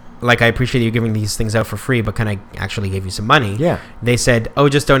them, like, I appreciate you giving these things out for free, but can I actually give you some money? Yeah. They said, oh,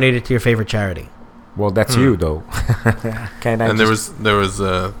 just donate it to your favorite charity. Well, that's you, though. There was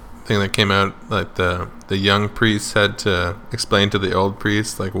a thing that came out, like the young priests had to explain to the old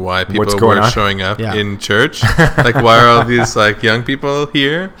priests like why people were showing up in church. Like, why are all these like young people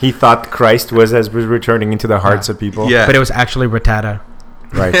here? He thought Christ was returning into the hearts of people. Yeah, but it was actually Rattata.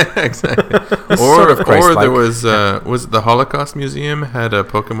 Right. Exactly. Or there was the Holocaust Museum had a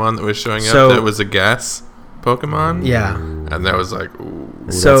Pokemon that was showing up that was a gas Pokemon. Yeah. And that was like, ooh,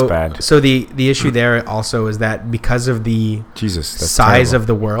 so that's bad. So the issue there also is that because of the size terrible. of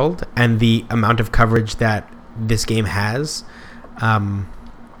the world and the amount of coverage that this game has,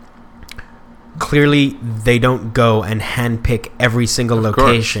 clearly they don't go and handpick every single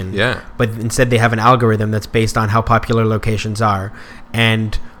location. Yeah. But instead they have an algorithm that's based on how popular locations are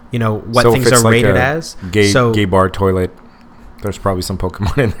and, you know, what So things if it's are like rated a as. Gay bar toilet. There's probably some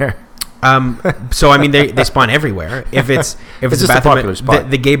Pokemon in there. So I mean, they spawn everywhere. If it's just a a bathroom, popular spot.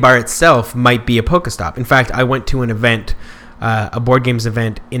 the gay bar itself might be a Pokestop. In fact, I went to an event, a board games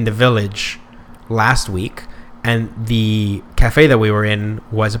event in the village last week, and the cafe that we were in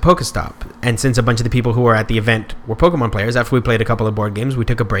was a Pokestop. And since a bunch of the people who were at the event were Pokemon players, after we played a couple of board games, we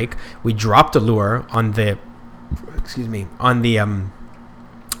took a break. We dropped a lure on the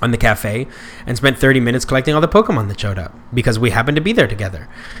cafe and spent 30 minutes collecting all the Pokemon that showed up because we happened to be there together.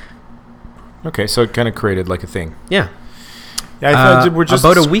 Okay, so it kind of created like a thing. Yeah. I thought we're just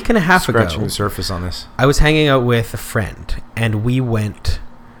about a week and a half ago, scratching the surface on this. I was hanging out with a friend, and we went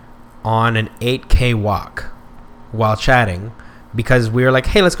on an 8K walk while chatting because we were like,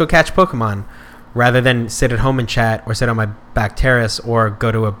 hey, let's go catch Pokemon, rather than sit at home and chat or sit on my back terrace or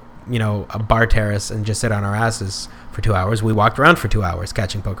go to a bar terrace and just sit on our asses for 2 hours. We walked around for 2 hours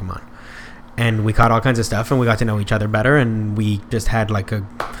catching Pokemon, and we caught all kinds of stuff, and we got to know each other better, and we just had like a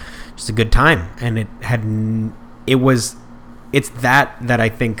good time. And it's that I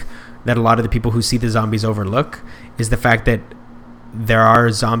think that a lot of the people who see the zombies overlook is the fact that there are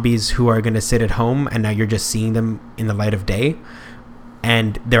zombies who are going to sit at home and now you're just seeing them in the light of day,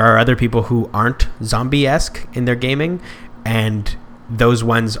 and there are other people who aren't zombie-esque in their gaming, and those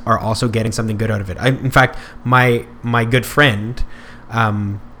ones are also getting something good out of it. In fact, my good friend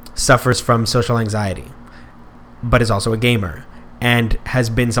suffers from social anxiety but is also a gamer and has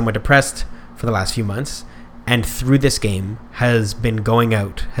been somewhat depressed for the last few months, and through this game has been going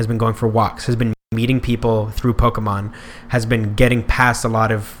out, has been going for walks, has been meeting people through Pokemon, has been getting past a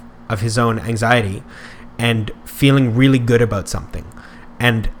lot of his own anxiety and feeling really good about something.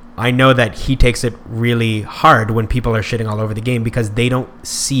 And I know that he takes it really hard when people are shitting all over the game because they don't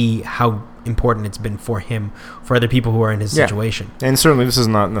see how important it's been for him, for other people who are in his situation. And certainly this is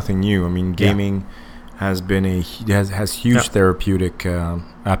nothing new. I mean, gaming has been has huge therapeutic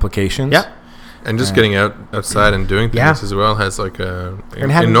applications. Yeah. And just getting outside and doing things as well has like an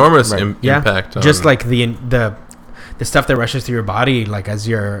enormous impact on, just like the stuff that rushes through your body, like as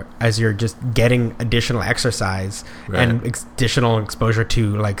you're just getting additional exercise and additional exposure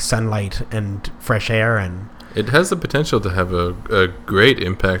to like sunlight and fresh air, and it has the potential to have a great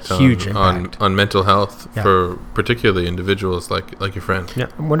impact on mental health for particularly individuals like your friend. Yeah.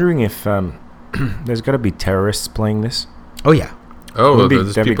 I'm wondering if there's got to be terrorists playing this. Oh yeah. Oh,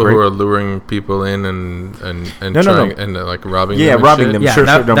 there's people who are luring people in and trying and like robbing them. Yeah, robbing shit. them. Yeah, Sure.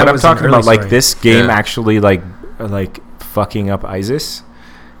 That But I'm was talking an about early like this game actually like fucking up ISIS,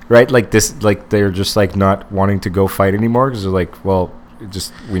 right? Like this, like they're just like not wanting to go fight anymore because they're like, well,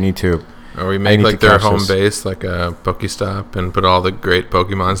 we need to. Or we make like their home base like a Pokestop and put all the great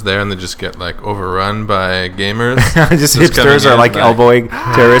Pokemons there, and they just get like overrun by gamers. just hipsters are like elbowing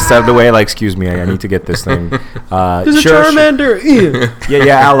terrorists out of the way. Like, excuse me, I need to get this thing. There's a Charmander.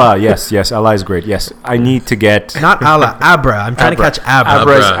 Yeah, Allah. Yes, Allah is great. Yes, I need to get not Allah, Abra. I'm trying to catch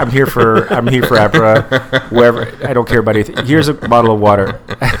Abra. I'm here for Abra. Wherever, I don't care about anything. Here's a bottle of water.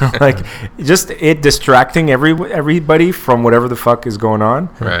 Like, just it distracting everybody from whatever the fuck is going on,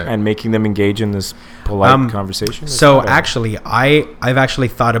 and making them engage in this polite conversation. So actually, I've actually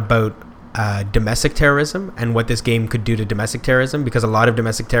thought about domestic terrorism and what this game could do to domestic terrorism, because a lot of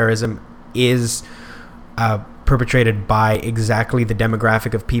domestic terrorism is perpetrated by exactly the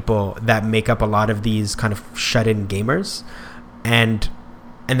demographic of people that make up a lot of these kind of shut-in gamers, and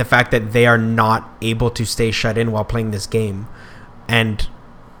the fact that they are not able to stay shut in while playing this game, and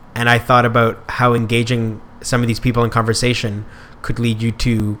I thought about how engaging some of these people in conversation could lead you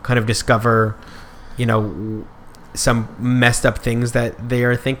to kind of discover, some messed up things that they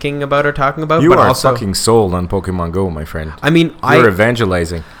are thinking about or talking about. You are also fucking sold on Pokemon Go, my friend. I mean, you're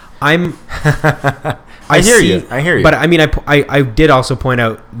evangelizing. I hear you. But I mean, I did also point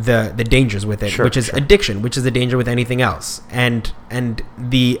out the dangers with it, which is addiction, which is the danger with anything else, and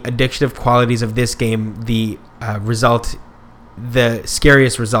the addictive qualities of this game. The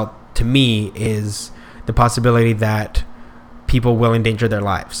scariest result to me is the possibility that people will endanger their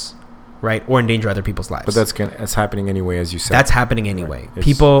lives, right, or endanger other people's lives. But that's happening anyway, as you said. That's happening anyway. Right.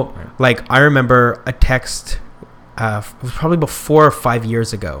 People like I remember a text. It was probably about 4 or 5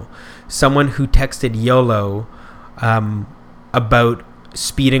 years ago. Someone who texted YOLO about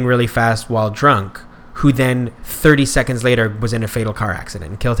speeding really fast while drunk, who then 30 seconds later was in a fatal car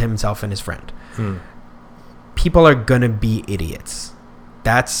accident and killed himself and his friend. People are gonna be idiots.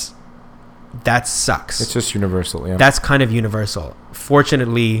 That sucks. It's just universal. Yeah, that's kind of universal.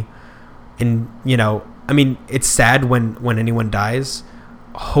 Fortunately, I mean, it's sad when anyone dies.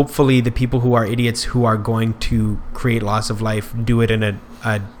 Hopefully the people who are idiots who are going to create loss of life do it in a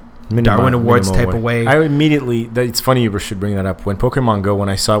Darwin Awards type of way. It's funny you should bring that up. When Pokemon Go, when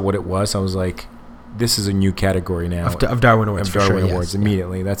I saw what it was, I was like, this is a new category now. Of Darwin Awards. Of Darwin Awards,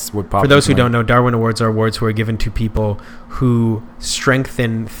 immediately. Yeah. That's what popped. For those who don't know, Darwin Awards are awards who are given to people who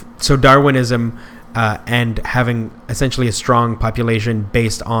strengthen... So Darwinism... and having essentially a strong population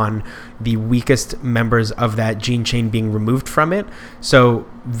based on the weakest members of that gene chain being removed from it. So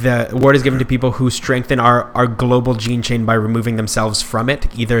the award is given to people who strengthen our global gene chain by removing themselves from it,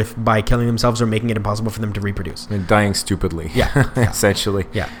 either by killing themselves or making it impossible for them to reproduce. And dying stupidly. Yeah. Essentially.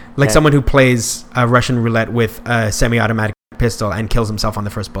 Yeah. Like someone who plays Russian roulette with a semi-automatic pistol and kills himself on the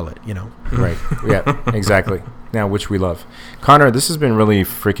first bullet, Right. Yeah, exactly. Now, which we love. Conor, this has been really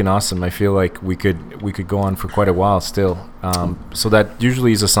freaking awesome. I feel like we could go on for quite a while still. So that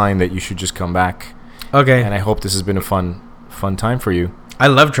usually is a sign that you should just come back. Okay. And I hope this has been a fun time for you. I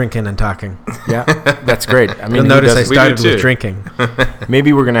love drinking and talking. Yeah, that's great. I mean, you'll notice I started with drinking.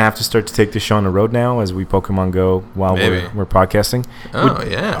 Maybe we're gonna have to start to take this show on the road now as we Pokemon Go while we're podcasting.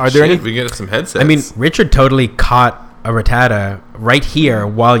 Are there any? We get some headsets. I mean, Richard totally caught a Rattata right here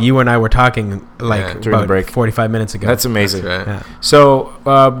while you and I were talking during the break 45 minutes ago. That's amazing. That's right. Yeah. So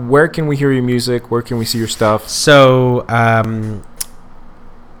where can we hear your music? Where can we see your stuff? So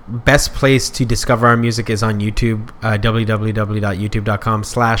best place to discover our music is on YouTube,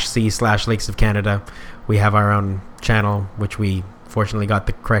 www.youtube.com/c/Lakes of Canada. We have our own channel, which we fortunately got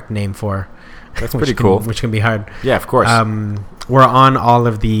the correct name for. That's pretty cool. Which can be hard. Yeah, of course. We're on all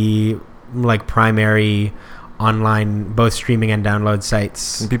of the primary online, both streaming and download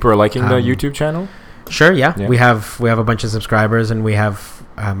sites. And people are liking the YouTube channel? Sure, yeah. We have a bunch of subscribers, and we have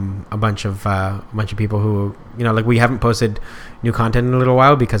a bunch of people who we haven't posted new content in a little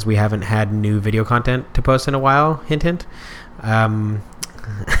while because we haven't had new video content to post in a while. Hint, hint.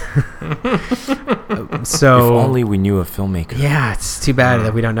 So if only we knew a filmmaker. Yeah, it's too bad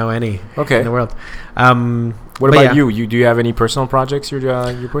that we don't know any in the world. What about you? Do you have any personal projects you're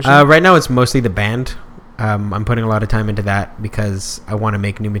pushing? Right now, it's mostly the band. I'm putting a lot of time into that because I want to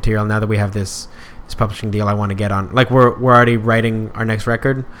make new material. Now that we have this publishing deal, I want to get on. We're already writing our next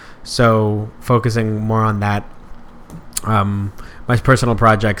record, so focusing more on that. My personal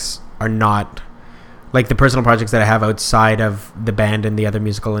projects are not the personal projects that I have outside of the band and the other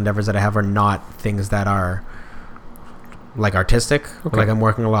musical endeavors that I have are not things that are artistic. Okay. I'm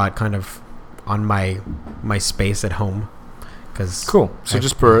working a lot kind of on my space at home. Cool. So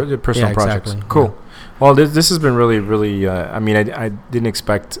just personal projects. Exactly. Cool. Yeah. Well, this has been really, really. I mean, I didn't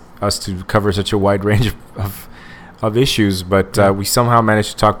expect us to cover such a wide range of issues, but we somehow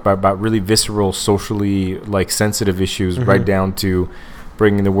managed to talk about really visceral, socially sensitive issues, right down to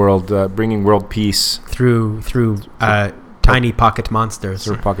bringing world peace through tiny pocket monsters.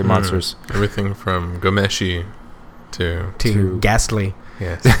 Through pocket monsters. Everything from Gomeshi to Ghastly.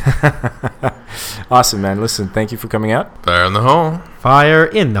 Yes. Awesome, man. Listen, thank you for coming out. Fire in the hole. Fire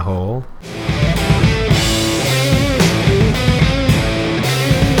in the hole.